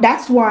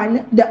 That's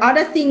one. The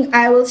other thing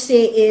I will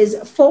say is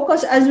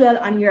focus as well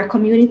on your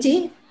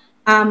community.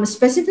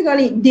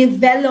 Specifically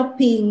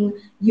developing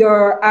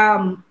your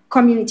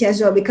community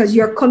as well, because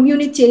your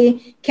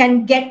community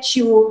can get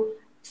you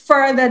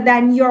further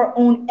than your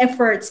own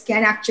efforts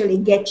can actually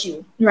get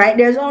you, right?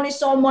 There's only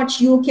so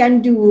much you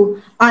can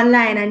do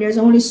online, and there's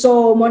only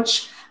so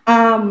much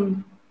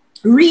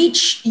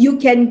reach you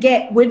can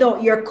get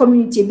without your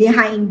community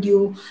behind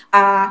you,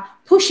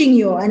 pushing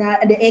you. And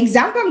the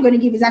example I'm going to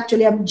give is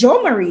actually of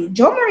Jo Marie.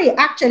 Jo Marie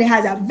actually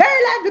has a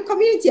very lively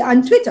community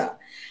on Twitter.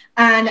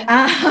 And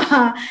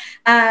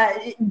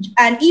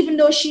even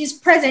though she's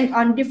present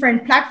on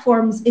different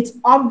platforms, it's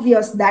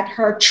obvious that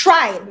her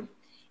tribe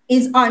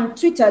is on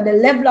Twitter. The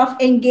level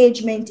of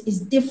engagement is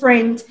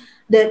different.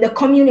 The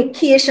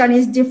communication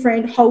is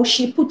different. How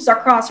she puts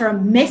across her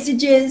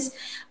messages,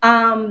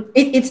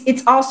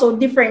 it's also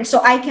different. So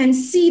I can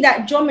see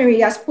that Jo Marie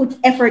has put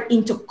effort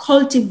into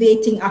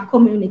cultivating a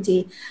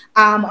community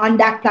on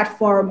that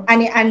platform,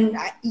 and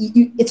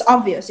it's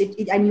obvious.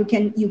 And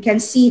you can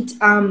see it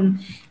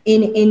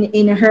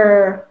in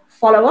her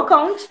follower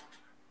count,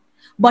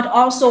 but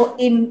also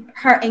in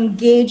her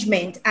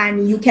engagement.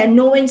 And you can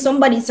know when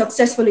somebody's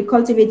successfully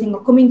cultivating a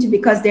community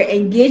because their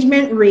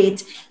engagement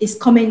rate is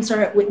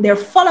commensurate with their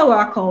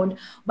follower account.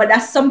 But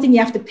that's something you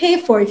have to pay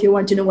for if you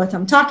want to know what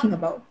I'm talking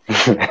about.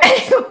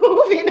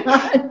 Moving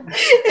on.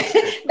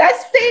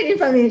 That's paid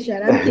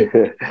information. I'm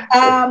kidding.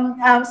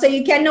 So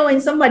you can know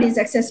when somebody's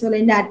successful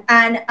in that.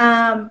 And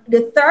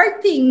the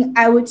third thing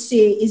I would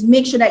say is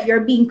make sure that you're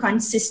being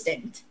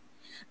consistent.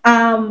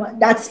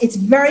 It's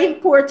very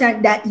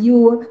important that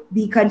you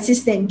be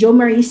consistent. Jo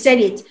Marie said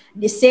it.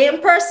 The same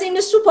person in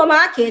the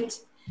supermarket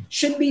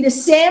should be the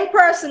same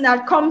person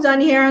that comes on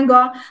here and go,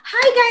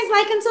 "Hi guys,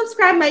 like and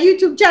subscribe my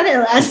YouTube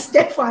channel," as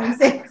Stefan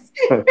says.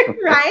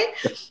 Right?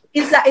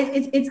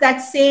 It's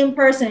that same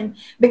person,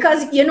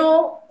 because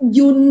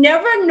you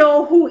never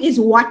know who is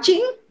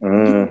watching.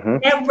 You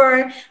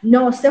never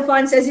know.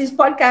 Stefan says his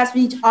podcast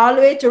reach all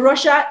the way to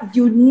Russia.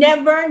 You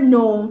never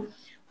know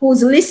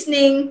who's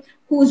listening,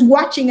 who's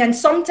watching, and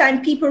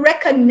sometimes people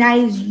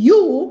recognize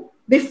you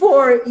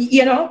before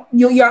you're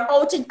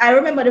out. I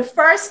remember the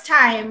first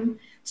time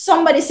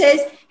somebody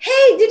says,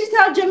 "Hey,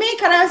 Digital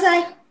Jamaica," and I was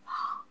like,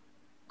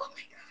 "Oh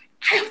my God,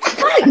 I have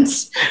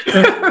friends."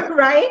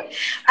 Right?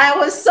 I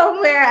was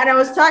somewhere and I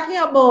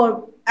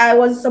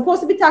was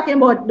supposed to be talking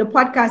about the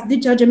podcast,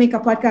 Digital Jamaica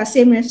podcast,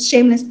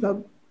 shameless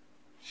plug.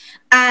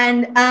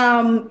 And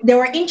they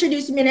were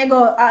introducing me and I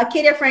go,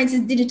 Kadia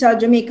Francis, Digital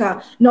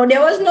Jamaica. No, there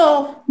was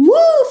no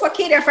woo for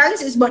Kadia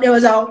Francis, but there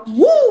was a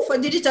woo for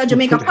Digital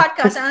Jamaica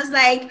podcast. And I was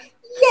like,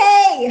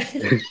 yay.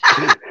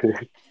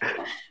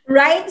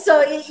 Right?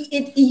 So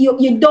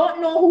you don't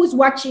know who's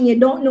watching, you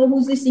don't know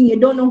who's listening, you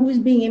don't know who's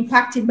being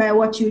impacted by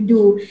what you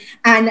do,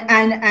 and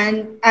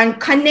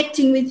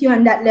connecting with you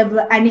on that level.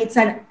 And it's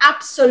an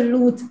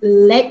absolute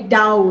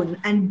letdown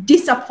and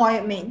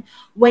disappointment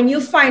when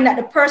you find that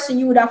the person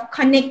you would have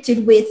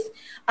connected with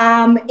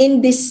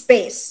in this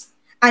space,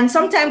 and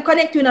sometimes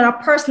connecting on a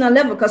personal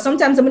level, because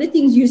sometimes some of the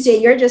things you say,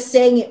 you're just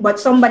saying it, but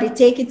somebody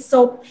take it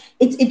so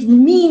it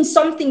means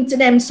something to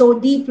them so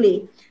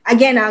deeply.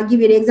 Again, I'll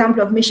give you the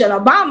example of Michelle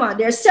Obama.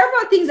 There are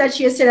several things that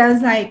she has said. I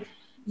was like,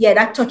 yeah,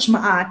 that touched my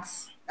heart.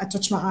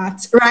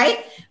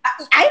 Right?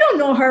 I don't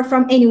know her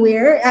from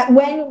anywhere.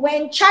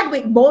 When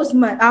Chadwick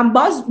Boseman,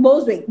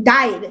 Boswick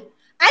died,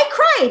 I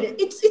cried.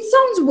 It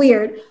sounds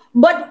weird,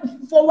 but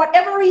for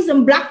whatever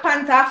reason, Black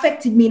Panther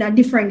affected me in a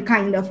different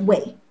kind of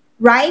way.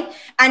 Right?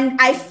 And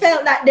I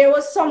felt that there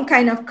was some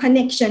kind of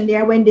connection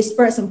there when this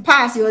person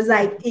passed. It was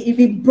like,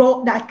 it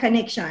broke that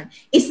connection.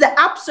 It's the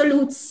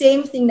absolute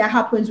same thing that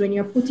happens when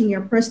you're putting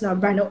your personal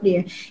brand out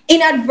there.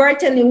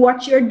 Inadvertently,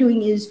 what you're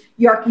doing is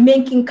you're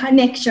making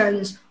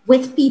connections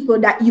with people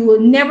that you will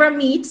never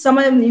meet.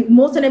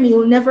 Most of them you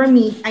will never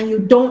meet, and you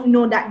don't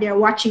know that they're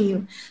watching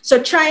you. So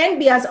try and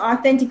be as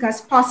authentic as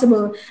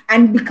possible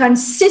and be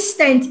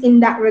consistent in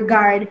that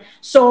regard.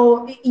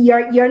 So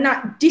you're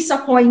not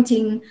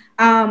disappointing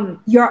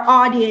your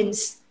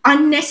audience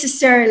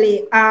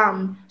unnecessarily.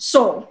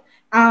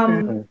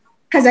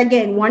 Because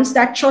again, once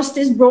that trust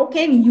is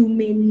broken, you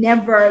may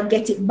never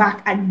get it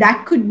back, and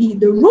that could be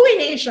the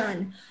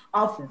ruination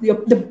of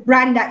the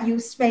brand that you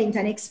spent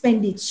and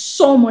expended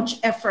so much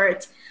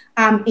effort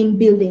in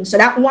building. So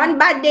that one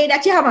bad day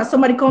that you have and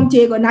somebody come to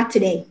you go, "Not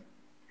today,"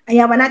 and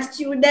you have an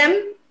attitude with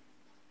them,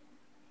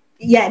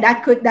 yeah,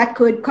 that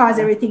could cause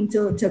everything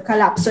to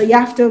collapse. So you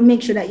have to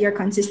make sure that you're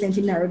consistent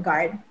in that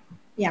regard.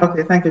 Yeah.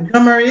 Okay, thank you. Jo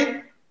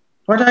Marie,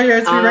 what are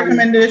your 3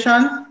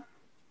 recommendations?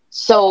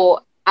 So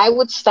I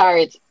would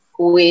start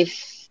with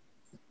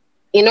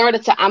in order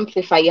to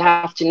amplify, you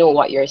have to know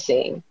what you're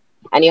saying.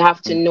 And you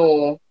have to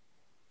know,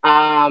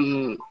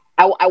 I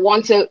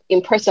want to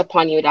impress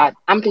upon you that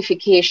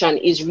amplification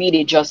is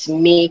really just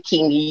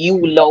making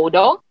you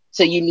louder.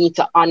 So you need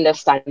to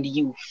understand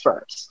you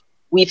first.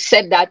 We've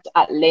said that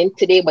at length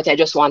today, but I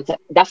just want to,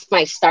 that's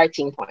my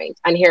starting point.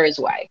 And here is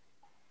why.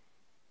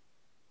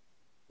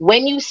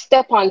 When you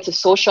step onto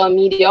social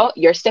media,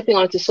 you're stepping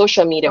onto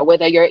social media,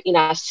 whether you're in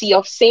a sea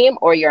of same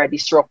or you're a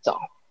disruptor.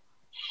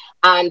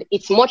 And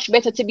it's much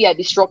better to be a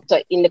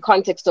disruptor in the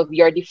context of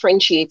you're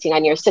differentiating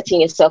and you're setting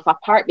yourself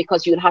apart,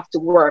 because you'll have to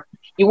work.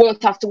 You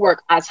won't have to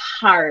work as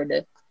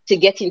hard to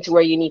get into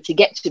where you need to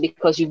get to,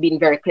 because you've been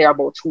very clear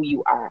about who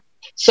you are.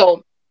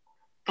 So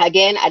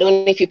again, I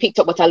don't know if you picked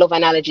up, but I love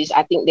analogies.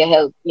 I think they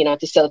help,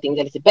 to sell things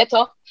a little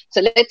better. So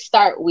let's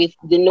start with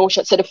the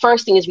notion. So the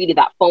first thing is really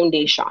that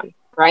foundation,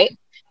 right?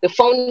 The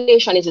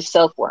foundation is a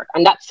self-work,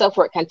 and that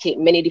self-work can take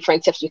many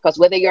different steps, because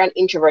whether you're an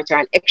introvert or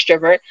an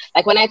extrovert,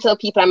 like when I tell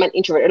people I'm an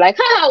introvert, they're like,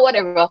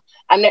 whatever.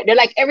 And they're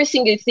like, every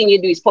single thing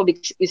you do is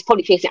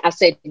public facing. I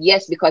said,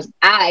 yes, because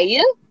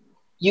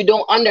you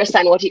don't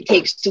understand what it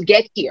takes to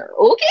get here.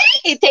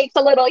 Okay. It takes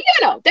a little,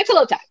 takes a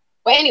little time.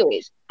 But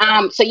anyways,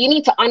 so you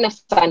need to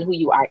understand who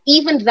you are.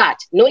 Even that,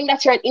 knowing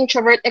that you're an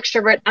introvert,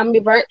 extrovert,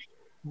 ambivert,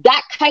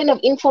 that kind of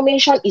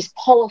information is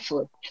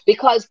powerful,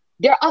 because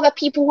there are other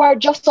people who are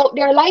just out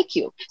there like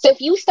you. So if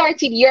you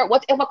started your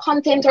whatever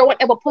content or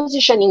whatever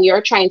positioning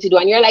you're trying to do,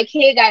 and you're like,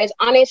 hey guys,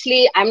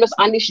 honestly, I'm just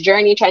on this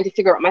journey trying to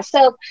figure out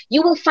myself,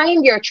 you will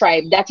find your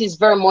tribe that is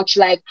very much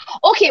like,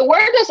 okay,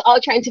 we're just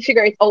all trying to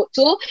figure it out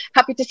too.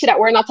 Happy to see that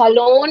we're not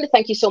alone.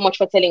 Thank you so much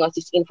for telling us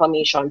this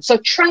information. So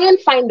try and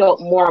find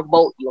out more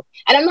about you.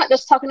 And I'm not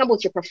just talking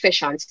about your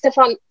profession.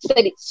 Stefan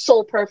said it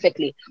so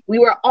perfectly. We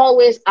were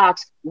always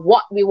asked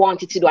what we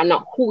wanted to do and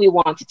not who we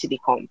wanted to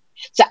become.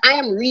 So I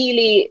am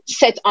really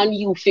set on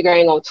you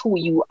figuring out who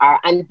you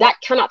are, and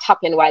that cannot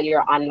happen while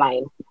you're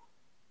online.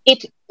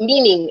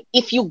 Meaning,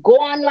 if you go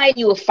online,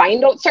 you will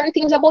find out certain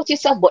things about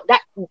yourself, but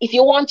that if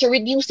you want to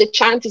reduce the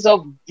chances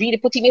of really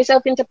putting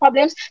yourself into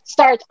problems,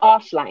 start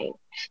offline.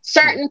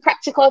 Certain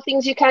practical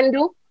things you can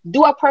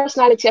do a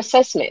personality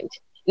assessment.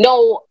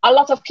 No, a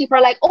lot of people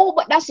are like, oh,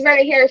 but that's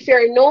very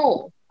hairy-fairy.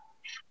 No.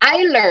 I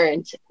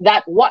learned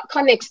that what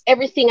connects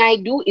everything I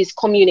do is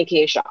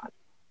communication.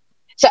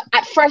 So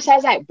at first I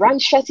was like,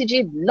 brand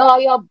strategy,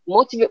 lawyer,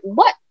 motivate,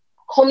 what?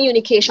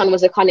 Communication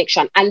was a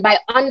connection. And by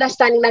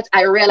understanding that,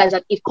 I realized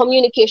that if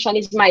communication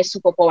is my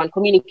superpower and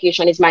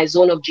communication is my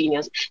zone of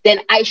genius, then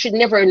I should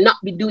never not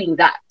be doing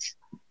that.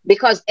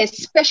 Because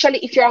especially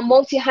if you're a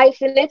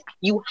multi-hyphenate,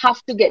 you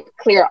have to get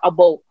clear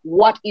about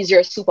what is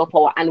your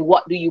superpower and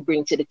what do you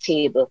bring to the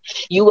table.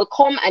 You will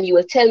come and you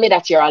will tell me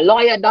that you're a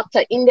lawyer,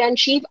 doctor, Indian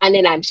chief, and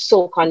then I'm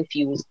so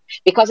confused.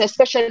 Because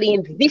especially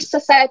in this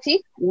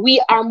society,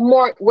 we're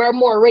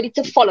more ready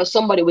to follow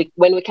somebody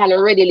when we can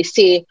readily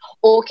say,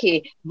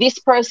 okay, this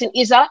person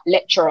is a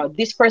lecturer,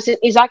 this person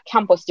is a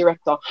campus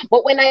director.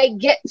 But when I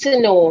get to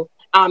know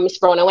Ms.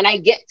 Brown, and when I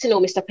get to know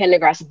Mr.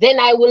 Pendergrass, then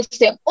I will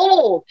say,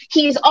 oh,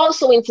 he's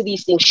also into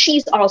these things.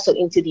 She's also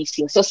into these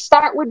things. So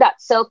start with that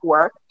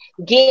self-work,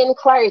 gain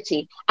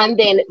clarity. And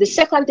then the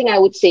second thing I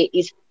would say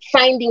is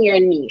finding your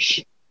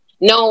niche.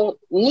 Now,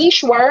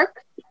 niche work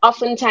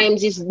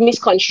oftentimes is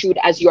misconstrued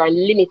as you are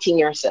limiting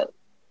yourself.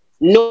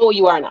 No,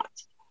 you are not.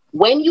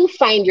 When you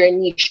find your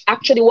niche,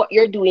 actually what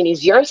you're doing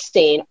is you're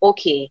saying,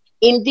 okay,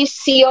 in this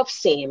sea of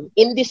same,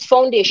 in this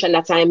foundation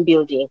that I'm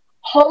building,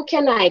 how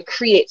can I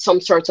create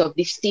some sort of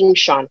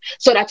distinction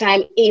so that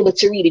I'm able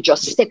to really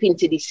just step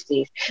into this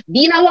space?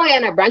 Being a lawyer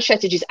and a brand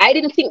strategist, I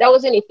didn't think that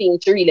was anything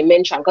to really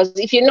mention, because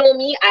if you know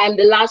me, I am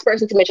the last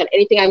person to mention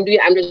anything I'm doing.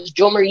 I'm just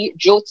Joe Marie,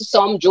 Joe to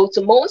some, Joe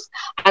to most.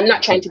 I'm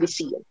not trying to be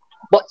seen.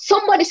 But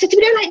somebody said to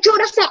me, they're like, Joe,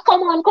 that's not,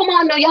 come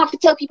on, no, you have to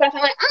tell people.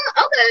 I'm like,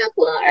 okay,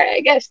 well, all right,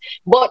 I guess.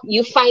 But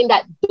you find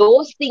that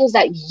those things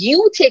that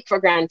you take for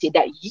granted,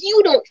 that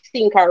you don't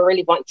think are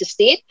relevant to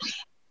state,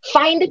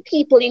 find the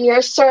people in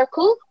your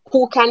circle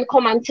who can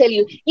come and tell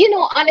you,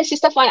 honestly,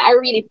 Stefan, I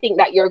really think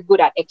that you're good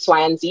at X, Y,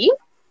 and Z.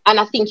 And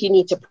I think you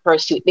need to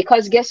pursue it.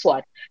 Because guess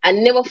what?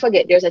 And never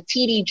forget, there's a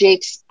TD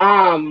Jakes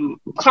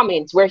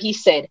comment where he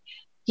said,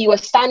 he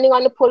was standing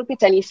on the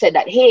pulpit and he said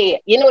that, hey,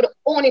 the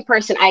only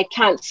person I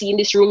can't see in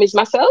this room is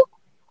myself.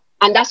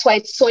 And that's why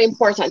it's so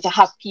important to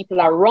have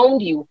people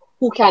around you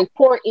who can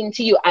pour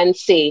into you and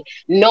say,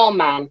 no,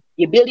 man,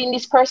 you're building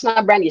this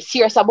personal brand, you're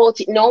serious about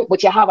it now,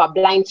 but you have a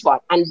blind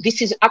spot. And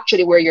this is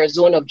actually where your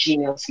zone of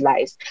genius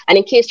lies. And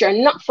in case you're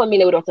not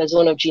familiar with what a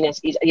zone of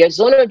genius is, your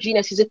zone of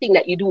genius is a thing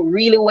that you do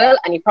really well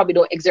and you probably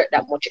don't exert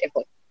that much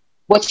effort.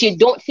 But you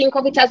don't think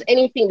of it as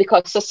anything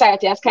because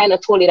society has kind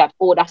of told you that,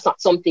 oh, that's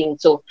not something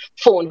to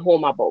phone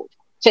home about.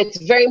 So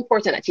it's very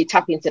important that you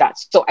tap into that.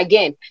 So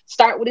again,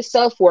 start with the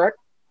self-work,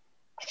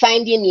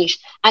 find your niche.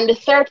 And the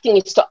third thing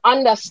is to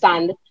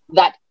understand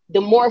that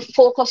the more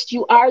focused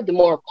you are, the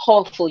more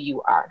powerful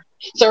you are.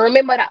 So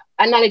remember that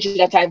analogy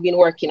that I've been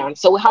working on.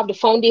 So we have the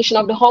foundation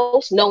of the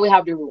house, now we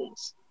have the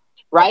rooms,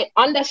 right?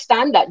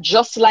 Understand that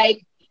just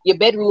like your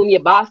bedroom,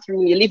 your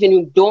bathroom, your living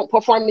room don't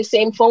perform the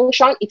same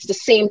function, it's the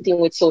same thing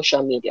with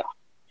social media.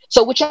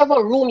 So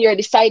whichever room you're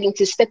deciding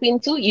to step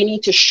into, you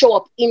need to show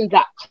up in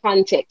that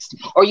context,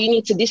 or you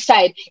need to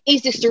decide,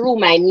 is this the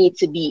room I need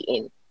to be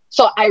in?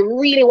 So I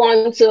really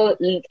want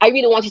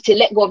you to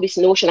let go of this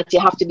notion that you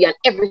have to be on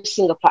every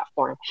single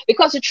platform,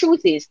 because the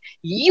truth is,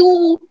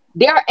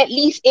 there are at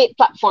least 8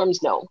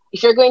 platforms now.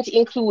 If you're going to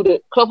include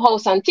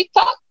Clubhouse and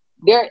TikTok,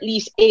 there are at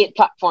least 8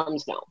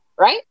 platforms now,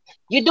 right?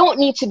 You don't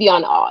need to be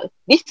on all.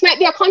 This might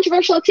be a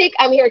controversial take.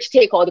 I'm here to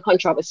take all the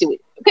controversy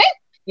with you, okay?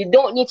 You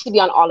don't need to be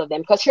on all of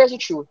them, because here's the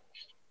truth.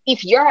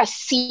 If you're a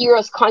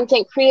serious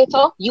content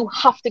creator, you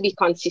have to be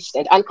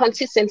consistent, and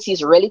consistency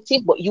is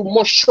relative, but you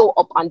must show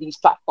up on these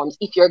platforms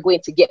if you're going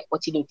to get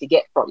what you need to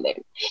get from them.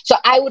 So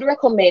I would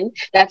recommend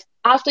that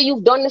after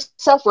you've done the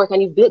self-work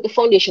and you've built the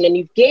foundation and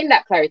you've gained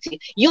that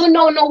clarity, you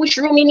now know which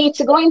room you need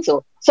to go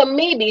into. So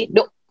maybe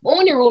the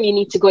only room you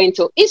need to go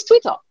into is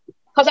Twitter.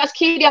 Because as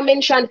Kadia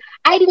mentioned,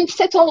 I didn't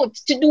set out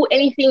to do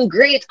anything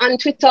great on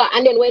Twitter.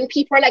 And then when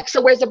people are like,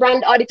 so where's the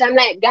brand audit? I'm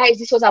like, guys,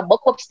 this was a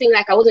buck-ups thing.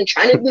 Like, I wasn't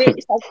trying to make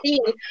this a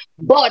thing.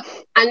 But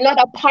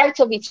another part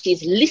of it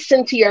is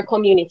listen to your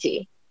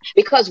community.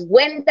 Because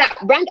when that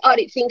brand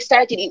audit thing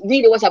started, it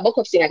really was a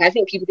buck-ups thing. Like, I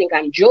think people think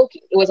I'm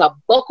joking. It was a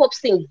buck-ups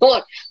thing.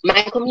 But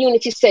my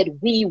community said,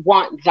 we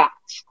want that.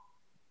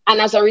 And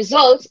as a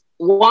result,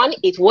 one,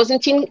 it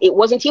wasn't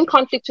in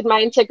conflict with my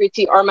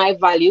integrity or my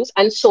values.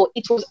 And so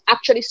it was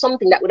actually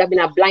something that would have been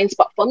a blind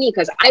spot for me,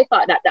 because I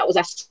thought that that was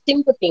a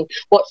simple thing,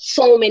 but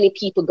so many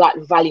people got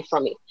value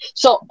from it.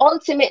 So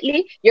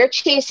ultimately, you're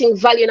chasing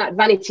value, not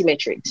vanity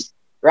metrics,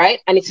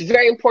 right? And it's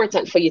very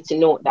important for you to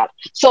know that.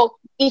 So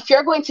if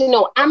you're going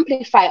to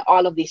amplify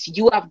all of this,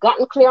 you have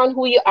gotten clear on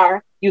who you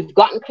are, you've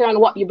gotten clear on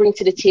what you bring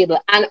to the table.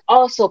 And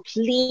also,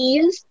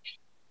 please,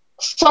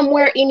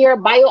 somewhere in your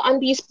bio on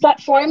these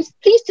platforms,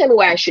 please tell me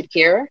why I should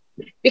care,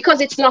 because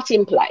it's not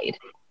implied.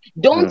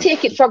 Don't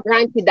take it for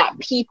granted that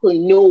people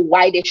know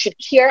why they should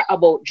care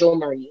about Jo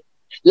Marie.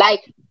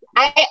 Like,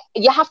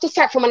 you have to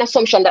start from an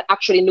assumption that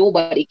actually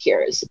nobody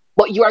cares,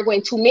 but you are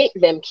going to make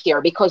them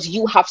care because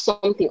you have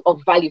something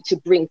of value to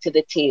bring to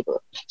the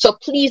table. So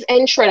please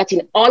ensure that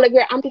in all of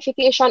your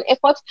amplification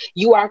efforts,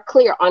 you are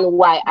clear on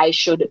why I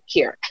should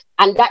care.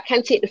 And that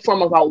can take the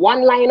form of a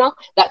one-liner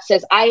that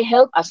says, I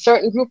help a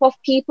certain group of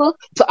people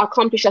to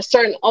accomplish a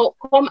certain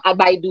outcome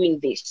by doing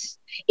this.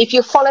 If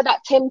you follow that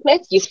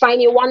template, you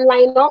find your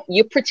one-liner,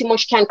 you pretty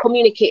much can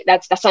communicate.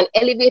 That's an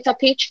elevator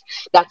pitch.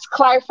 That's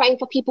clarifying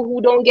for people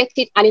who don't get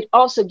it. And it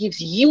also gives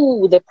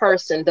you, the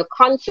person, the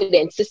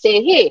confidence to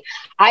say, hey,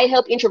 I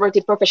help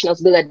introverted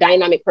professionals build a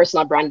dynamic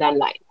personal brand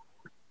online.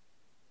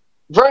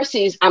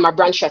 Versus I'm a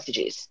brand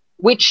strategist,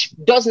 which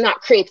does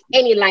not create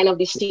any line of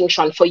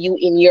distinction for you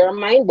in your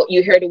mind, but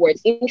you hear the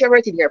words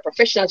introverted, you're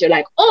professionals, you're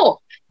like, oh,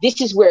 this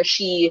is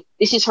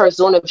her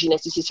zone of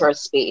genius, this is her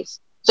space.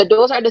 So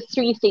those are the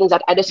 3 things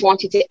that I just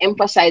want you to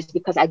emphasize,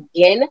 because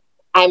again,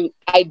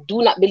 I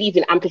do not believe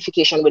in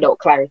amplification without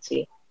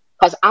clarity,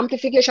 because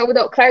amplification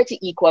without clarity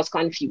equals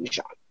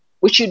confusion,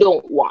 which you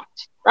don't want,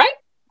 right?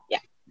 Yeah.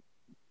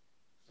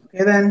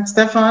 Okay then,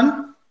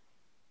 Stefan.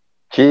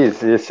 Jeez,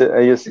 this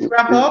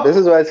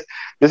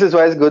is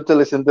why it's good to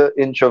listen to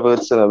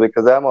introverts,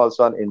 because I'm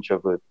also an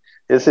introvert.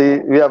 You see,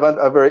 we have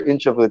a very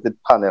introverted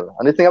panel.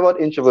 And the thing about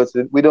introverts,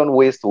 we don't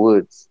waste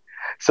words.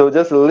 So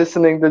just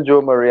listening to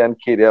Jo Marie and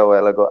Katie a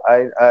while ago,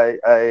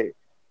 I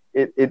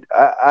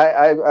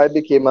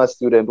became a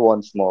student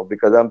once more,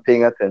 because I'm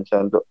paying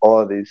attention to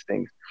all these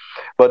things.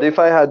 But if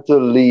I had to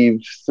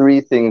leave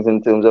 3 things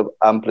in terms of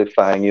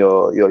amplifying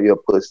your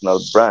personal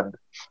brand,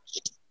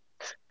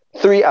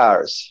 3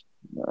 R's.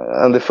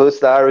 And the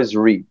first R is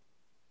read.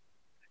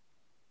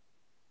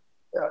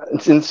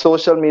 In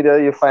social media,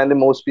 you find the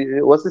most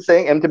people, what's the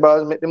saying? Empty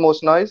barrels make the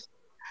most noise.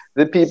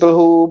 The people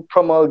who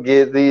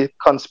promulgate the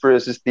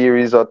conspiracy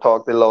theories or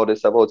talk the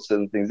loudest about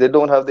certain things, they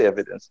don't have the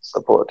evidence to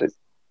support it,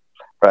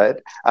 right?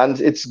 And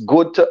it's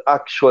good to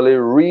actually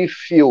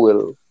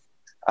refuel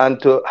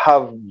and to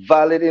have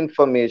valid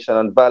information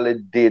and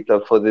valid data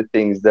for the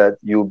things that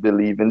you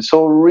believe in.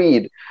 So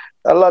read.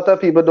 A lot of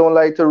people don't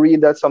like to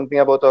read. That's something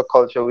about our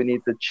culture we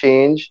need to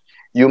change.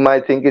 You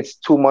might think it's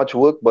too much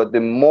work, but the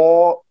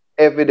more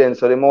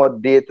evidence or the more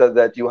data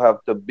that you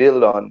have to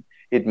build on,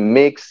 it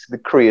makes the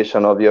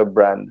creation of your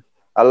brand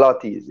a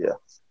lot easier.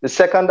 The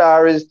second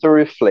R is to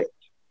reflect.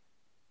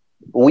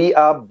 We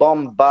are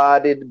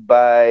bombarded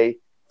by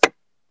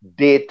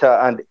data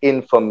and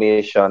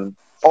information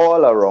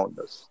all around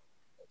us.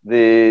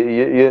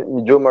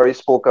 Jo Marie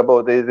spoke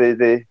about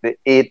the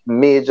 8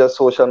 major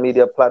social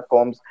media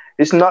platforms.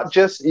 It's not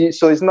just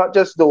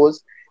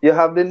those. You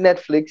have the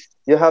Netflix,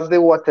 you have the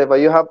whatever,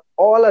 you have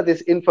all of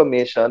this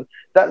information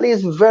that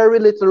leaves very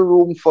little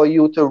room for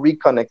you to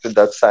reconnect with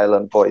that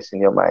silent voice in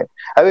your mind.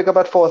 I wake up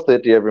at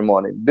 4:30 every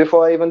morning.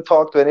 Before I even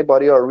talk to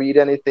anybody or read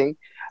anything,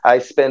 I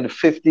spend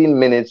 15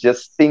 minutes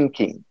just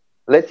thinking.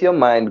 Let your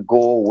mind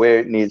go where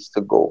it needs to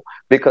go,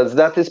 because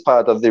that is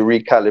part of the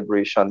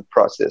recalibration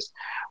process.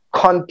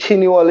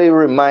 Continually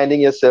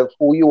reminding yourself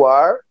who you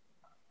are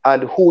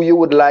and who you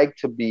would like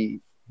to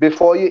be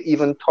before you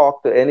even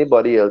talk to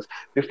anybody else,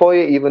 before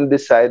you even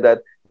decide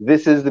that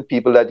this is the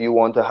people that you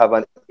want to have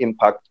an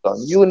impact on.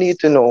 You need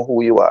to know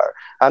who you are.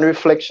 And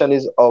reflection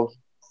is of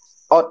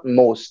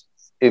utmost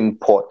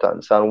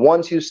importance. And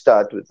once you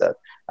start with that,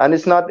 and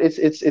it's not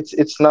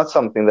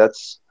something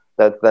that's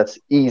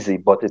easy,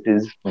 but it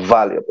is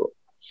valuable,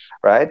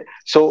 right?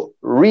 So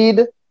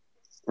read,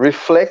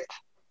 reflect,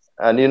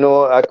 and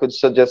I could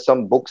suggest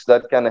some books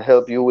that can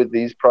help you with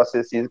these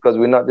processes, because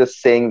we're not just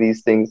saying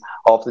these things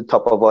off the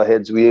top of our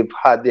heads. We've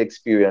had the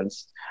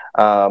experience,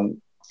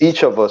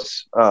 each of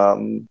us,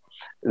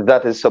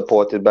 that is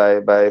supported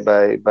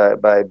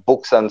by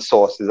books and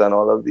sources and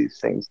all of these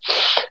things.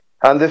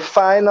 And the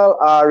final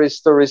R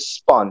is to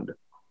respond.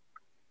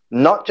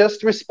 Not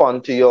just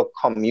respond to your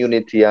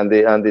community and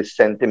the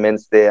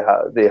sentiments they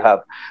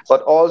have,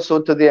 but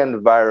also to the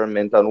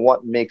environment and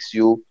what makes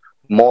you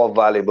more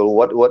valuable,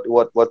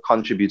 what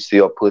contributes to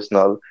your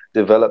personal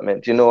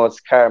development. As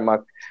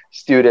Karamak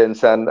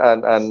students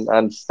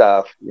and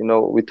staff,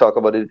 we talk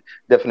about the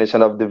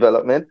definition of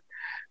development.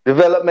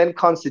 Development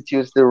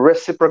constitutes the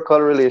reciprocal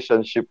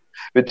relationship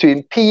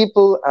between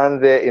people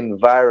and their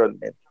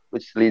environment,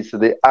 which leads to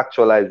the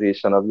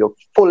actualization of your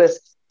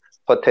fullest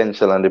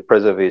potential and the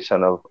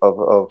preservation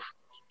of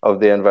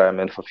the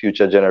environment for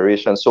future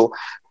generations. So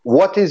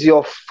what is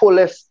your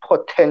fullest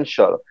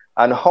potential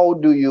and how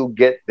do you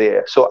get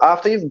there? So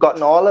after you've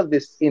gotten all of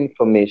this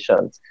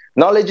information,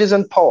 knowledge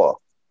isn't power.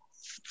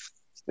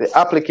 The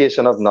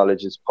application of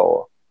knowledge is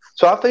power.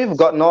 So after you've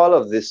gotten all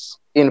of this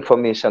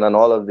information and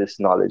all of this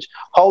knowledge,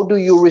 how do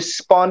you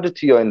respond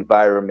to your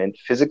environment,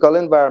 physical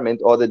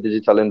environment or the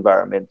digital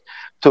environment,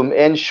 to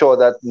ensure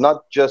that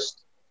not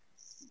just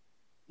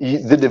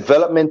the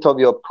development of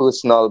your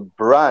personal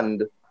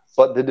brand,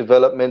 but the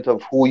development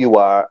of who you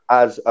are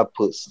as a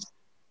person?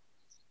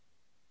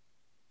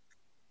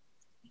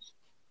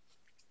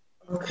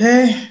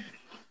 Okay.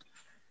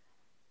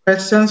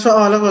 Questions for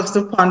all of us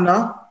to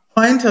ponder.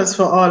 Pointers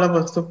for all of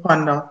us to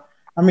ponder.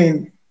 I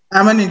mean,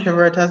 I'm an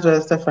introvert as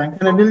well, Stefan.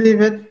 Can you believe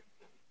it?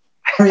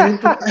 I mean,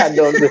 I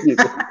don't believe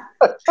it.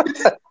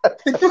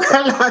 It took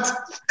a lot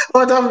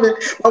out of it.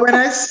 But when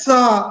I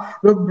saw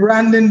the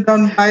branding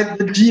done by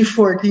the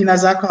G14,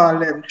 as I call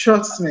them,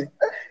 trust me,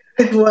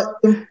 it was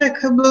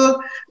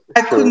impeccable.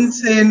 I couldn't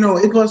say no.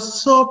 It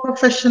was so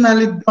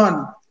professionally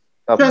done.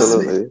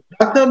 Absolutely.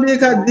 Trust me. Dr.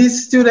 Baker,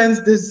 these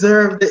students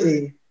deserve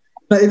the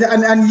A.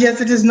 And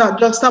yes, it is not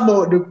just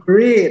about the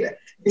grade.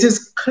 It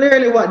is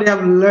clearly what they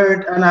have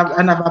learned and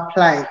have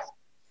applied.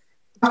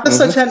 After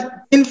such an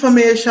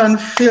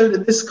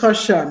information-filled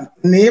discussion,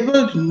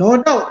 enabled,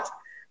 no doubt,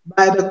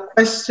 by the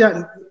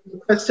questions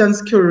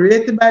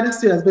curated by the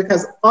students,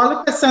 because all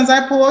the questions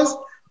I posed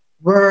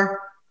were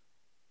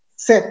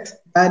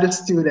set by the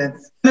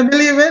students. Can you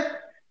believe it?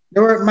 They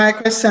weren't my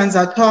questions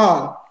at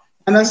all.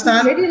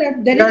 Understand? They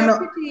did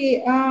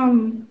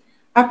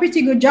a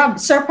pretty good job.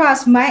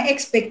 Surpassed my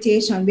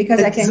expectation, because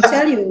exactly. I can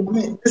tell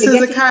you, this is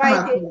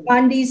invited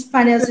on these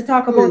panels to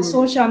talk about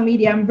social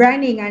media and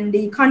branding, and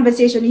the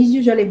conversation is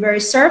usually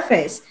very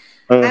surface.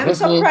 I'm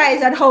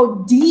surprised at how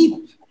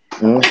deep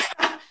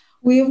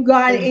we've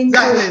gone into.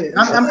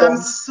 I'm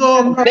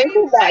so proud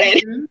of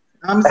them.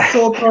 I'm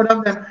so proud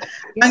of them.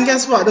 And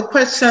guess what? The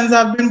questions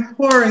have been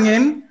pouring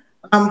in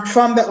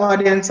from the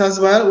audience as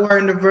well. We're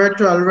in the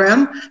virtual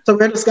realm. So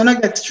we're just going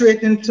to get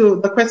straight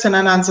into the question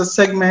and answer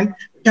segment.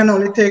 We can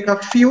only take a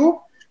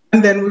few,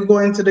 and then we go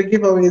into the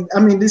giveaways. I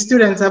mean, the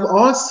students have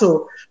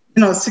also,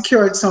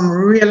 secured some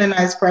really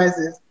nice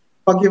prizes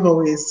for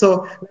giveaways.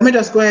 So let me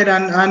just go ahead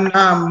and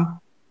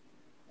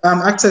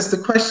access the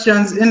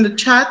questions in the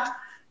chat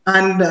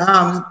and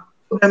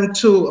put them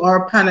to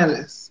our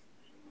panelists.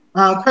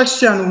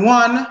 Question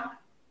 1.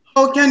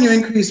 How can you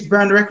increase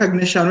brand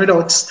recognition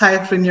without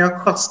stifling your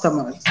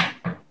customers?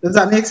 Does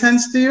that make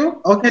sense to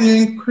you? How can you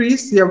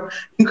increase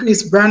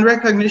brand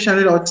recognition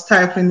without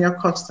stifling your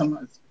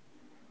customers?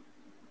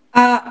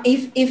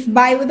 If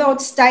by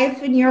without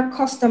stifling your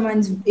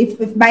customers,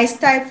 if by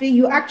stifling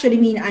you actually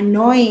mean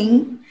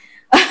annoying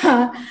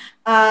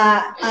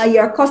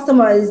your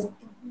customers,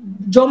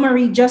 Jo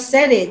Marie just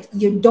said it.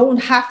 You don't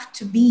have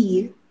to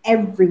be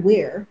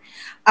everywhere.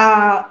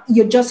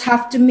 You just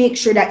have to make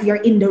sure that you're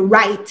in the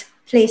right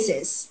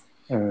places.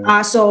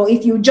 So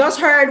if you just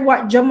heard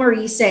what Jo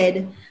Marie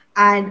said,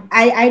 and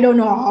I don't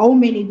know how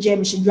many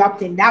gems she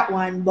dropped in that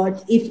one,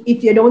 but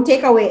if you don't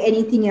take away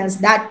anything else,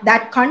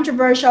 that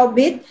controversial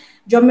bit,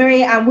 Jo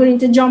Marie, I'm willing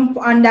to jump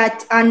on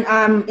that and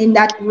in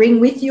that ring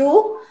with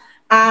you.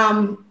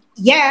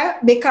 Yeah,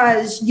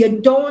 because you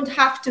don't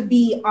have to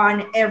be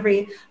on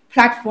every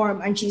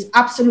platform, and she's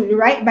absolutely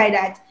right by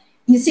that.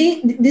 You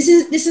see, this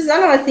is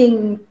another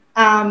thing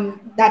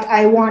that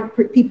I want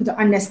people to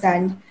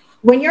understand.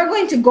 When you're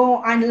going to go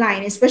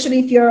online, especially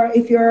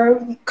if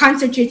you're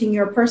concentrating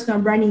your personal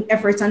branding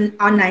efforts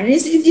online,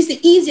 it's the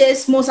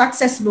easiest, most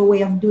accessible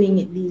way of doing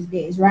it these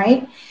days,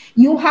 right?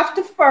 You have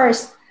to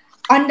first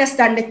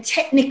understand the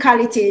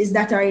technicalities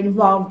that are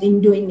involved in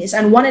doing this.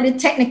 And one of the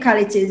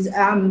technicalities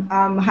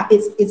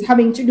is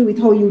having to do with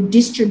how you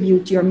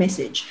distribute your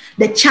message,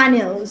 the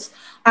channels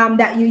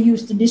that you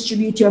use to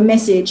distribute your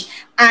message,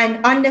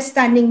 and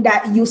understanding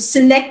that you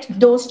select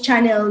those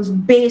channels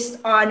based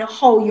on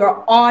how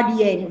your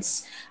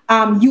audience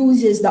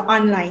uses the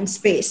online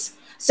space.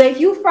 So if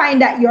you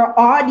find that your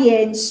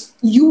audience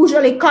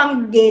usually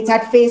congregates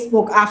at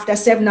Facebook after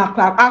 7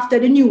 o'clock, after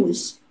the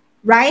news,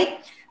 right?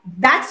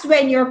 That's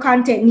when your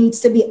content needs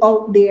to be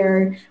out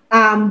there.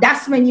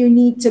 That's when you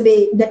need to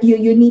be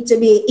you need to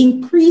be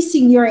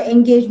increasing your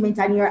engagement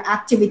and your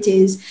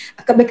activities,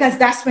 because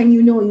that's when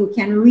you know you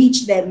can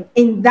reach them.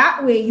 In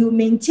that way, you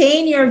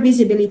maintain your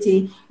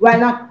visibility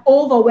while not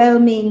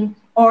overwhelming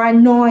or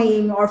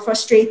annoying or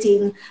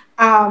frustrating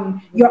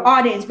your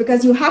audience.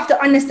 Because you have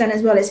to understand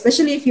as well,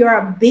 especially if you're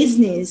a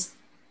business,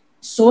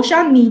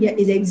 social media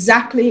is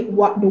exactly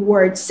what the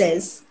word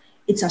says.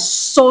 It's a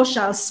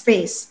social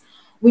space,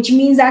 which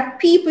means that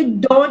people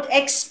don't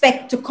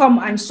expect to come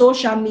on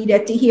social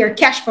media to hear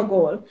cash for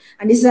gold.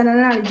 And this is an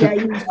analogy I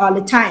use all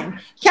the time.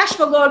 Cash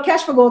for gold,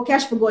 cash for gold,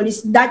 cash for gold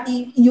is that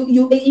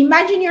you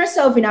imagine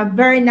yourself in a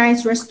very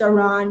nice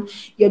restaurant,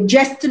 you're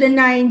dressed to the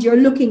nines, you're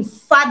looking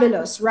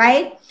fabulous,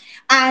 right?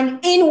 And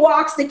in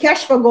walks the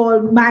cash for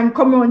gold man,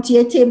 come around to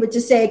your table to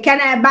say,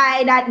 can I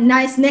buy that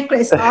nice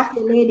necklace off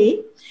your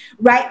lady?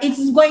 Right? It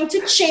is going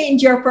to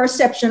change your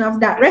perception of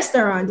that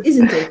restaurant,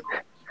 isn't it?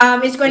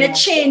 It's going to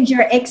change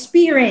your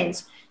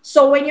experience.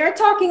 So when you're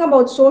talking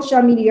about social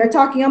media, you're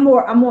talking a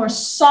more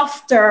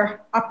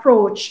softer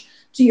approach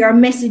to your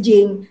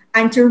messaging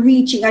and to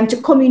reaching and to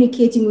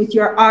communicating with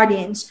your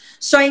audience.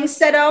 So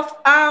instead of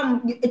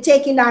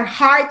taking that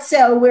hard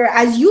sell, where,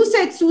 as you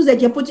said, Suzette,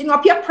 you're putting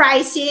up your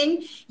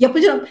pricing,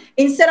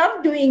 instead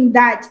of doing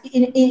that,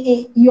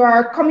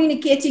 you're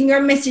communicating your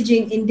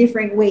messaging in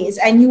different ways.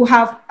 And you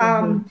have,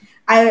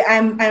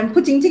 I'm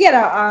putting together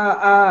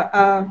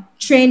a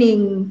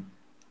training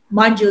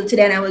module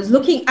today, and I was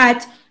looking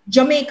at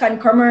Jamaican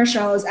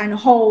commercials and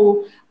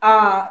how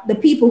the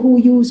people who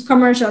use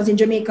commercials in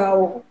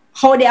Jamaica,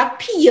 how they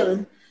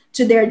appeal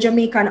to their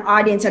Jamaican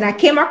audience. And I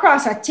came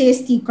across a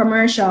Tasty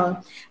commercial,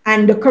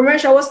 and the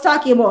commercial was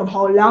talking about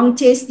how long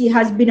Tasty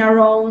has been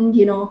around,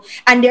 you know,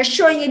 and they're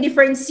showing you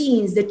different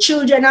scenes, the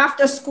children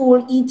after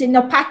school eating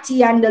the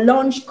patty and the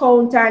lunch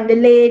counter, and the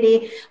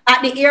lady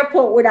at the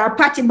airport with our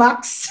patty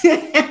box,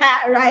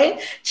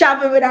 right?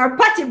 Traveling with our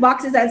patty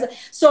boxes. And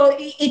so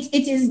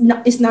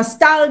it's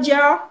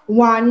nostalgia,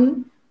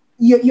 one.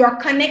 You're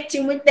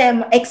connecting with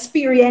them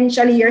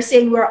experientially. You're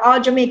saying we're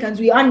all Jamaicans.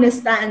 We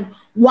understand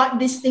what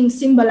this thing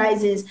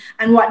symbolizes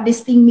and what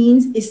this thing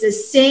means. It's the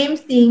same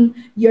thing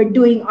you're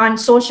doing on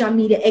social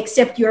media,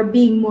 except you're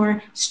being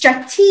more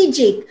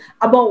strategic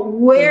about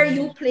where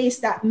you place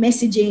that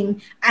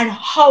messaging and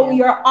how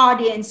your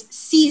audience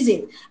sees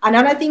it.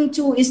 Another thing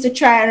too is to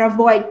try and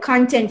avoid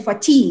content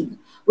fatigue,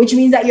 which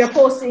means that you're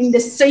posting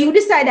this. So you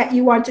decide that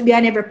you want to be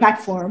on every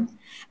platform.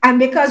 And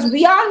because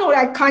we all know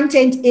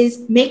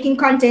that making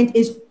content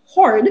is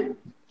hard,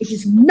 it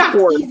is not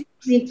easy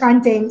to make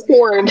content.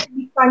 To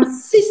be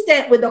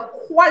consistent with the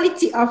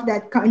quality of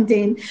that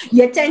content,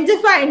 you tend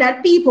to find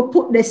that people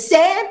put the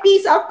same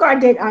piece of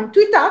content on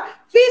Twitter,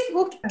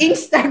 Facebook,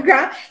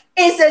 Instagram.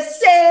 It's the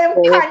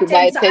same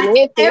content.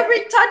 So at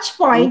every touch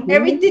point,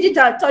 every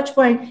digital touch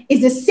point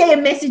is the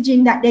same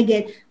messaging that they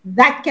get.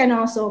 That can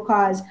also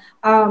cause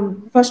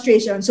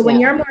frustration. So when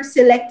you're more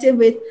selective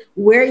with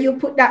where you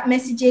put that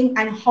messaging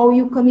and how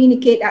you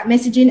communicate that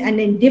messaging, and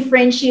then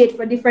differentiate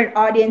for different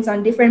audience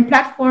on different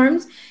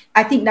platforms,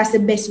 I think that's the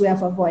best way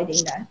of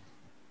avoiding that.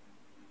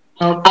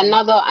 Okay.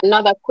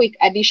 Another quick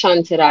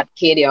addition to that,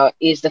 Kadia,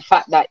 is the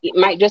fact that it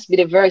might just be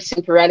the very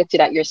simple reality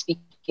that you're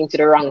speaking to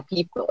the wrong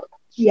people.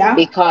 Yeah.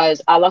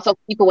 Because a lot of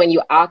people, when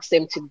you ask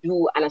them to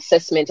do an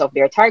assessment of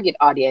their target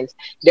audience,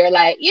 they're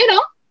like, you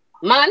know,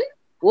 man,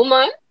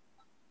 woman,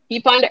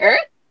 people on the earth,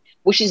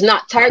 which is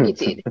not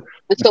targeted.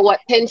 And so what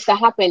tends to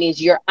happen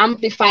is you're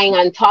amplifying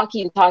and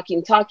talking.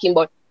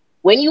 But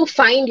when you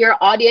find your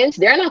audience,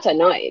 they're not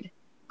annoyed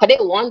because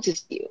they want to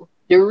see you.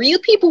 The real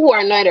people who are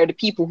annoyed are the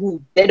people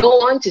who they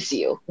don't want to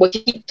see you, but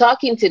you keep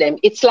talking to them.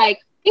 It's like,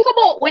 think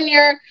about when,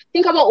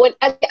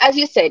 as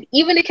you said,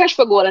 even the cash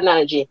for gold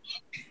analogy.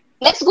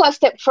 Let's go a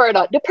step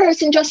further. The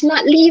person just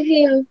not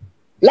leaving.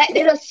 Like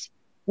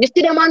you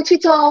see them on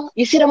Twitter,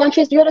 you see them on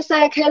Facebook, you're just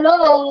like,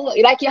 hello,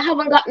 like you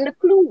haven't gotten the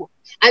clue.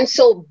 And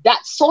so that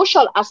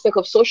social aspect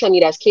of social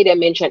media, as Kadia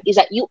mentioned, is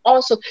that you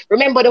also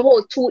remember the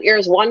whole 2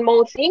 ears, 1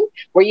 mouth thing,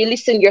 where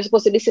you're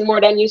supposed to listen more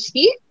than you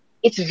speak.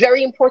 It's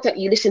very important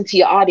you listen to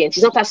your audience.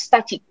 It's not a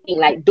static thing.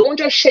 Like, don't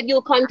just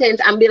schedule content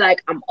and be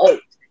like, I'm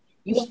out.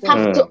 You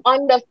have to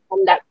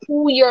understand that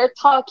who you're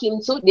talking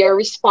to, their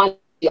response.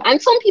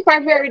 And some people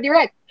are very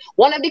direct.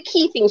 One of the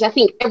key things I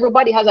think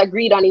everybody has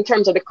agreed on in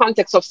terms of the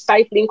context of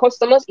stifling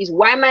customers is,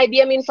 why am I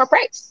DMing for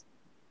price?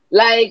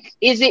 Like,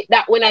 is it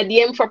that when I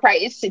DM for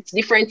price, it's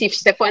different if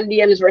Stefan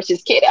DMs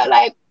versus Kadia?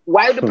 Like,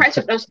 why would the price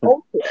of them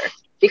so clear?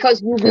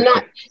 because you've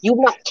not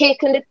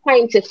taken the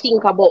time to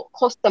think about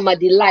customer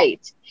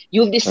delight.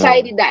 You've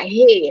decided that,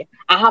 hey,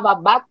 I have a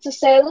bag to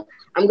sell.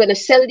 I'm going to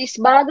sell this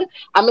bag.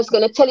 I'm just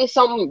going to tell you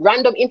some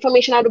random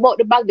information about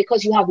the bag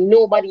because you have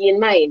nobody in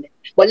mind.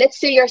 But let's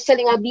say you're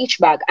selling a beach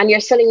bag and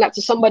you're selling that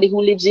to somebody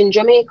who lives in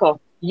Jamaica.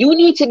 You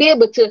need to be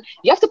able to,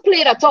 you have to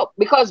play that up,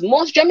 because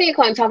most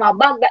Jamaicans have a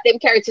bag that they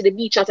carry to the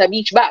beach as a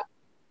beach bag,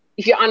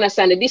 if you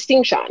understand the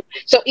distinction.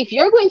 So if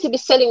you're going to be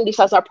selling this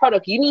as a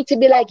product, you need to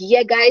be like,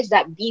 yeah, guys,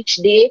 that beach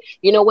day,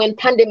 you know, when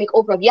pandemic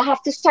over, you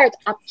have to start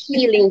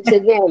appealing to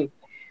them.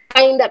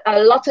 Find that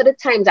a lot of the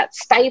times that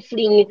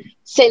stifling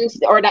sense,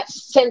 or that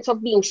sense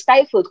of being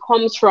stifled,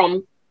 comes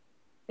from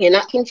you're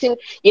not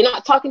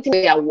talking to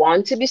me I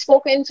want to be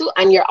spoken to,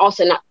 and you're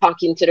also not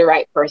talking to the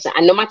right person.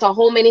 And no matter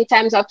how many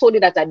times I've told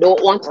you that I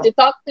don't want you to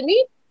talk to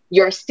me,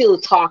 you're still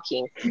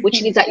talking,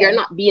 which means that you're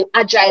not being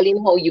agile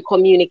in how you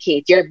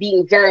communicate. You're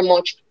being very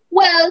much,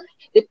 well,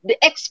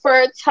 the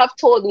experts have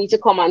told me to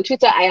come on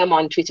Twitter, I am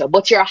on Twitter,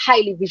 but you're a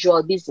highly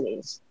visual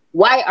business.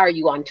 Why are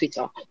you on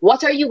Twitter?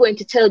 What are you going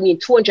to tell me in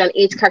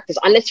 208 characters,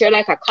 unless you're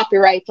like a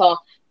copywriter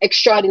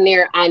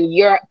extraordinaire and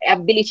your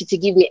ability to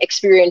give me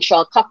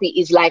experiential copy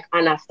is like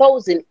on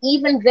 1,000?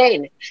 Even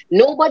then,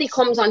 nobody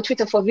comes on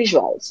Twitter for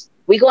visuals.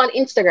 We go on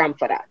Instagram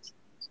for that.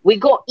 We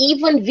go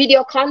even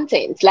video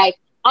content, like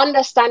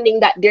understanding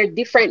that there are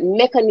different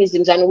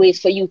mechanisms and ways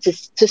for you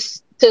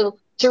to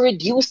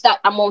reduce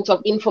that amount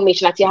of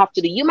information that you have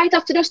to do. You might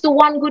have to just do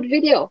one good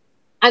video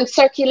and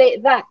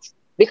circulate that.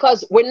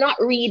 Because we're not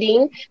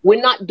reading, we're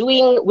not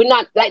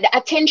like, the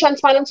attention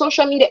span on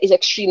social media is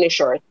extremely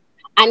short.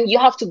 And you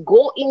have to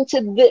go into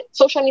the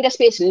social media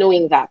space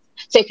knowing that.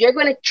 So if you're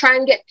going to try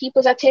and get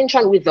people's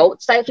attention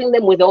without stifling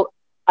them, without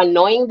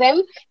annoying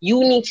them,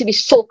 you need to be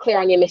so clear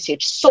on your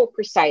message, so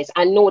precise,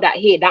 and know that,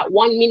 hey, that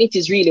 1 minute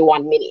is really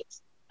 1 minute.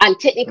 And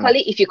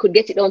technically, if you could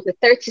get it down to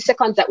 30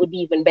 seconds, that would be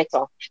even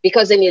better.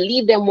 Because then you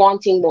leave them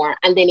wanting more,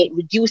 and then it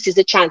reduces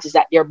the chances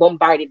that they're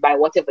bombarded by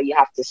whatever you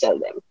have to sell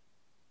them.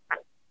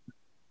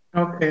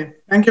 Okay,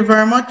 thank you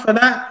very much for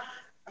that.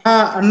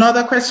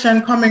 Another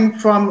question coming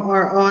from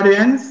our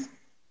audience.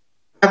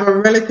 I have a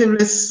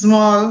relatively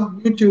small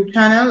YouTube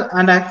channel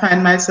and I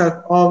find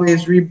myself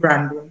always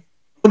rebranding.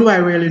 How do I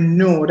really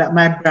know that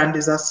my brand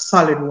is a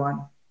solid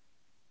one?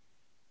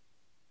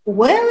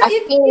 Well,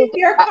 if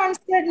you're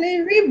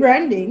constantly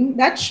rebranding,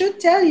 that should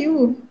tell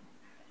you.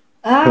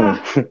 I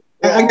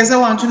guess I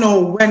want to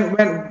know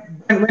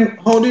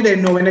how do they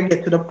know when they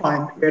get to the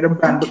point where the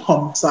brand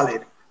becomes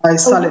solid?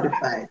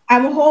 Solidified.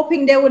 I'm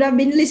hoping they would have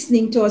been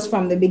listening to us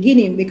from the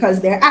beginning, because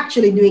they're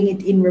actually doing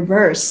it in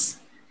reverse.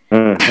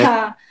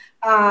 As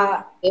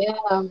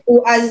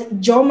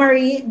Jo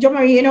Marie,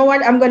 you know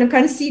what? I'm going to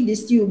concede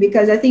this to you,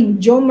 because I think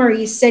Jo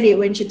Marie said it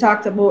when she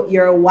talked about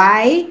your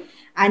why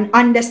and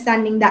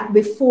understanding that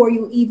before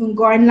you even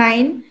go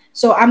online.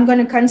 So I'm going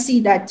to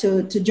concede that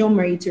to Jo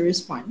Marie to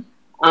respond.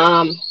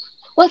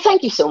 Well,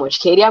 thank you so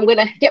much, Katie. I'm going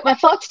to get my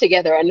thoughts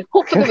together and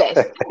hope for the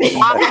best.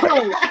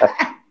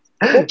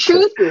 The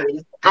truth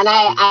is,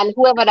 and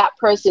whoever that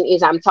person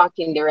is, I'm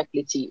talking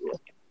directly to you.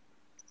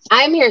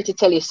 I'm here to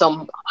tell you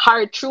some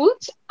hard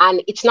truths,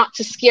 and it's not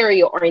to scare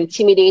you or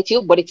intimidate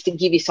you, but it's to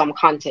give you some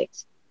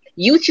context.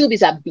 YouTube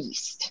is a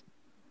beast,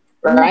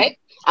 right?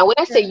 And when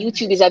I say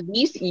YouTube is a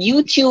beast,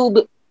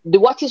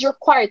 what is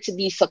required to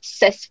be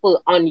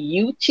successful on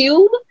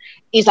YouTube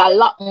is a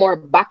lot more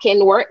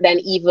back-end work than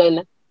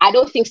even, I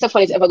don't think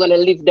Stephanie is ever going to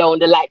live down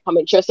the like,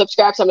 comment, share,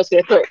 subscribe, so I'm just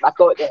going to throw it back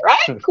out there,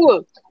 right?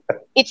 Cool.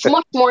 It's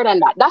much more than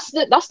that. That's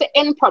the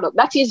end product.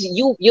 That is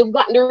you've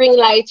gotten the ring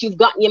light, you've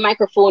gotten your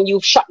microphone,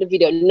 you've shot the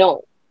video.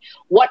 No.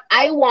 What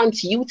I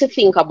want you to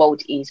think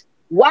about is,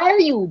 why are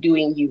you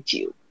doing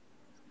YouTube?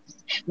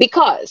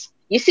 Because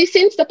you see,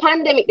 since the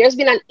pandemic, there's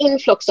been an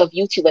influx of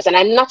YouTubers, and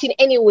I'm not in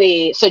any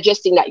way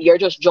suggesting that you're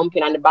just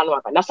jumping on the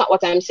bandwagon. That's not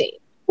what I'm saying.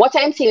 What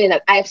I'm saying is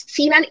that I've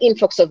seen an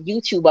influx of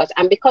YouTubers,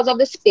 and because of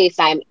the space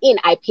I'm in,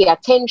 I pay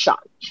attention,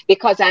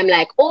 because I'm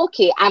like,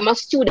 okay, I'm a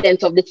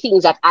student of the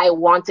things that I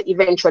want to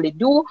eventually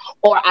do,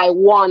 or I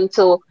want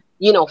to,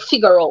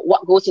 figure out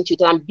what goes into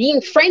it. And I'm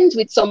being friends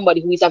with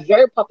somebody who is a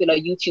very popular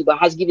YouTuber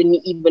has given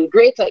me even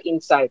greater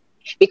insight,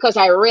 because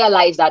I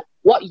realize that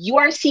what you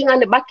are seeing on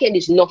the back end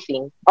is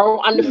nothing,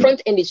 or on the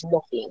front end is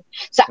nothing.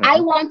 So I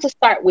want to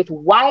start with,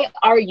 why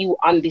are you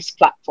on this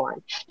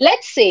platform?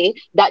 Let's say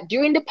that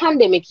during the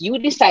pandemic, you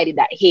decided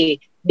that, hey,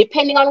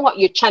 depending on what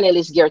your channel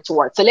is geared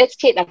towards. So let's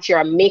take that you're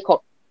a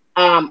makeup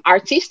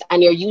artist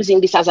and you're using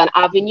this as an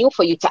avenue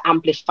for you to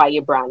amplify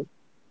your brand.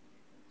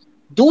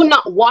 Do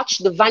not watch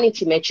the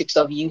vanity metrics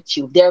of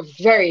YouTube.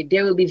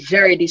 They will be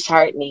very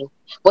disheartening.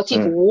 But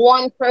if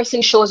one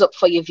person shows up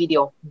for your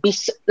video,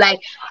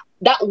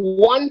 that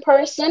one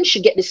person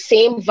should get the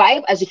same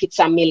vibe as if it's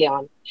a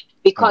million.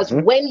 Because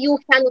when you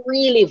can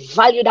really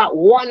value that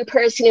one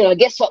person, you know,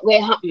 guess what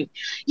will happen?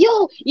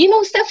 Yo, you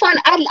know, Stefan,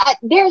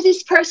 there's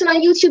this person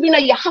on YouTube, you know,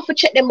 you have to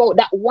check them out.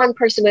 That one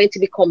person going to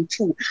become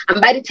 2.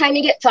 And by the time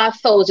you get to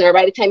 1,000, or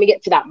by the time you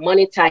get to that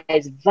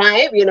monetized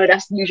vibe, you know,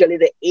 that's usually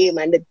the aim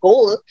and the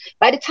goal.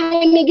 By the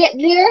time you get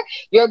there,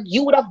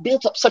 you would have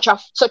built up such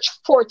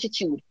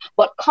fortitude.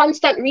 But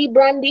constant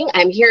rebranding,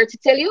 I'm here to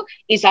tell you,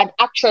 is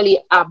actually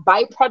a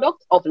byproduct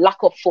of lack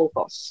of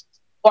focus.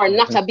 Or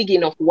not a big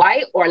enough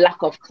why, or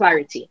lack of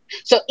clarity.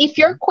 So if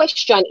your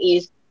question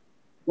is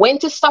when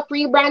to stop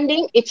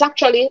rebranding, it's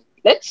actually,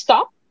 let's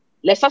stop.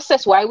 Let's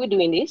assess why we're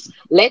doing this.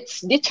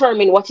 Let's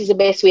determine what is the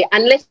best way.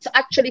 And let's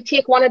actually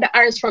take one of the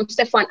R's from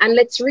Stefan and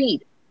let's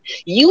read.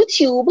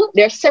 YouTube,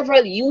 there are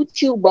several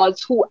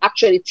YouTubers who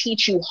actually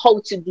teach you how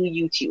to do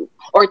YouTube,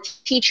 or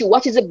teach you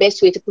what is the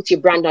best way to put your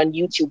brand on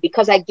YouTube.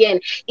 Because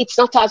again, it's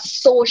not as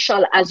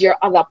social as your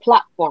other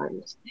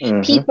platforms.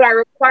 People are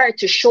required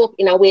to show up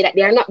in a way that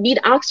they are not being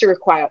asked to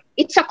require.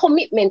 It's a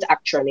commitment,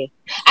 actually.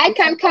 I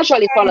can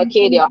casually follow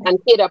Kadia, and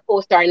Kadia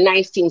posts our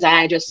nice things and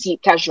I just see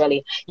it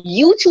casually.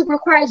 YouTube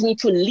requires me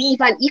to leave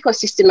an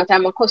ecosystem that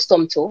I'm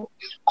accustomed to,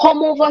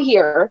 come over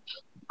here.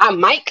 I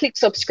might click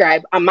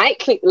subscribe, I might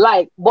click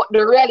like, but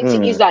the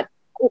reality is that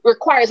it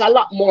requires a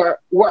lot more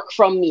work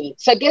from me.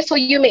 So guess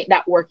what? You make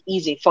that work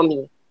easy for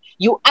me.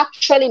 You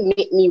actually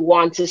make me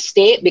want to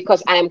stay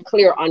because I am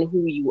clear on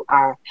who you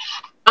are.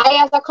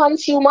 I, as a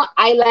consumer,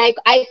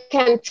 I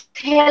can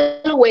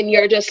tell when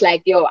you're just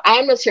like, yo,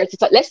 I'm just here to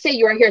talk. Let's say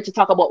you're here to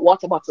talk about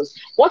water bottles.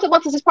 Water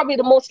bottles is probably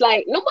the most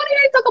like, nobody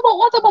here to talk about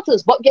water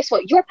bottles. But guess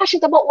what? You're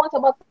passionate about water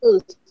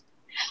bottles.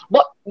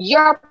 But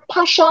your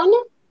passion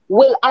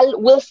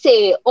will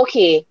say,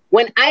 okay,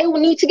 when I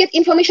need to get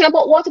information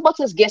about water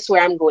bottles, guess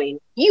where I'm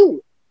going?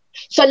 You.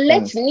 So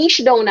let's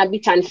niche down a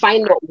bit and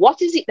find out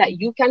what is it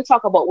that you can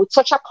talk about with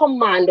such a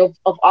command of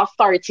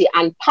authority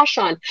and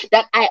passion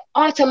that I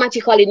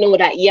automatically know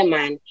that, yeah,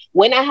 man,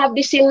 when I have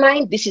this in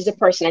mind, this is the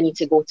person I need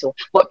to go to.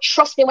 But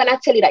trust me when I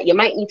tell you that you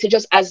might need to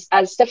just, as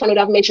Stefan would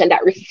have mentioned,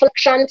 that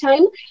reflection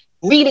time,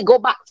 really go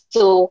back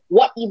to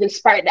what even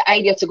inspired the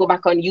idea to go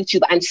back on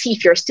YouTube and see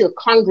if you're still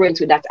congruent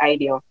with that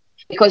idea.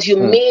 Because you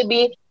may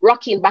be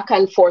rocking back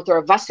and forth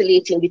or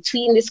vacillating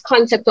between this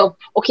concept of,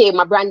 okay,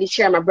 my brand is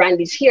here, my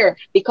brand is here,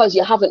 because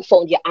you haven't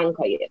found your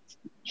anchor yet.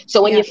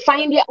 So when you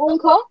find your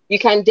anchor, you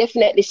can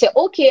definitely say,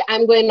 okay,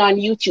 I'm going on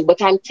YouTube,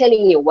 but I'm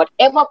telling you,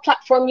 whatever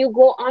platform you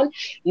go on,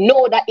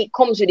 know that it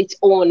comes with its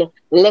own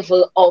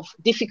level of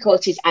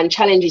difficulties and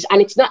challenges.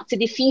 And it's not to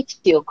defeat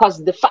you,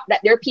 because the fact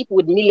that there are people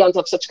with millions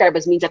of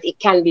subscribers means that it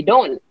can be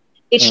done.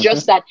 It's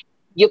just that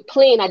you're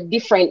playing a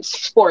different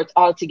sport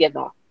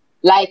altogether.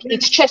 Like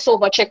it's chess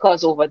over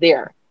checkers over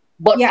there.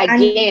 But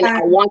again,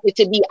 I want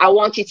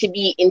you to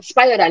be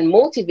inspired and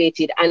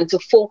motivated and to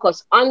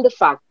focus on the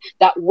fact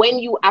that when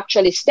you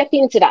actually step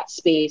into that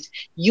space,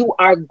 you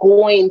are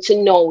going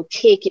to now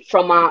take it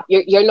from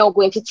you're now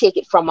going to take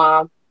it from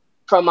a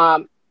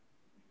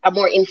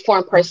more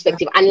informed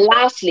perspective. And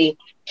lastly,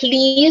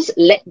 please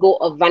let go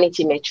of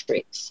vanity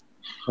metrics.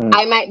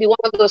 I might be one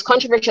of those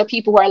controversial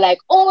people who are like,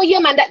 oh yeah,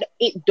 man, that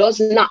it does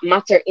not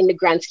matter in the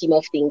grand scheme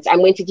of things. I'm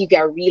going to give you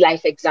a real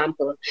life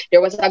example.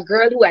 There was a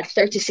girl who had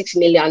 36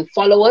 million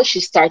followers.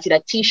 She started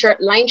a t-shirt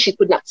line. She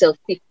could not sell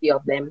 50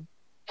 of them.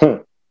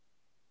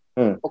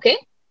 Okay?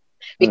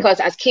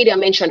 Because as Kadia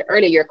mentioned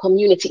earlier, your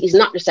community is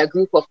not just a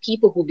group of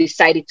people who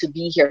decided to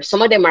be here.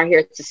 Some of them are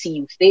here to see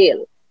you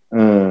fail.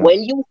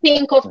 When you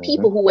think of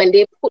people who, when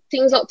they put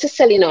things out to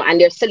sell, you know,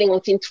 and they're selling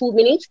out in 2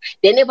 minutes,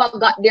 they never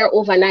got there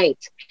overnight.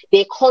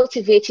 They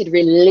cultivated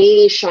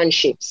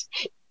relationships.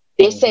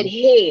 They said,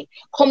 hey,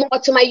 come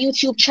over to my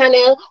YouTube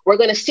channel. We're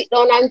going to sit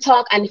down and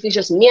talk. And if it's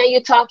just me and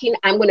you talking,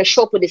 I'm going to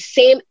show up with the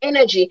same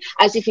energy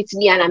as if it's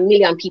me and a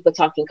million people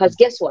talking. Because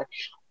guess what?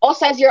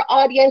 Us as your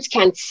audience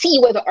can see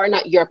whether or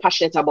not you're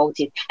passionate about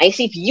it. And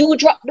see if you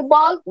drop the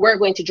ball, we're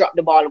going to drop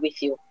the ball with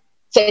you.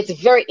 So it's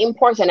very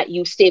important that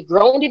you stay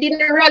grounded in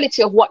the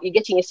reality of what you're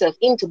getting yourself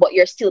into, but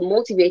you're still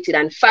motivated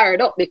and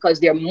fired up because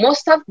there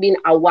must have been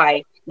a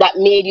why that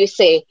made you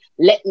say,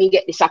 let me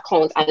get this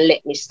account and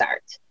let me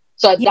start.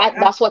 So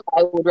that's what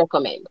I would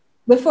recommend.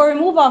 Before we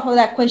move off of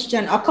that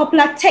question, a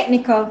couple of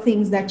technical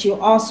things that you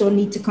also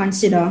need to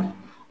consider.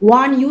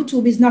 One,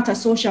 YouTube is not a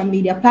social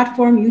media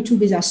platform.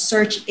 YouTube is a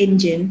search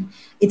engine.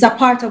 It's a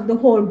part of the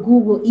whole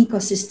Google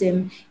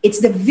ecosystem. It's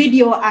the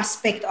video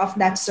aspect of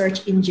that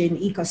search engine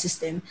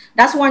ecosystem.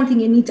 That's one thing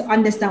you need to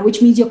understand, which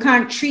means you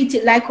can't treat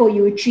it like how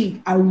you would treat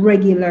a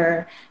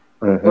regular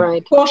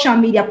social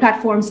media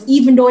platforms,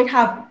 even though it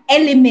have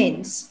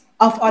elements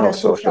of other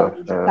social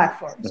media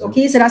platforms.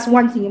 Okay, so that's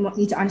one thing you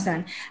need to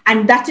understand.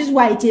 And that is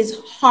why it is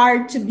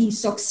hard to be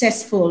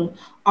successful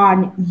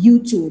on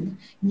YouTube.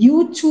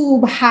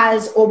 YouTube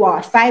has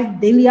over 5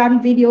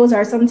 billion videos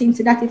or something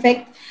to that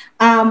effect.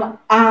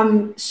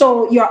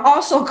 So you're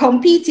also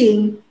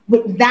competing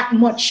with that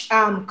much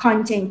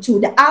content too.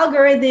 The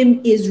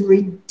algorithm is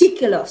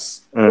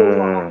ridiculous.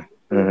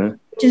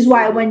 Which is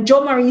why when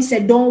Jo Marie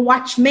said, don't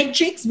watch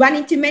metrics,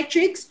 vanity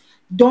metrics,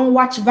 don't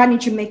watch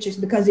vanity metrics,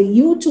 because the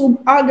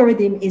YouTube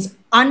algorithm is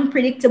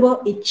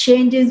unpredictable. It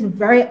changes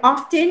very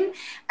often,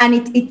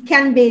 and it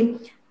can be.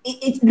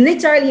 It's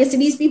literally, you see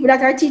these people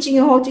that are teaching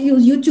you how to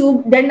use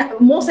YouTube,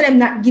 most of them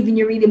not giving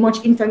you really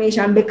much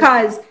information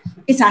because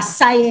it's a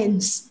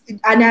science,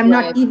 and I'm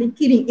not even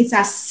kidding. It's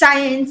a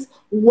science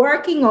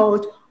working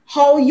out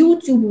how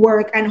YouTube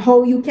work and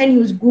how you can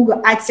use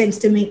Google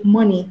AdSense to make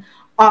money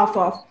off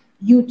of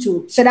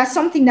YouTube. So that's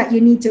something that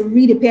you need to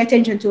really pay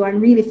attention to and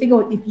really figure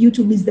out if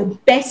YouTube is the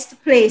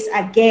best place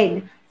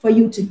again for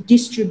you to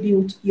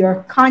distribute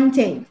your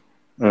content.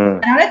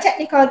 Another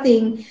technical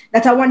thing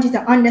that I want you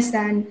to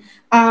understand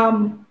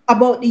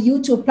about the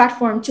YouTube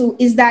platform too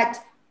is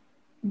that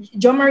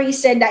Jo Marie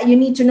said that you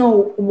need to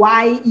know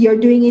why you're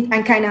doing it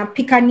and kind of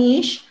pick a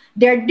niche.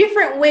 There are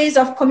different ways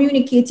of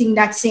communicating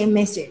that same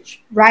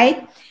message,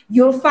 right?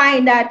 You'll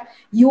find that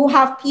you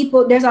have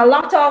people, there's a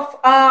lot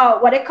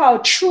of what they call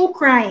true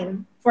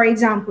crime, for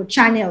example,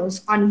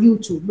 channels on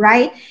YouTube,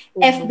 right?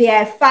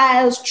 FBI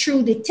Files,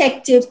 True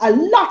Detectives, a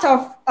lot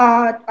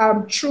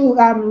of true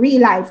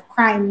real life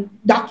crime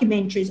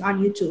documentaries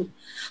on YouTube.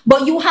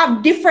 But you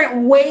have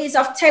different ways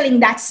of telling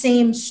that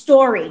same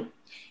story.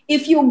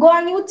 If you go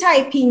and you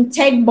type in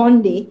Ted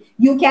Bundy,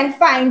 you can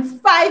find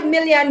 5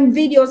 million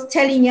videos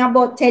telling you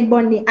about Ted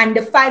Bundy, and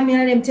the 5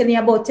 million of them telling you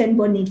about Ted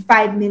Bundy in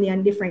 5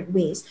 million different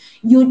ways.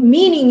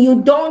 Meaning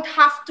you don't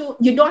have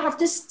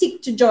to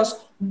stick to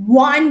just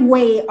one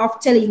way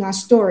of telling a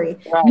story.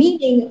 Right.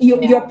 Meaning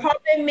your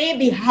problem may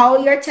be how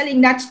you're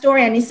telling that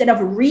story, and instead of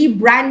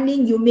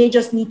rebranding, you may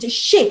just need to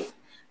shift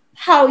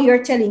how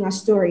you're telling a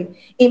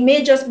story. It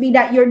may just be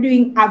that you're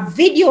doing a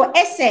video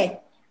essay.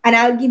 And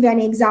I'll give you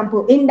an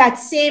example. In that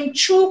same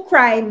true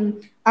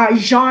crime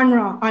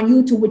genre on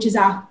YouTube, which is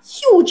a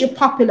huge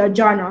popular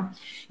genre,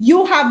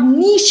 you have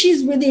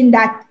niches within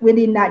that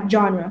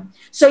genre.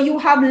 So you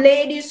have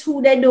ladies who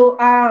they do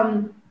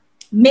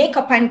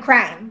makeup and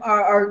crime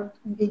or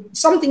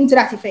something to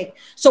that effect.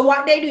 So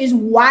what they do is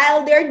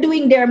while they're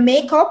doing their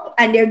makeup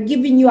and they're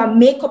giving you a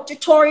makeup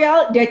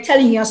tutorial, they're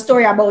telling you a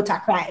story about a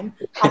crime.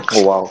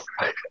 Wow.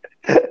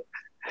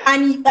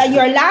 And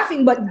you're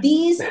laughing, but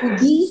these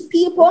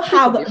people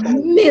have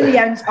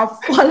millions of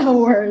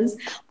followers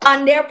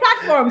on their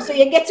platform. So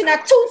you're getting a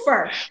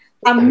twofer,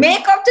 a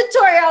makeup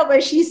tutorial where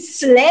she's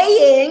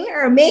slaying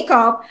her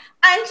makeup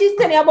and she's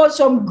telling you about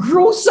some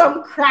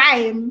gruesome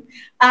crime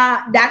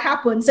that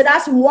happened. So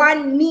that's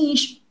one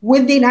niche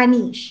within a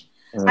niche.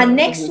 And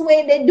next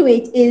way they do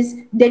it is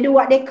they do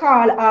what they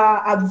call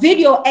a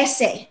video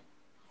essay,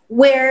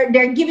 where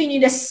they're giving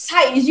you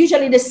it's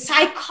usually the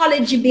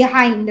psychology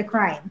behind the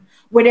crime,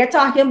 where they're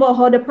talking about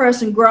how the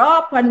person grew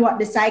up and what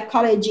the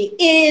psychology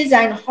is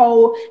and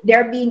how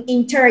they're being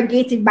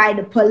interrogated by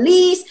the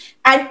police.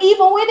 And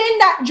even within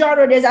that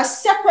genre, there's a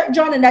separate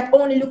genre that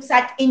only looks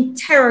at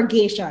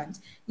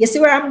interrogations. You see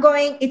where I'm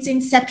going? It's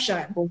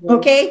Inception,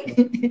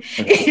 okay?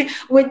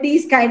 With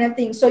these kind of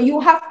things. So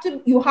you have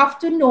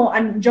to know,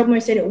 and Jo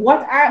Marie said,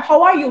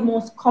 how are you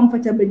most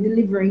comfortable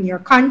delivering your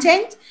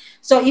content?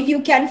 So if you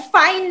can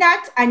find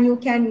that and you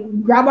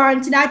can grab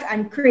onto that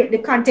and create the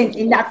content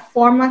in that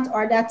format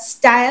or that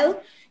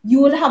style,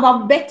 you will have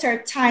a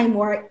better time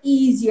or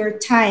easier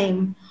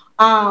time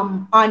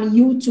on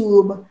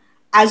YouTube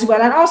as well.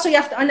 And also you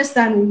have to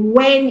understand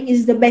when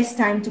is the best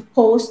time to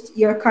post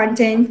your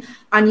content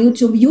on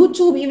YouTube.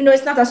 YouTube, even though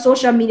it's not a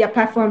social media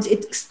platform,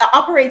 it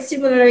operates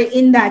similarly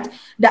in that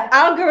the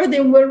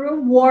algorithm will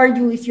reward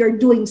you if you're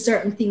doing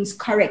certain things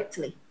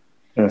correctly.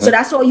 So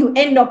that's how you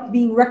end up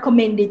being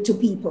recommended to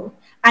people.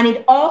 And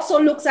it also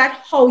looks at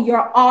how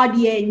your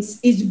audience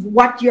is,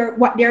 what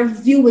they're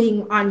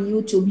viewing on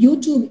YouTube.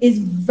 YouTube is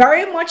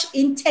very much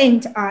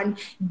intent on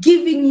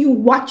giving you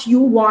what you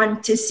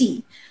want to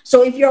see.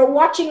 So if you're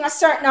watching a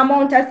certain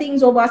amount of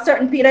things over a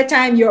certain period of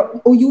time,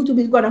 YouTube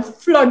is going to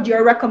flood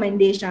your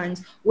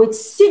recommendations with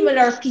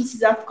similar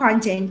pieces of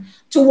content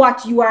to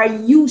what you are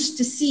used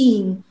to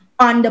seeing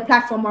on the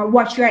platform or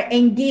what you're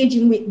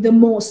engaging with the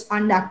most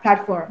on that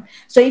platform.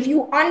 So if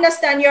you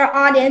understand your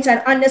audience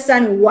and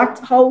understand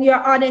how your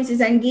audience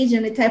is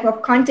engaging, the type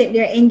of content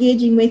they're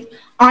engaging with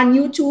on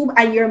YouTube,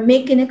 and you're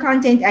making the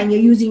content and you're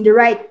using the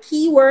right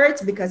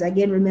keywords, because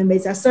again, remember,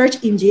 it's a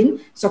search engine.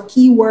 So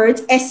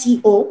keywords,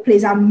 SEO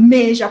plays a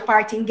major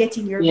part in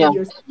getting your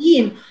videos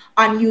in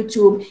on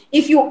YouTube.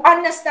 If you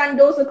understand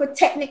those little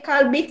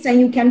technical bits and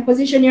you can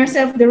position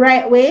yourself the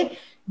right way,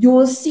 you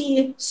will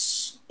see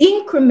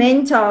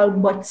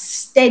incremental but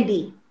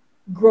steady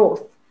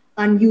growth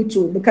on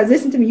YouTube. Because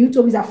listen to me,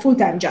 YouTube is a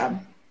full-time job.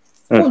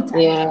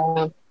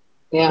 Full-time.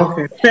 Yeah.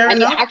 Okay. Fair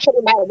enough.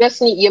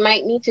 You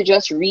might need to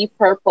just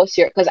repurpose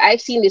because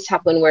I've seen this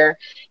happen where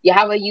you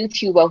have a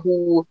YouTuber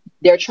who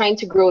they're trying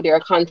to grow their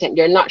content.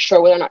 They're not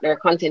sure whether or not their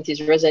content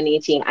is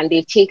resonating, and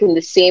they've taken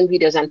the same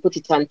videos and put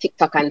it on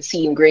TikTok and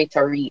seen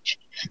greater reach.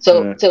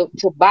 So to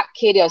back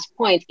Kadia's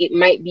point, it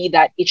might be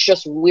that it's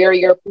just where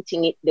you're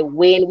putting it, the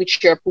way in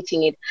which you're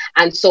putting it.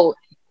 And so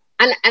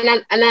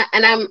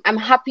I'm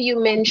happy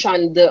you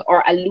mentioned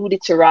or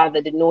alluded to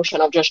rather the notion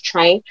of just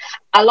trying.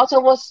 A lot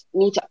of us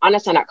need to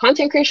understand that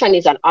content creation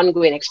is an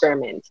ongoing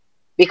experiment,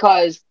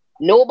 because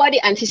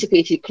Nobody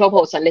anticipated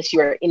Clubhouse unless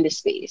you are in the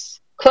space.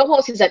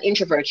 Clubhouse is an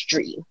introvert's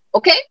dream.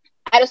 Okay?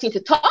 I just need to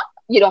talk.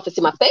 You don't have to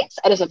see my face.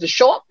 I just have to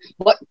show up.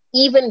 But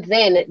even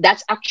then,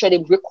 that's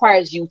actually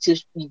requires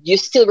you're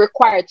still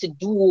required to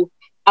do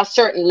a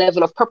certain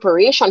level of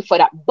preparation for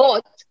that.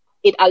 But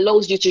it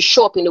allows you to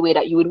show up in the way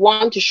that you would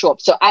want to show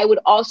up. So I would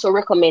also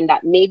recommend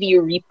that maybe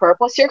you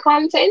repurpose your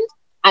content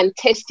and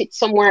test it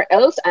somewhere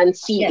else and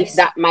see if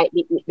that might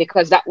be,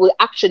 because that will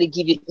actually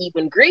give you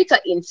even greater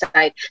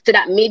insight to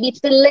that. Maybe it's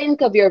the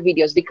length of your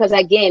videos, because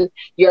again,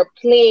 you're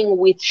playing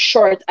with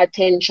short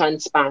attention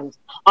spans.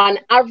 On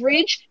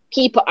average,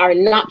 people are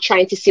not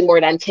trying to see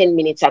more than 10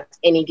 minutes at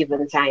any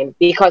given time,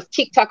 because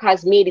TikTok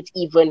has made it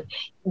even,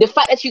 the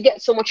fact that you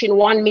get so much in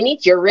 1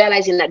 minute, you're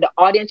realizing that the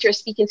audience you're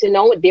speaking to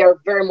now, they're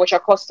very much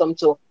accustomed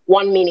to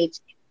 1 minute,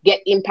 get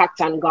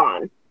impact and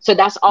gone. So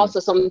that's also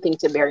something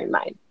to bear in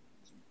mind.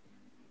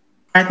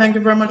 I thank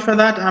you very much for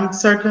that. I'm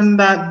certain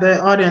that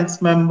the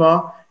audience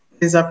member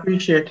is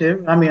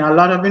appreciative. I mean, a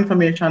lot of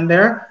information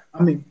there.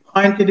 I mean,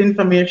 pointed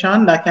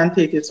information that can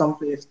take you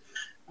someplace.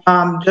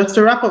 Just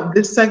to wrap up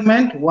this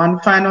segment, one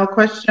final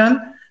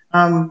question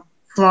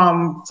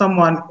from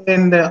someone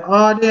in the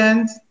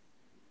audience.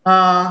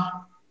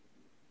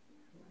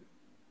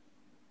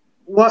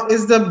 What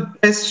is the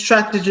best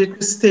strategy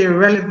to stay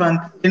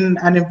relevant in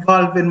an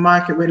evolving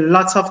market with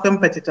lots of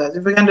competitors?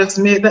 If we can just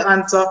make the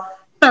answer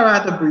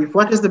rather brief.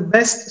 What is the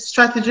best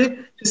strategy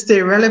to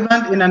stay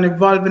relevant in an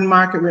evolving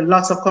market with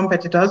lots of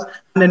competitors?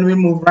 And then we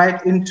move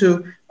right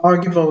into our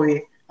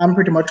giveaway. I'm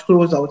pretty much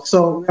close out.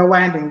 So we're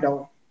winding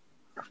down.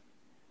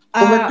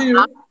 Over to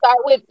you.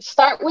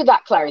 Start with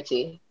that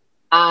clarity.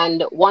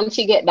 And once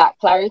you get that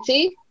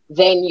clarity,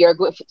 then you're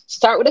going to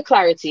start with the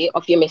clarity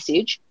of your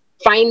message.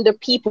 Find the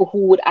people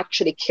who would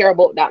actually care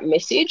about that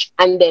message.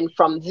 And then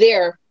from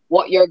there,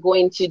 what you're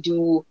going to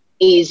do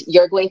is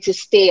you're going to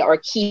stay or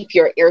keep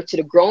your ear to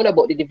the ground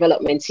about the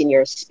developments in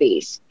your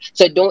space.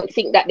 So don't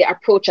think that the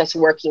approach that's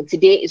working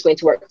today is going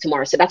to work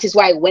tomorrow. So that is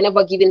why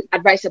whenever giving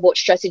advice about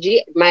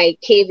strategy, my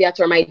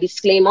caveat or my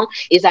disclaimer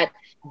is that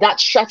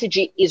that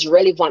strategy is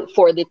relevant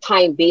for the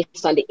time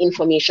based on the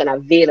information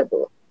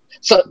available.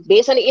 So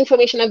based on the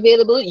information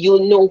available,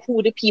 you'll know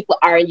who the people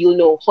are and you'll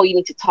know how you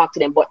need to talk to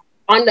them. But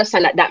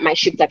understand that that might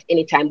shift at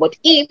any time. But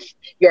if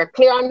you're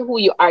clear on who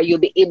you are, you'll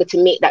be able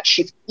to make that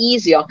shift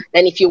easier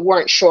than if you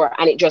weren't sure,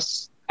 and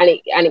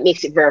it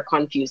makes it very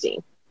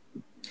confusing.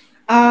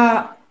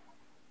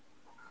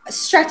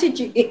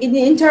 Strategy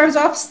in terms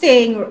of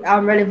staying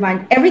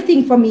relevant,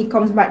 everything for me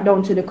comes back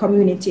down to the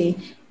community,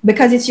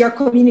 because it's your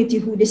community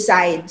who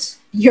decides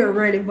your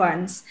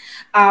relevance.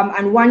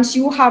 And once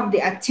you have the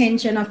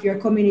attention of your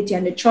community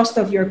and the trust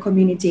of your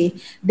community,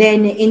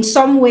 then in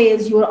some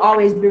ways you will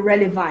always be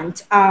relevant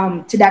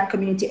to that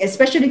community,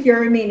 especially if you're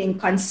remaining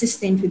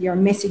consistent with your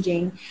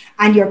messaging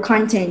and your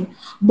content.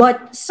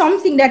 But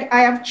something that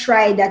I have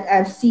tried that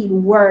I've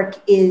seen work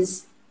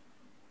is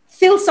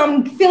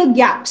fill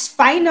gaps,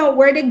 find out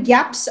where the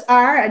gaps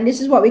are. And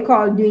this is what we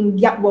call doing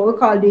gap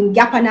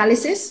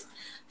analysis.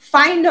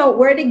 Find out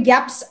where the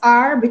gaps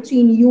are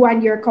between you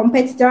and your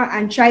competitor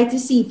and try to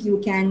see if you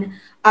can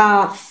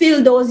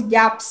fill those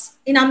gaps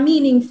in a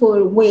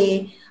meaningful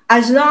way,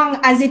 as long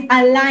as it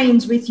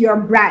aligns with your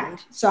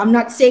brand. So I'm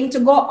not saying to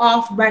go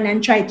off brand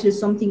and try to do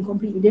something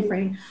completely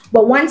different,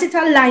 but once it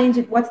aligns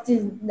with what it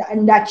is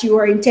that you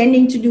are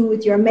intending to do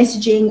with your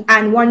messaging,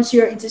 and once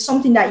it is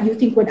something that you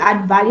think would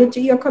add value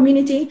to your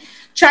community,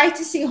 try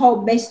to see how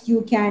best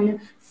you can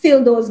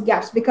fill those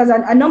gaps, because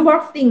a number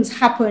of things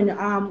happen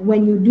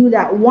when you do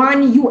that.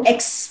 One, you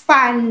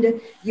expand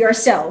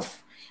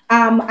yourself,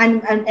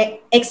 and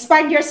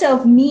expand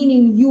yourself,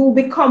 meaning you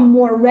become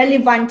more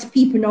relevant to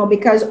people now,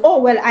 because,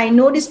 oh, well, I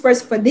know this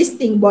person for this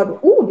thing,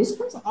 but oh, this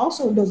person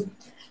also does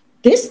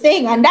this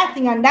thing and that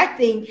thing and that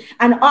thing,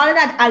 and all of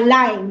that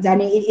aligns, and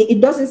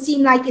it doesn't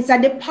seem like it's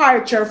a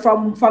departure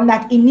from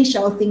that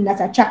initial thing that's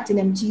attracting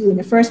them to you in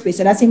the first place.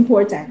 So that's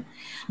important.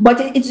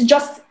 But it's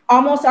just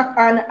almost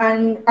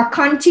a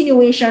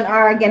continuation,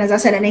 or again, as I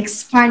said, an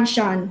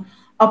expansion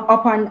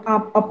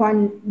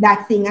upon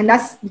that thing. And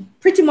that's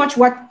pretty much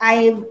what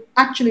I've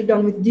actually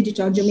done with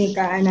Digital Jamaica.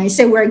 And I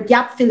say we're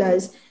gap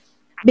fillers,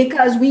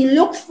 because we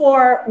look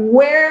for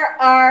where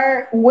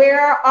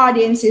our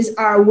audiences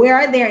are, where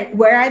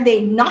are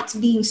they not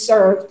being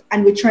served,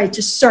 and we try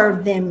to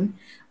serve them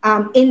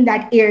in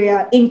that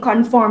area in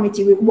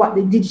conformity with what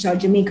the Digital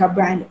Jamaica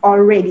brand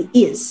already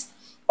is,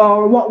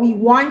 or what we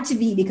want to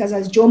be, because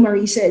as Jo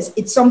Marie says,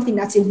 it's something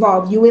that's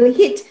evolved. You will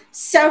hit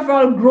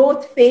several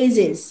growth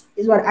phases,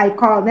 is what I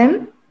call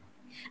them.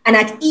 And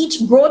at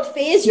each growth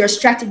phase, your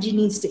strategy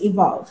needs to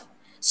evolve.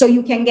 So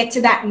you can get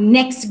to that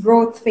next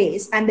growth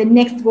phase and the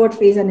next growth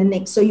phase and the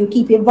next. So you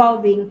keep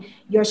evolving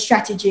your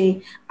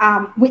strategy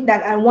with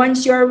that. And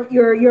once you're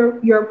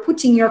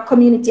putting your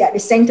community at the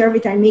center of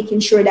it and making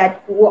sure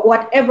that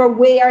whatever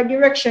way or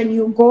direction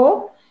you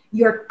go,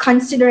 you're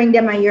considering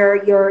them and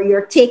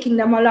you're taking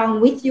them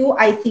along with you,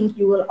 I think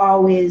you will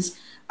always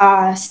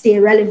stay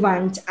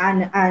relevant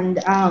and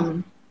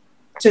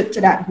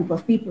to that group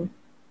of people.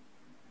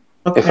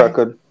 Okay. If I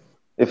could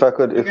If I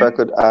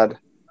could add,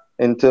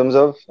 in terms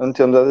of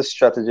the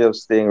strategy of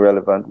staying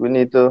relevant, we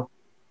need to.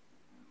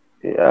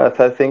 Yeah,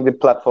 I think the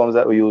platforms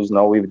that we use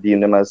now, we've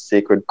deemed them as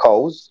sacred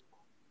cows.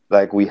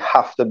 Like we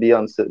have to be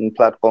on certain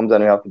platforms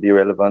and we have to be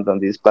relevant on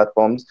these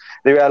platforms.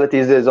 The reality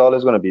is there's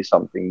always going to be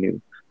something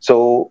new.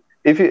 So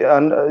if you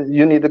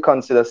you need to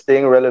consider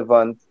staying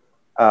relevant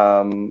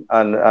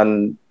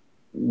and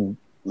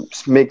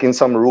making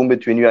some room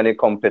between you and your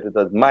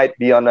competitors. Might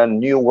be on a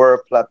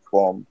newer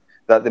platform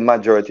that the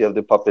majority of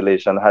the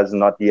population has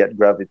not yet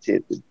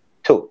gravitated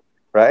to,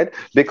 right?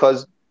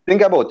 Because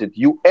think about it,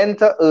 you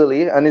enter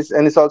early, and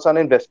it's also an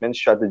investment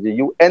strategy.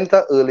 You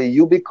enter early,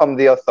 you become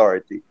the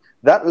authority.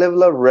 That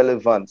level of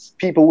relevance,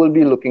 people will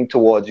be looking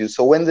towards you.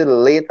 So when the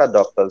late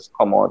adopters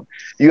come on,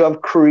 you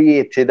have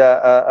created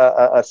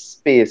a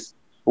space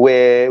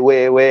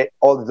where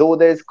although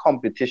there's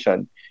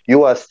competition,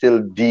 you are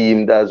still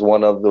deemed as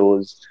one of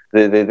those,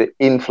 the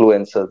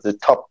influencers, the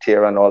top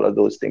tier and all of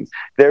those things.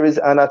 There is,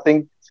 and I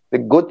think the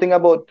good thing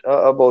about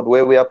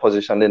where we are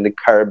positioned in the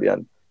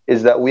Caribbean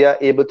is that we are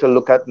able to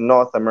look at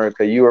North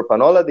America, Europe,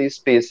 and all of these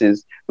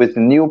spaces with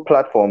new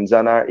platforms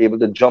and are able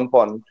to jump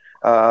on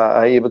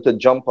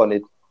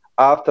it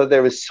after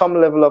there is some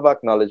level of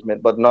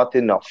acknowledgement, but not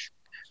enough.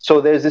 So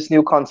there's this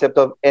new concept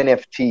of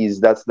NFTs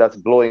that's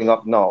blowing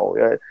up now,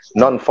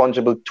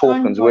 non-fungible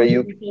tokens, where a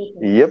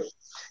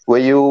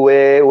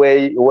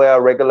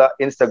regular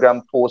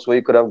Instagram post where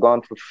you could have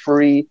gone for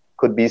free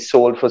could be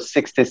sold for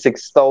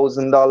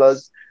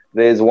 $66,000.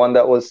 There's one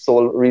that was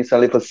sold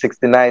recently for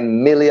 $69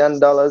 million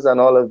and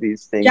all of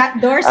these things. Jack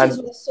Dorsey's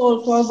was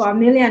sold for over $1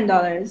 million.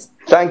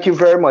 Thank you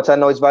very much. I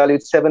know it's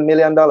valued $7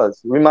 million.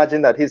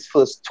 Imagine that, his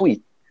first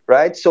tweet,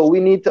 right? So we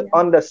need to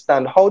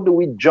understand, how do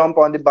we jump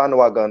on the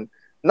bandwagon?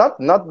 Not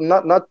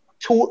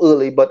too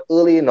early, but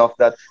early enough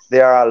that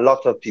there are a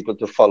lot of people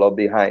to follow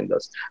behind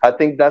us. I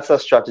think that's a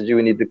strategy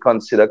we need to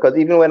consider, because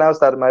even when I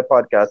started my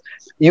podcast,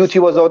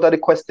 YouTube was out of the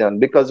question,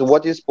 because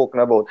what you've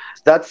spoken about,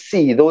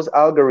 those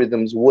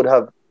algorithms would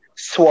have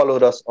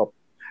swallowed us up.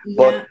 Yeah.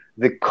 But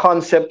the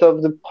concept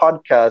of the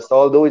podcast,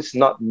 although it's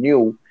not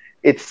new,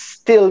 it's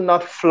still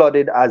not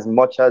flooded as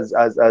much as a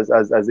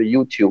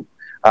YouTube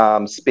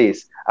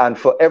space. And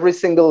for every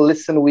single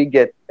listen we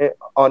get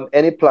on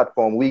any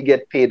platform, we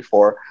get paid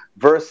for,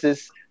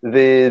 versus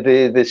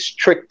the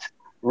strict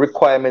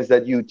requirements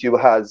that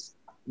YouTube has,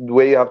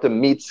 where you have to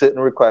meet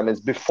certain requirements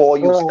before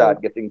you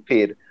start getting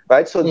paid,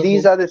 right? So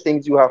these are the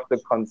things you have to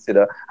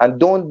consider, and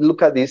don't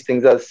look at these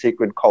things as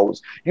sacred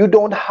cows. You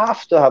don't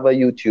have to have a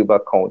YouTube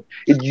account.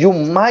 You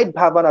might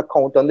have an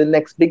account on the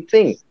next big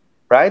thing,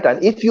 right?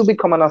 And if you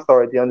become an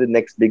authority on the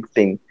next big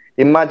thing,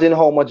 imagine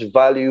how much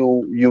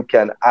value you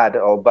can add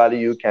or value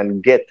you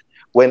can get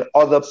when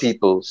other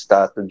people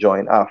start to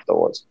join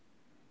afterwards.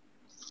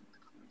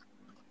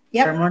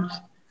 Yep.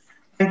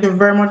 Thank you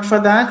very much for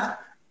that,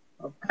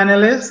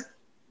 panelists.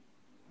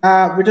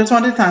 We just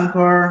want to thank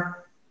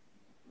our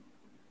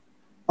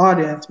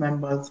audience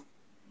members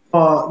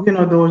for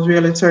those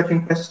really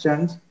searching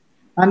questions,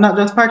 and not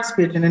just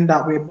participating in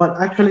that way, but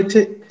actually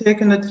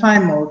taking the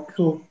time out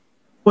to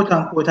quote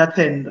unquote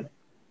attend.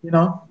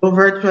 So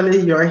virtually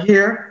you're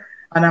here,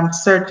 and I'm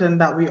certain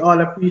that we all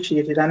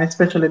appreciate it, and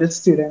especially the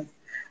students.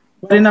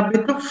 But in a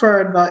bit to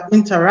further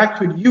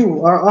interact with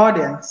you, our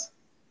audience,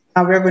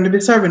 and we're going to be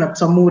serving up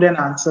some mood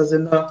enhancers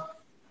in the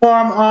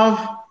form of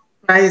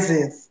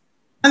prizes.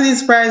 And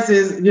these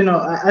prizes,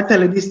 I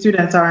tell you, these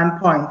students are on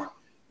point.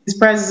 These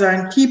prizes are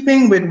in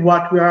keeping with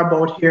what we are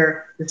about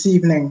here this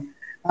evening.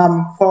 Let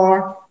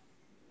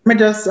me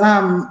just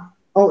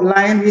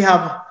outline, we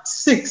have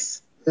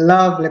 6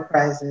 lovely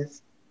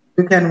prizes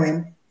you can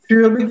win.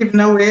 3 will be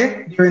given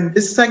away during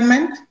this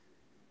segment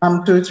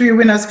to 3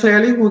 winners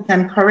clearly who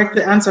can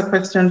correctly answer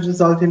questions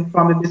resulting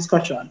from the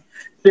discussion.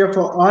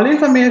 Therefore, all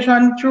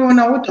information thrown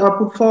out or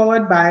put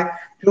forward by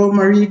Jo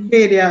Marie,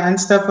 Kadia, and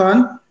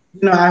Stefan,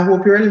 I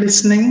hope you're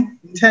listening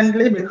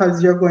intently,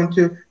 because we're going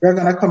to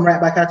come right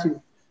back at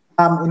you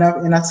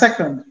in a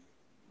second.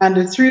 And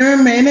the 3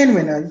 remaining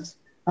winners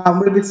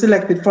will be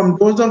selected from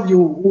those of you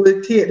who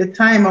will take the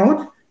time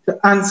out to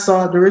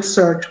answer the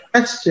research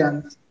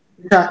questions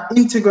which are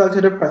integral to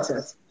the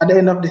process at the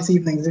end of this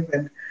evening's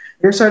event.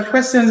 The research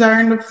questions are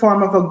in the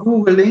form of a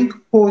Google link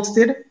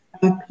posted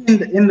and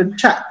pinned in the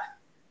chat.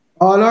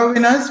 All our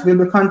winners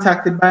will be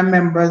contacted by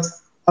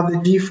members of the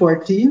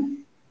G4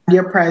 team, and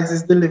their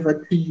prizes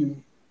delivered to you.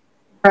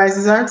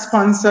 Prizes are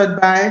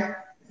sponsored by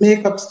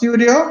Makeup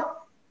Studio,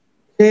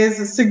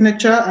 Days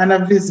Signature, and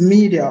Aviz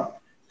Media.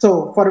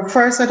 So for the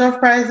first set of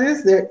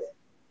prizes, the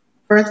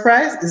first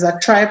prize is a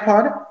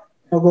tripod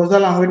that goes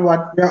along with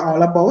what we're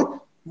all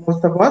about,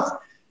 most of us.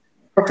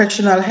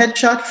 Professional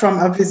headshot from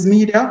Aviz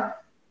Media,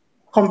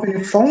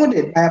 company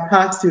founded by a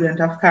past student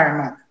of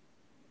Karamak.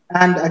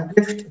 And a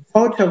gift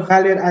voucher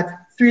valued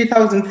at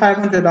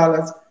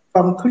 $3,500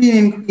 from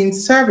Cleaning Queen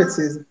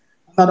Services,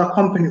 another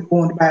company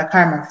owned by a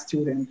Karamak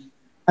student.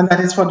 And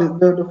that is for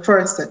the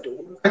first set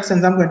of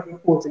questions I'm going to be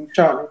posing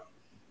shortly.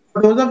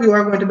 For those of you who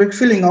are going to be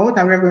filling out,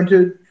 and we're going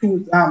to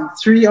choose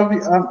 3 of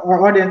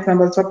our audience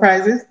members for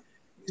prizes,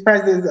 These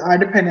prizes are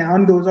dependent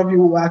on those of you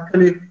who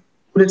actually do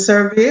the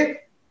survey.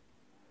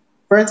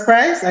 First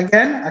prize,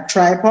 again, a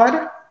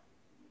tripod.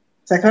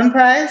 Second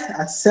prize,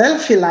 a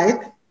selfie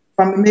light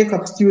from the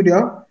makeup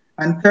studio.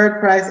 And third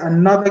prize,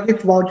 another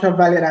gift voucher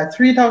valued at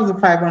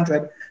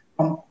 $3,500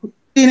 from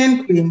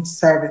cleaning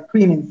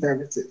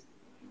services.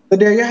 So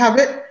there you have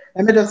it.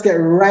 Let me just get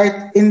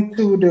right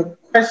into the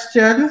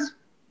questions.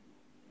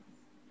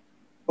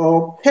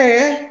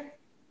 Okay,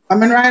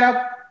 coming right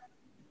up.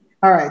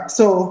 All right,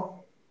 so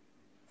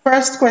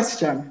first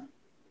question.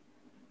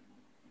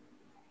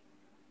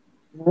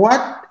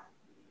 What,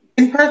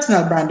 in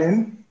personal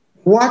branding,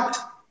 what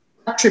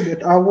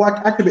attribute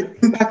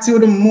impacts you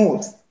the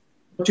most,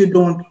 but you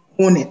don't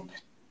own it?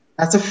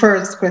 That's the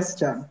first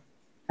question.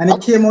 And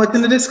it came out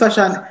in the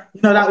discussion,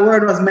 you know, that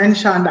word was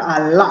mentioned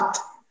a lot.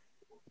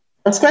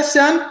 First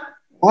question,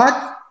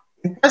 what,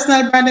 in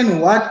personal branding,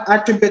 what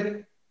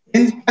attribute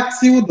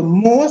impacts you the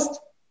most,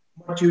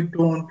 but you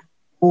don't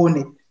own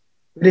it?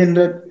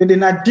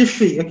 Within a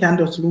jiffy, you can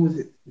just lose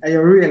it, and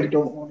you really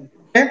don't own it,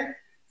 okay?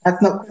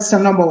 That's not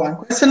question number one.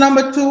 Question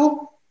number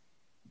two,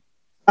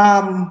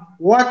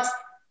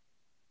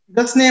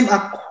 just name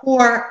a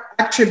core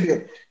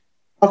attribute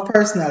of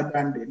personal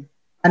branding.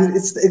 And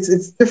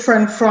it's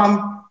different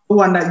from the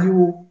one that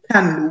you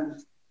can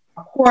lose.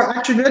 A core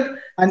attribute,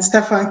 and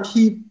Stefan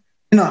keep,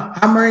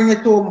 hammering it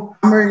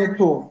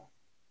home.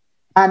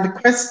 And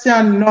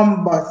question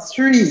number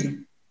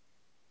three,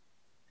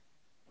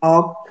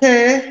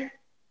 okay,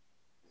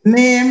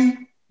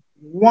 name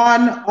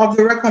one of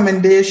the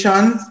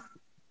recommendations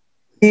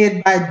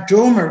made by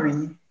Jo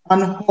Marie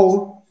on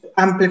how to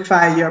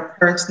amplify your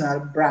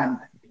personal brand.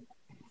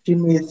 She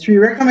made 3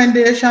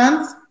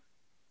 recommendations,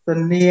 so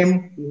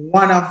name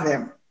one of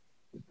them.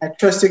 I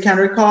trust you can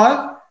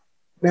recall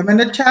them in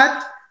the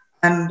chat,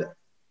 and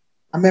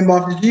a member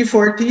of the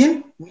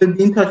G14 will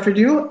be in touch with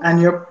you, and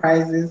your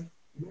prizes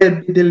will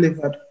be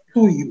delivered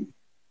to you.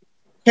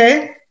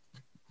 Okay?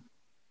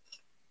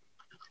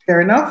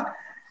 Fair enough.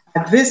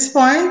 At this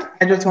point,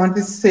 I just want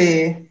to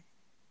say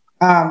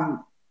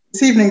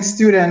this evening's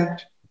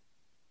student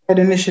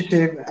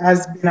initiative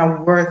has been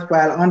a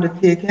worthwhile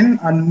undertaking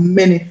on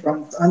many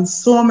fronts, on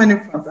so many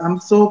fronts. I'm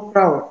so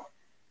proud.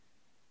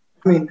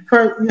 I mean,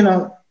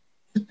 to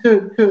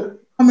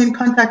come in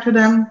contact with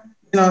them,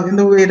 in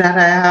the way that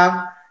I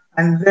have,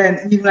 and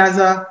then even as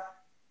a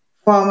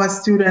former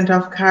student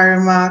of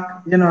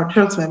Karimak,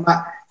 trust me,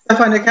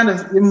 Stefan, I can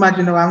just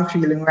imagine how I'm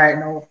feeling right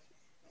now.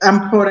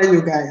 I'm proud of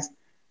you guys.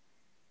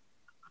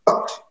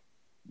 But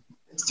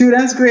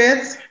students'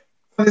 grades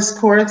for this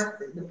course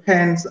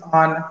depends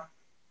on,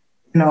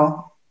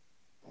 all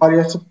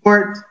your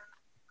support.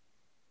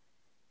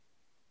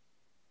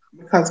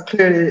 Because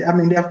clearly, I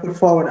mean, they have put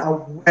forward a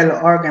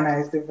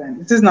well-organized event.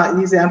 This is not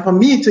easy. And for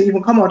me to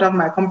even come out of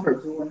my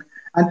comfort zone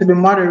and to be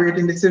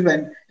moderating this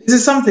event, this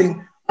is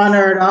something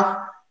unheard of.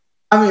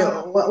 I mean,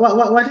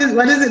 what is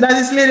it that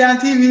this lady on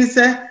TV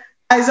say?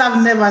 Guys,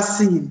 I've never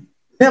seen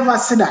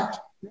that.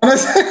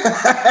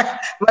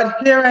 But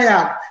here I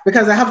am,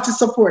 because I have to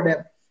support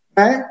them,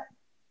 right?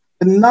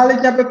 The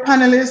knowledgeable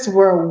panelists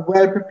were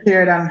well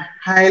prepared and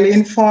highly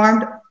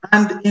informed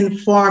and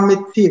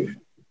informative,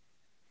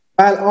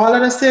 while all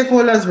other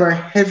stakeholders were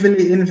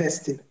heavily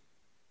invested.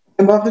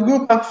 Above the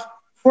group of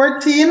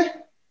 14,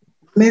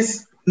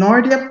 Ms.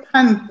 Nordia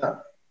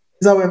Panther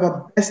is,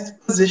 however, best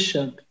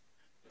positioned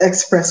to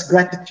express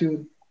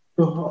gratitude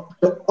to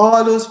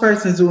all those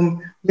persons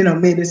who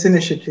made this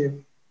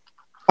initiative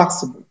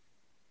possible.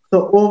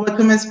 So over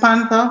to Ms.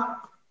 Panther.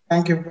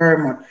 Thank you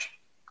very much.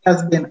 It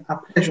has been a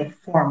pleasure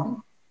for me.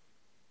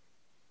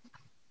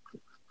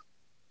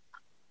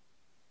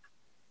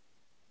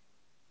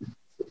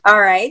 All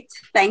right.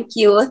 Thank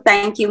you.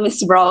 Thank you,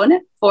 Ms.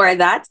 Brown, for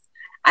that.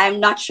 I'm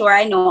not sure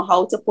I know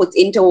how to put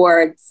into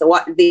words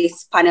what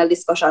this panel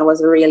discussion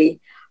was really,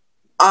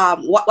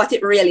 what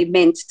it really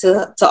meant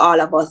to all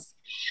of us.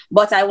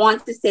 But I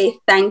want to say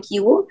thank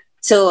you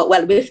to,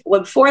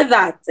 before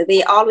that,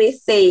 they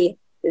always say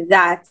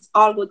that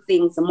all good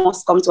things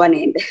must come to an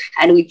end.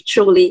 And we've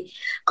truly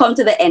come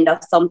to the end of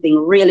something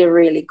really,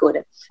 really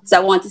good. So I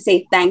want to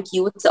say thank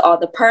you to all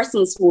the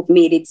persons who've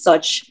made it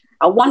such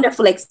a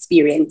wonderful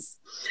experience.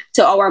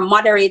 To our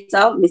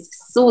moderator, Ms.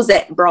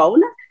 Suzette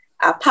Brown,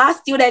 a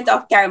past student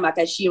of Karimak,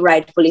 as she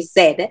rightfully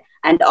said,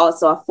 and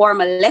also a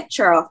former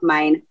lecturer of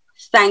mine.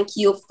 Thank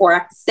you for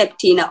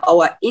accepting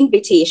our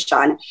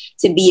invitation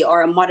to be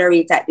our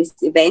moderator at this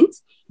event.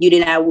 You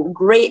did a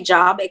great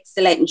job,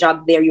 excellent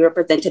job there. You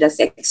represented us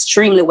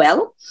extremely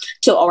well.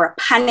 To our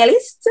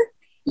panelists,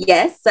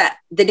 yes,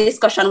 the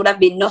discussion would have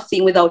been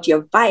nothing without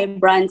your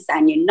vibrance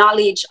and your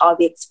knowledge, all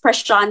the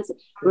expressions.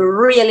 We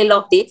really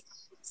loved it.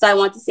 So I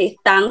want to say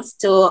thanks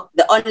to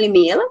the only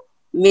male,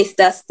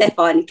 Mr.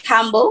 Stefan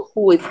Campbell,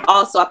 who is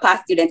also a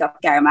past student of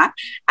Karimak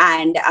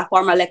and a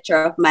former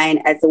lecturer of mine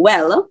as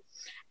well.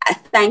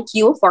 Thank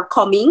you for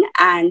coming.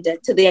 And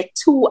to the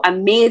 2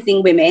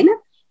 amazing women,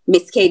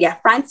 Miss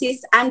Kadia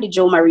Francis and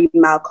Jo Marie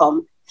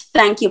Malcolm,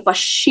 Thank you for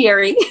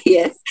sharing.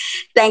 Yes.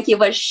 Thank you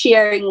for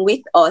sharing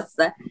with us.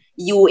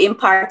 You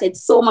imparted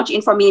so much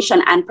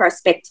information and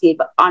perspective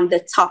on the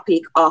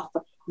topic of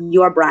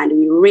your brand.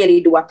 We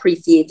really do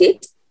appreciate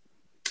it.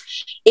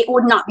 It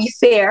would not be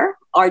fair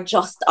or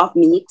just of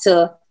me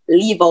to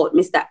leave out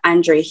Mr.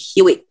 Andre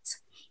Hewitt.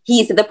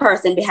 He's the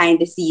person behind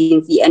the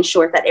scenes. He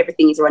ensures that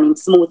everything is running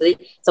smoothly.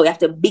 So we have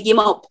to big him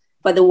up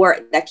for the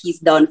work that he's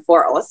done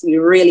for us. We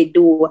really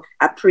do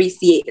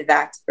appreciate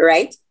that,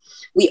 right?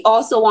 We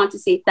also want to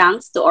say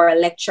thanks to our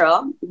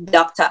lecturer,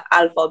 Dr.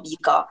 Alpha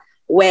Beaker.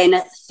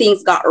 When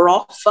things got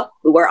rough,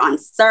 we were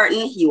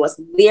uncertain. He was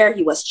there.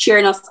 He was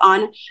cheering us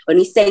on. When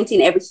we sent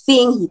in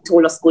everything, he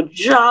told us good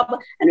job.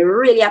 And we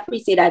really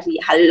appreciate that he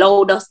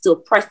allowed us to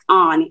press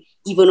on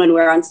even when we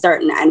were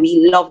uncertain. And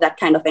we love that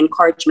kind of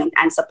encouragement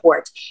and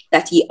support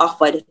that he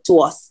offered to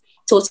us.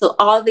 So to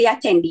all the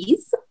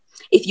attendees,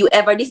 if you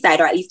ever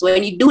decide, or at least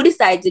when you do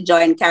decide to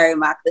join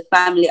Carimac, the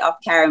family of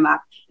Carimac,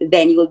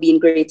 then you will be in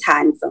great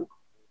hands.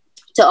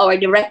 To our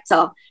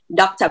director,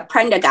 Dr.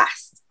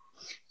 Prendergast,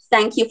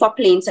 thank you for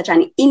playing such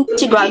an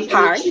integral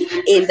part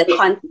in the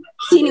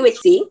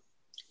continuity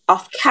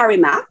of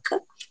Carimac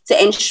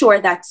to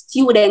ensure that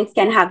students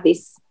can have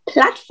this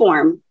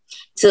platform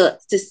to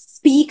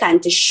speak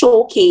and to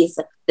showcase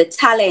the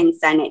talents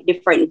and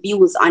different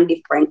views on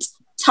different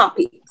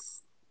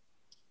topics.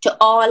 To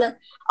all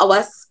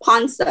our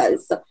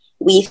sponsors,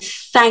 we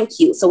thank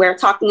you. So we're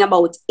talking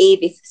about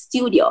Avis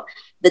Studio,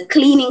 the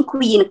Cleaning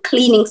Queen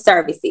Cleaning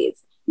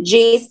Services,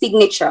 Jay's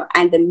Signature,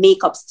 and the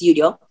Makeup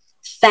Studio.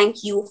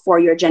 Thank you for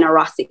your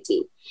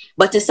generosity.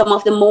 But to some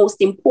of the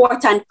most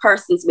important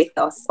persons with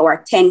us,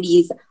 our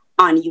attendees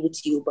on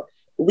YouTube,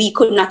 we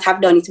could not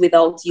have done it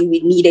without you.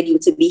 We needed you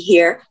to be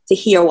here to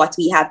hear what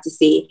we have to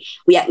say.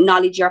 We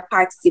acknowledge your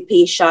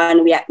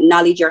participation. We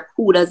acknowledge your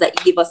kudos that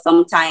you give us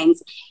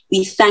sometimes.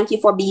 We thank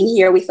you for being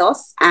here with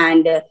us,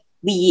 and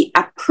we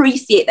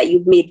appreciate that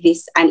you've made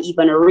this an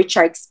even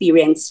richer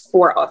experience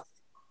for us.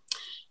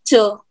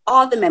 To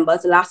all the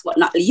members, last but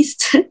not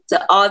least,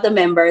 to all the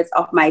members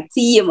of my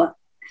team.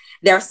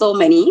 There are so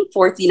many,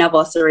 14 of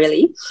us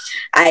really.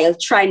 I'll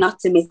try not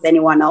to miss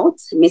anyone out.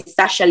 Miss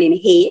Sashalyn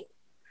Hay,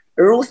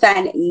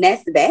 Ruthann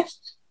Nesbeth,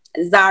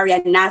 Zaria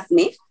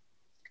Nasmith,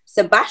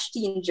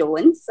 Sebastian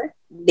Jones,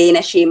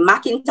 Dana Shea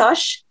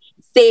McIntosh,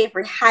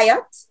 Savory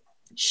Hyatt,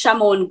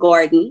 Shamon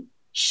Gordon,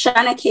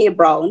 Shanna K.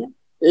 Brown,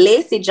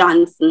 Lacey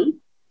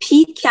Johnson,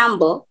 Pete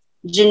Campbell,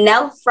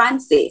 Janelle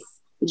Francis,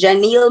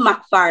 Janelle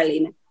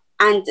McFarlane,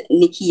 and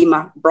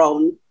Nikima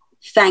Brown.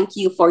 Thank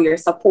you for your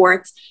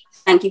support.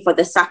 Thank you for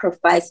the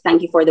sacrifice.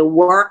 Thank you for the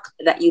work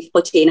that you've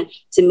put in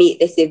to make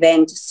this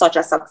event such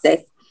a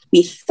success.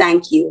 We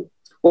thank you.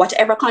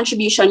 Whatever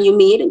contribution you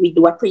made, we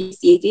do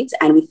appreciate it,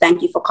 and we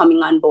thank you for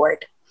coming on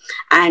board.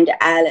 And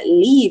I'll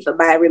leave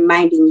by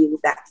reminding you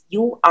that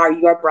you are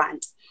your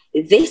brand.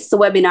 This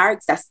webinar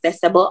is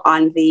accessible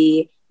on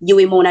the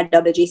UWI-MONA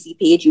WJC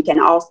page. You can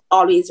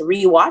always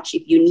rewatch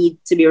if you need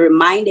to be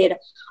reminded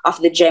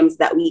of the gems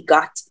that we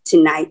got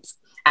tonight.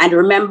 And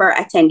remember,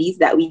 attendees,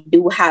 that we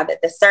do have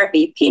the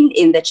survey pinned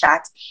in the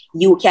chat.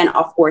 You can,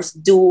 of course,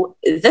 do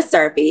the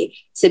survey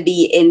to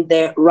be in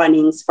the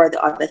runnings for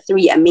the other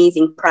 3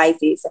 amazing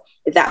prizes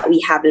that we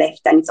have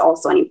left. And it's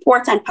also an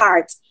important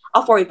part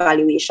of our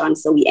evaluation.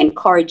 So we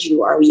encourage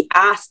you, or we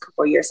ask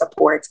for your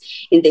support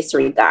in this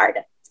regard.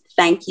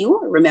 Thank you.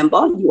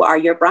 Remember, you are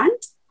your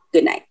brand.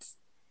 Good night.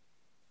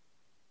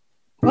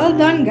 Well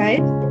done,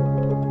 guys.